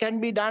it can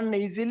be done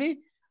easily.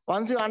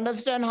 Once you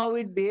understand how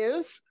it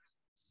behaves,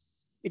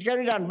 it can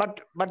be done.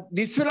 But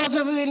this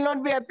philosophy will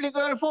not be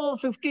applicable for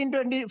 15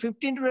 to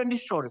 20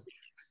 story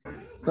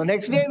buildings. So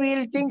next day we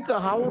will think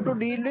how to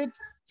deal with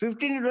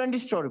 15 to 20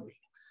 story buildings.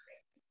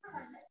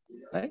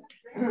 Right?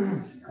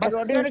 But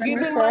what you have to keep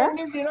in mind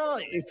is,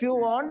 if you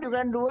want, you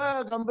can do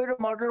a computer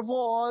model for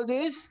all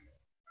these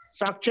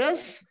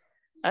structures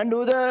and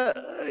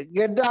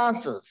get the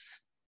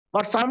answers.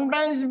 But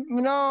sometimes,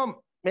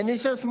 when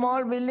it's a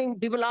small building,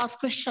 people ask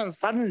questions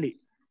suddenly.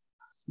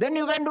 Then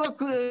you can do a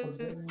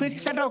quick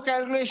set of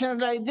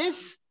calculations like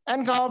this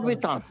and come up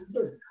with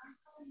answers.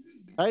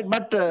 Right?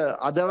 But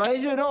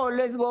otherwise,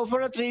 always go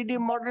for a 3D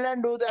model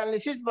and do the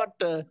analysis. But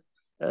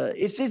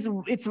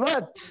it's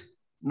worth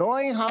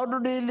knowing how to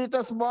deal with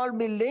a small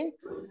building,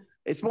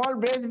 a small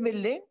base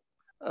building,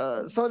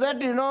 so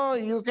that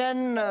you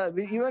can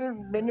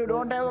even when you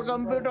don't have a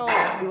computer, or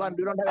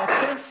you don't have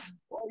access,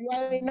 or you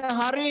are in a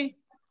hurry,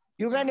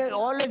 you can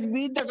always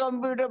beat the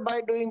computer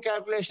by doing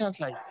calculations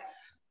like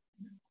this.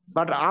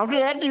 But after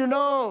that,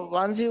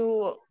 once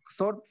you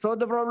sort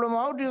the problem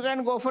out, you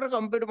can go for a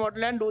computer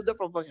model and do the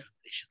proper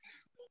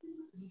calculations.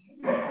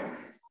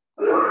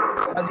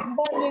 But the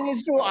important thing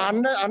is to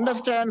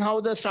understand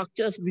how the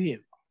structures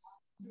behave.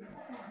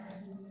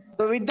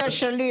 So with that,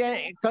 shall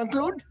we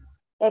conclude?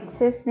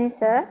 Excuse me,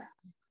 sir.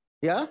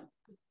 Yeah?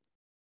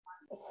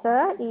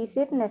 Sir, is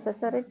it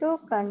necessary to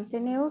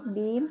continue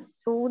beams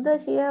through the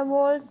shear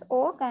walls,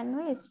 or can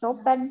we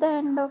stop at the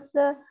end of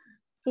the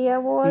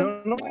shear wall?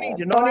 No need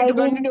to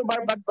continue,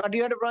 but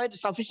you have to provide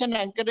sufficient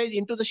anchorage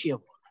into the shear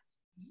wall.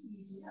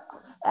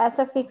 As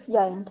a fixed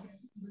joint.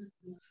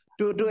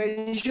 To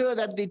ensure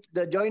that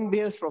the joint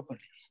behaves properly.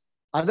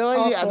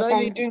 Otherwise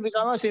it will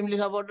become a simply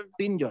supported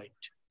pin joint.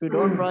 If you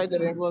don't provide the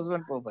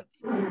reinforcement properly.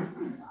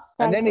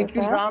 And then it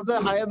will transfer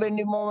higher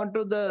bending moment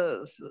to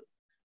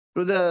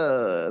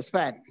the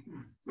span.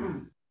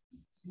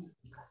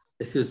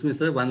 Excuse me,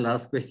 sir. One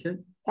last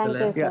question. Thank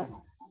you, sir.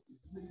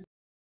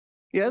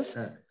 Yes.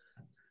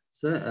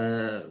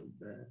 Sir,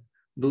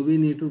 do we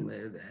need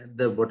to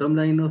the bottom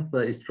line of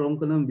strong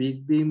column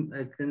weak beam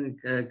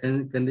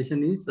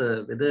condition is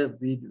whether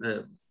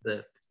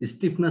the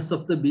stiffness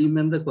of the beam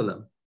and the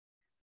column,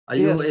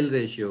 IOL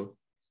ratio,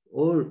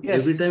 or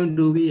every time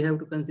do we have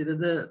to consider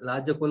the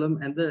larger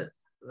column and the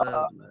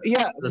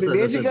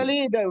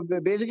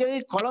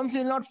basically columns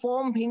will not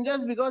form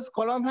hinges because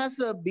column has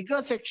a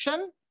bigger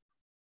section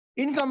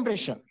in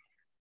compression.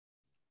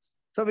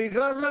 So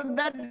because of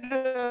that,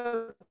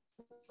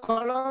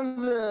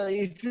 columns,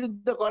 if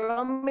the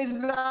column is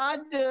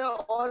large,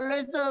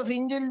 always the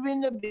hinge will be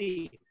in the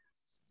beam.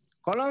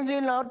 Columns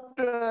will not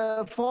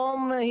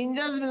form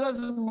hinges because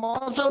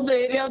most of the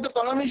area of the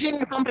column is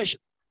in compression.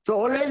 So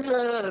always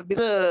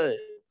the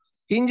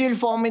hinge will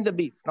form in the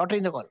beam, not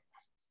in the column.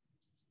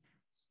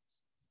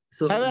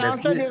 So have I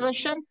answered your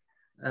question?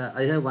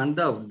 I have one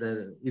doubt.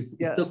 If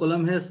the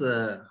column has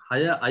a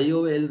higher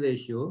IOL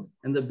ratio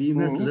and the beam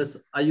has less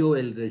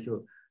IOL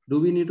ratio, do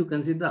we need to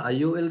consider the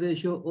IOL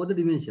ratio or the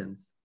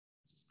dimensions?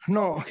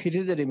 No, it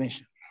is the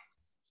dimension.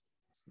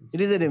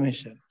 It is the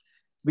dimension.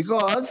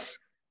 Because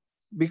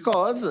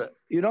column,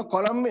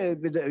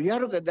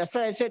 that's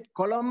why I said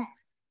column,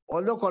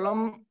 although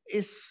column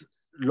is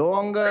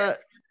longer,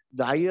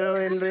 the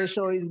IOL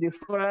ratio is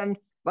different,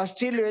 but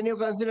still when you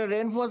consider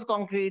reinforced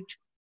concrete,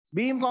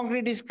 beam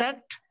concrete is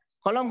cracked,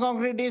 column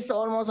concrete is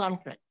almost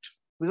uncracked.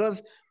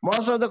 Because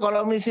most of the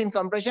column is in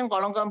compression,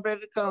 column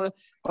concrete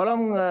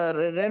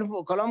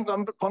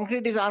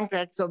is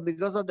uncracked. So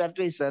because of that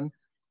reason,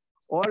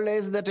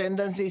 always the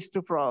tendency is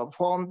to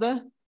form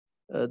the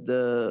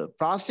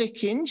plastic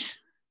hinge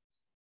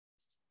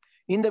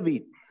in the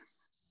beam.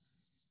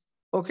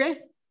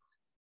 Okay?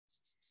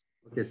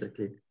 Okay, sir.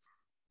 Okay.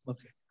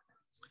 Okay.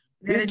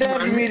 With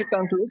that, we will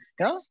conclude.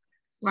 Yeah?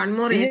 One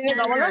more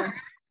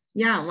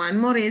one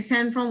more raise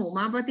hand from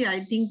Umapati. I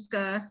think,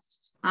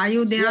 are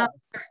you there? Yeah.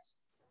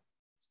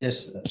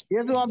 Yes.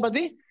 Yes,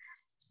 Umapati.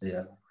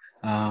 Yeah.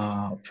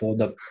 for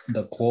the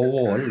core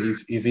wall,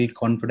 if we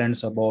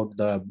confidence about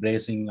the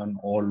bracing on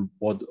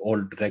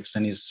all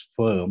direction is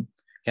firm,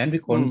 can we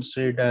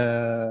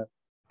consider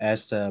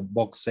as a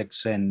box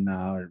section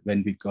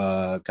when we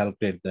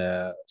calculate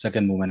the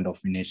second moment of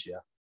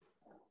inertia?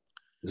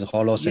 It's a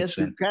hollow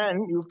section. Yes,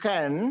 you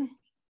can.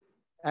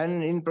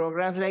 And in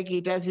programs like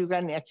ETAS, you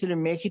can actually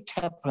make it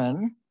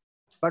happen.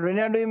 But when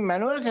you're doing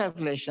manual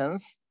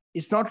calculations,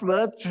 it's not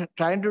worth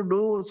trying to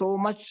do so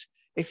much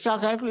extra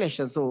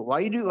calculations. So why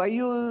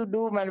you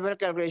do manual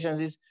calculations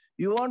is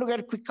you want to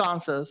get quick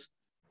answers.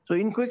 So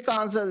in quick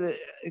answers,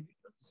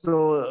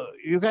 so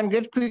you can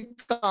get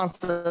quick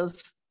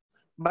answers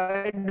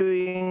by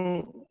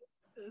doing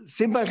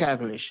simple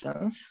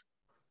calculations.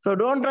 So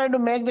don't try to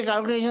make the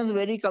calculations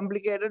very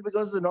complicated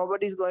because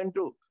nobody's going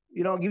to,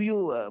 give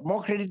you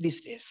more credit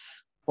these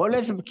days.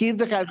 Always keep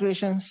the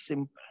calculations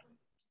simple.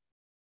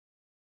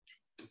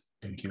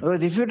 Thank you.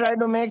 Because if you try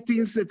to make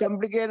things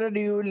complicated,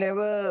 you will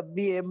never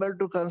be able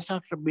to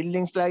construct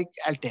buildings like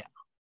Altea.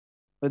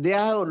 But there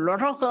are a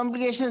lot of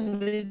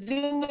complications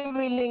within the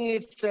building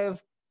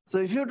itself. So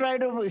if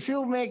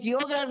you make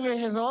your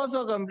calculations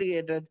also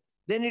complicated,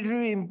 then it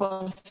will be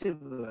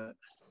impossible.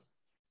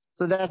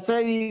 So that's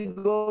why we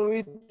go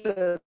with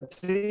the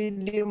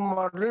 3D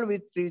model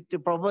with the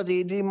proper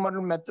 3D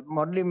model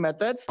modeling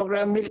methods.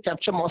 Program will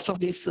capture most of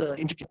this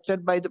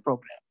integrated by the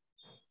program.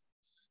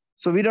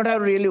 So we don't have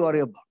to really worry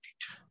about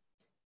it.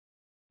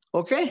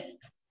 Okay?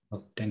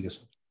 Oh, thank you,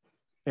 sir.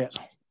 Yeah.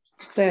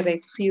 Sir,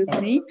 excuse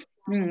me.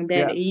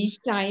 That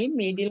each time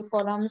medial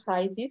column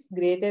size is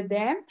greater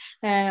than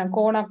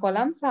corner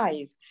column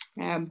size.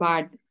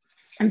 But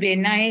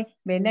when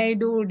I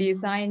do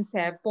design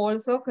SAP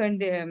also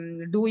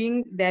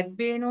doing that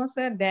way, no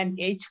sir, then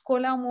each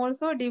column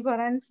also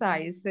different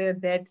size.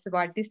 That's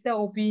what is the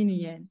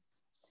opinion.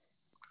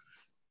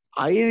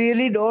 I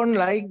really don't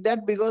like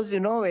that because,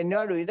 when you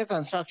are doing the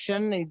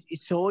construction,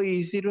 it's so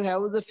easy to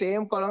have the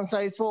same column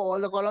size for all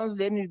the columns.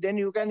 Then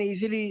you can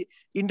easily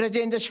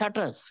interchange the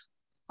shutters.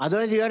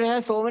 Otherwise, you have to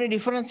have so many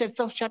different sets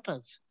of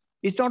shutters.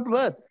 It's not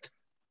worth.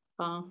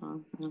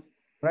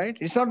 Right?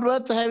 It's not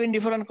worth having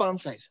different column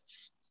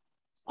sizes.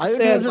 I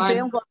would use the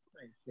same column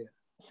size. Yeah.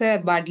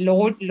 Sir, but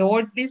load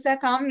this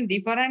come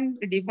different.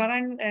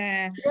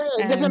 Yeah,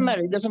 it doesn't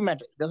matter. It doesn't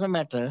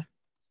matter.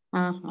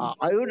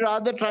 I would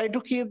rather try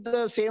to keep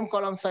the same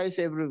column size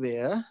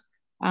everywhere,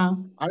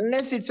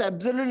 unless it's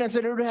absolutely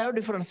necessary to have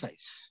different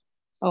size.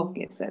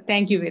 Okay, sir.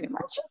 Thank you very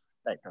much.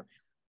 Right. Okay.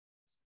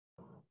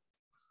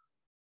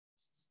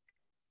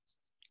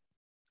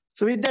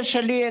 So with that,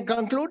 shall we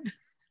conclude?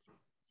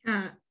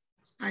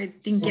 I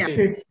think, yeah.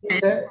 Okay,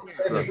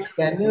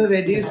 can you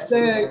reduce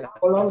the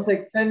column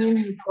section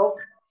in top?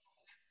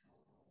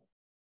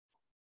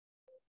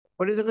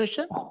 What is the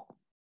question?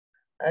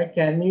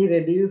 Can you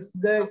reduce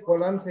the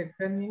column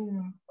section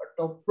in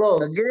top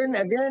floors?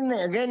 Again,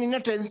 in a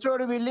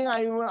 10-story building,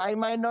 I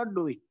might not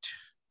do it.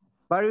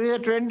 But with a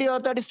 20 or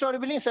 30-story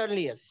building,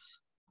 certainly yes.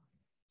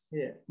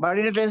 Yeah. But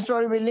in a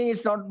 10-story building,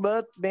 it's not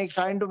worth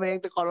trying to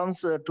make the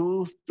columns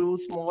too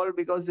small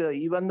because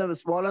even the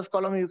smallest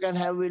column you can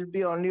have will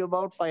be only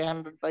about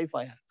 500 by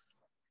 500.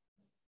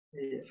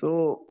 Yeah.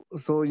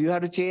 So you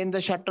have to change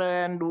the shutter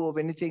and do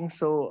many things.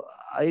 So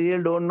I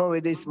really don't know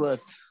whether it's worth.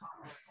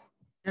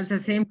 That's the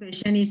same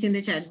question is in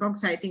the chat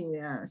box. I think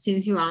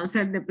since you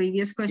answered the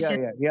previous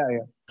question,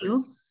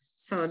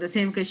 so the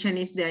same question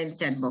is there in the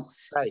chat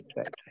box. Right.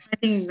 I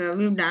think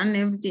we've done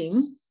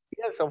everything.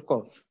 Yes, of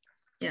course.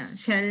 Yeah.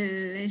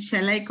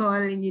 Shall I call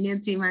Engineer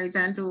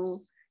Srimavitan to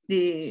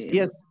the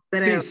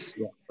please.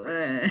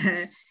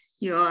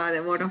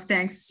 Your vote of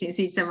thanks, since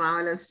it's a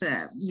marvelous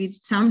with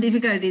some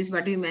difficulties,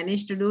 but we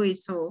managed to do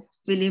it, so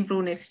we'll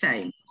improve next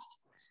time.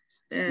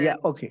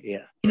 Okay.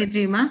 Thank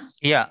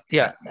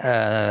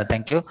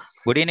you.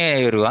 Good evening,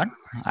 everyone.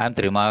 I'm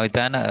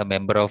Trimavitan, a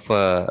member of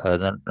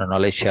the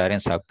Knowledge Sharing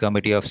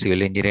Subcommittee of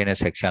Civil Engineering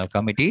Sectional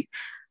Committee.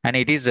 And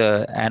it is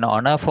an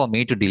honor for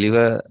me to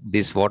deliver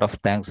this vote of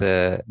thanks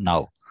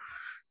now.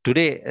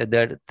 Today,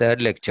 the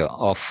third lecture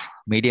of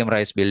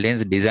medium-rise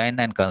buildings design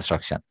and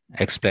construction,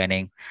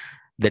 explaining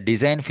the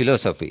design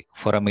philosophy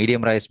for a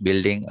medium-rise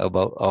building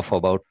of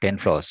about 10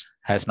 floors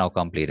has now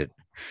completed.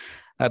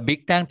 A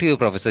big thank to you,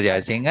 Professor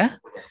Jayasinghe,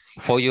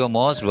 for your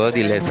most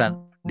worthy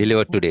lesson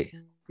delivered today.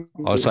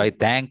 Also, I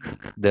thank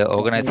the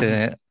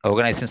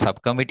organizing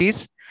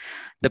subcommittees,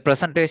 the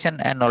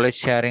presentation and knowledge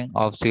sharing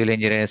of Civil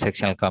Engineering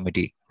Sectional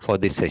Committee for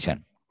this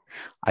session.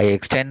 I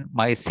extend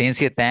my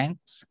sincere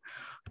thanks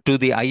to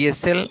the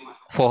ISL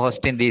for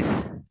hosting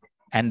this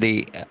and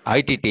the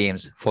IT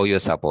teams for your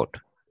support.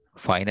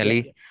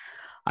 Finally,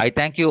 I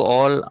thank you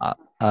all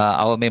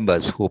our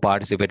members who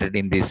participated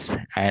in this,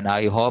 and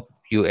I hope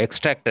you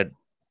extracted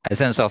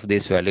essence of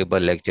this valuable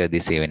lecture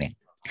this evening.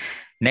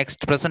 Next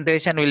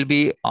presentation will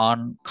be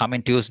on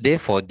coming Tuesday,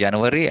 4th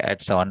January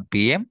at 7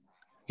 p.m.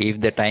 If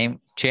the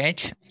time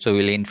change, so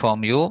we'll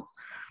inform you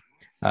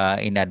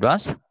in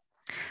advance.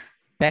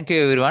 Thank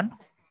you, everyone.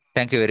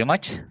 Thank you very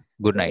much.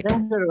 Good night.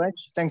 Thank you very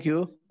much. Thank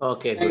you.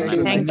 Okay.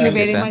 Thank you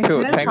very much,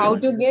 sir. How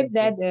to get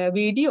that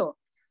video?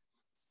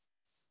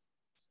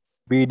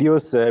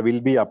 videos will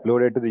be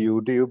uploaded to the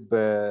YouTube,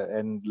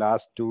 and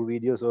last 2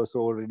 videos also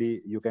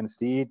already you can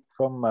see it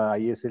from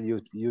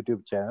ISL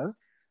YouTube channel.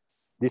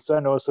 This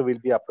one also will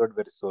be uploaded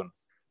very soon.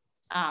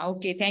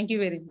 Okay. Thank you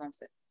very much,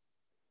 sir.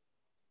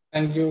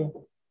 Thank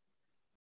you.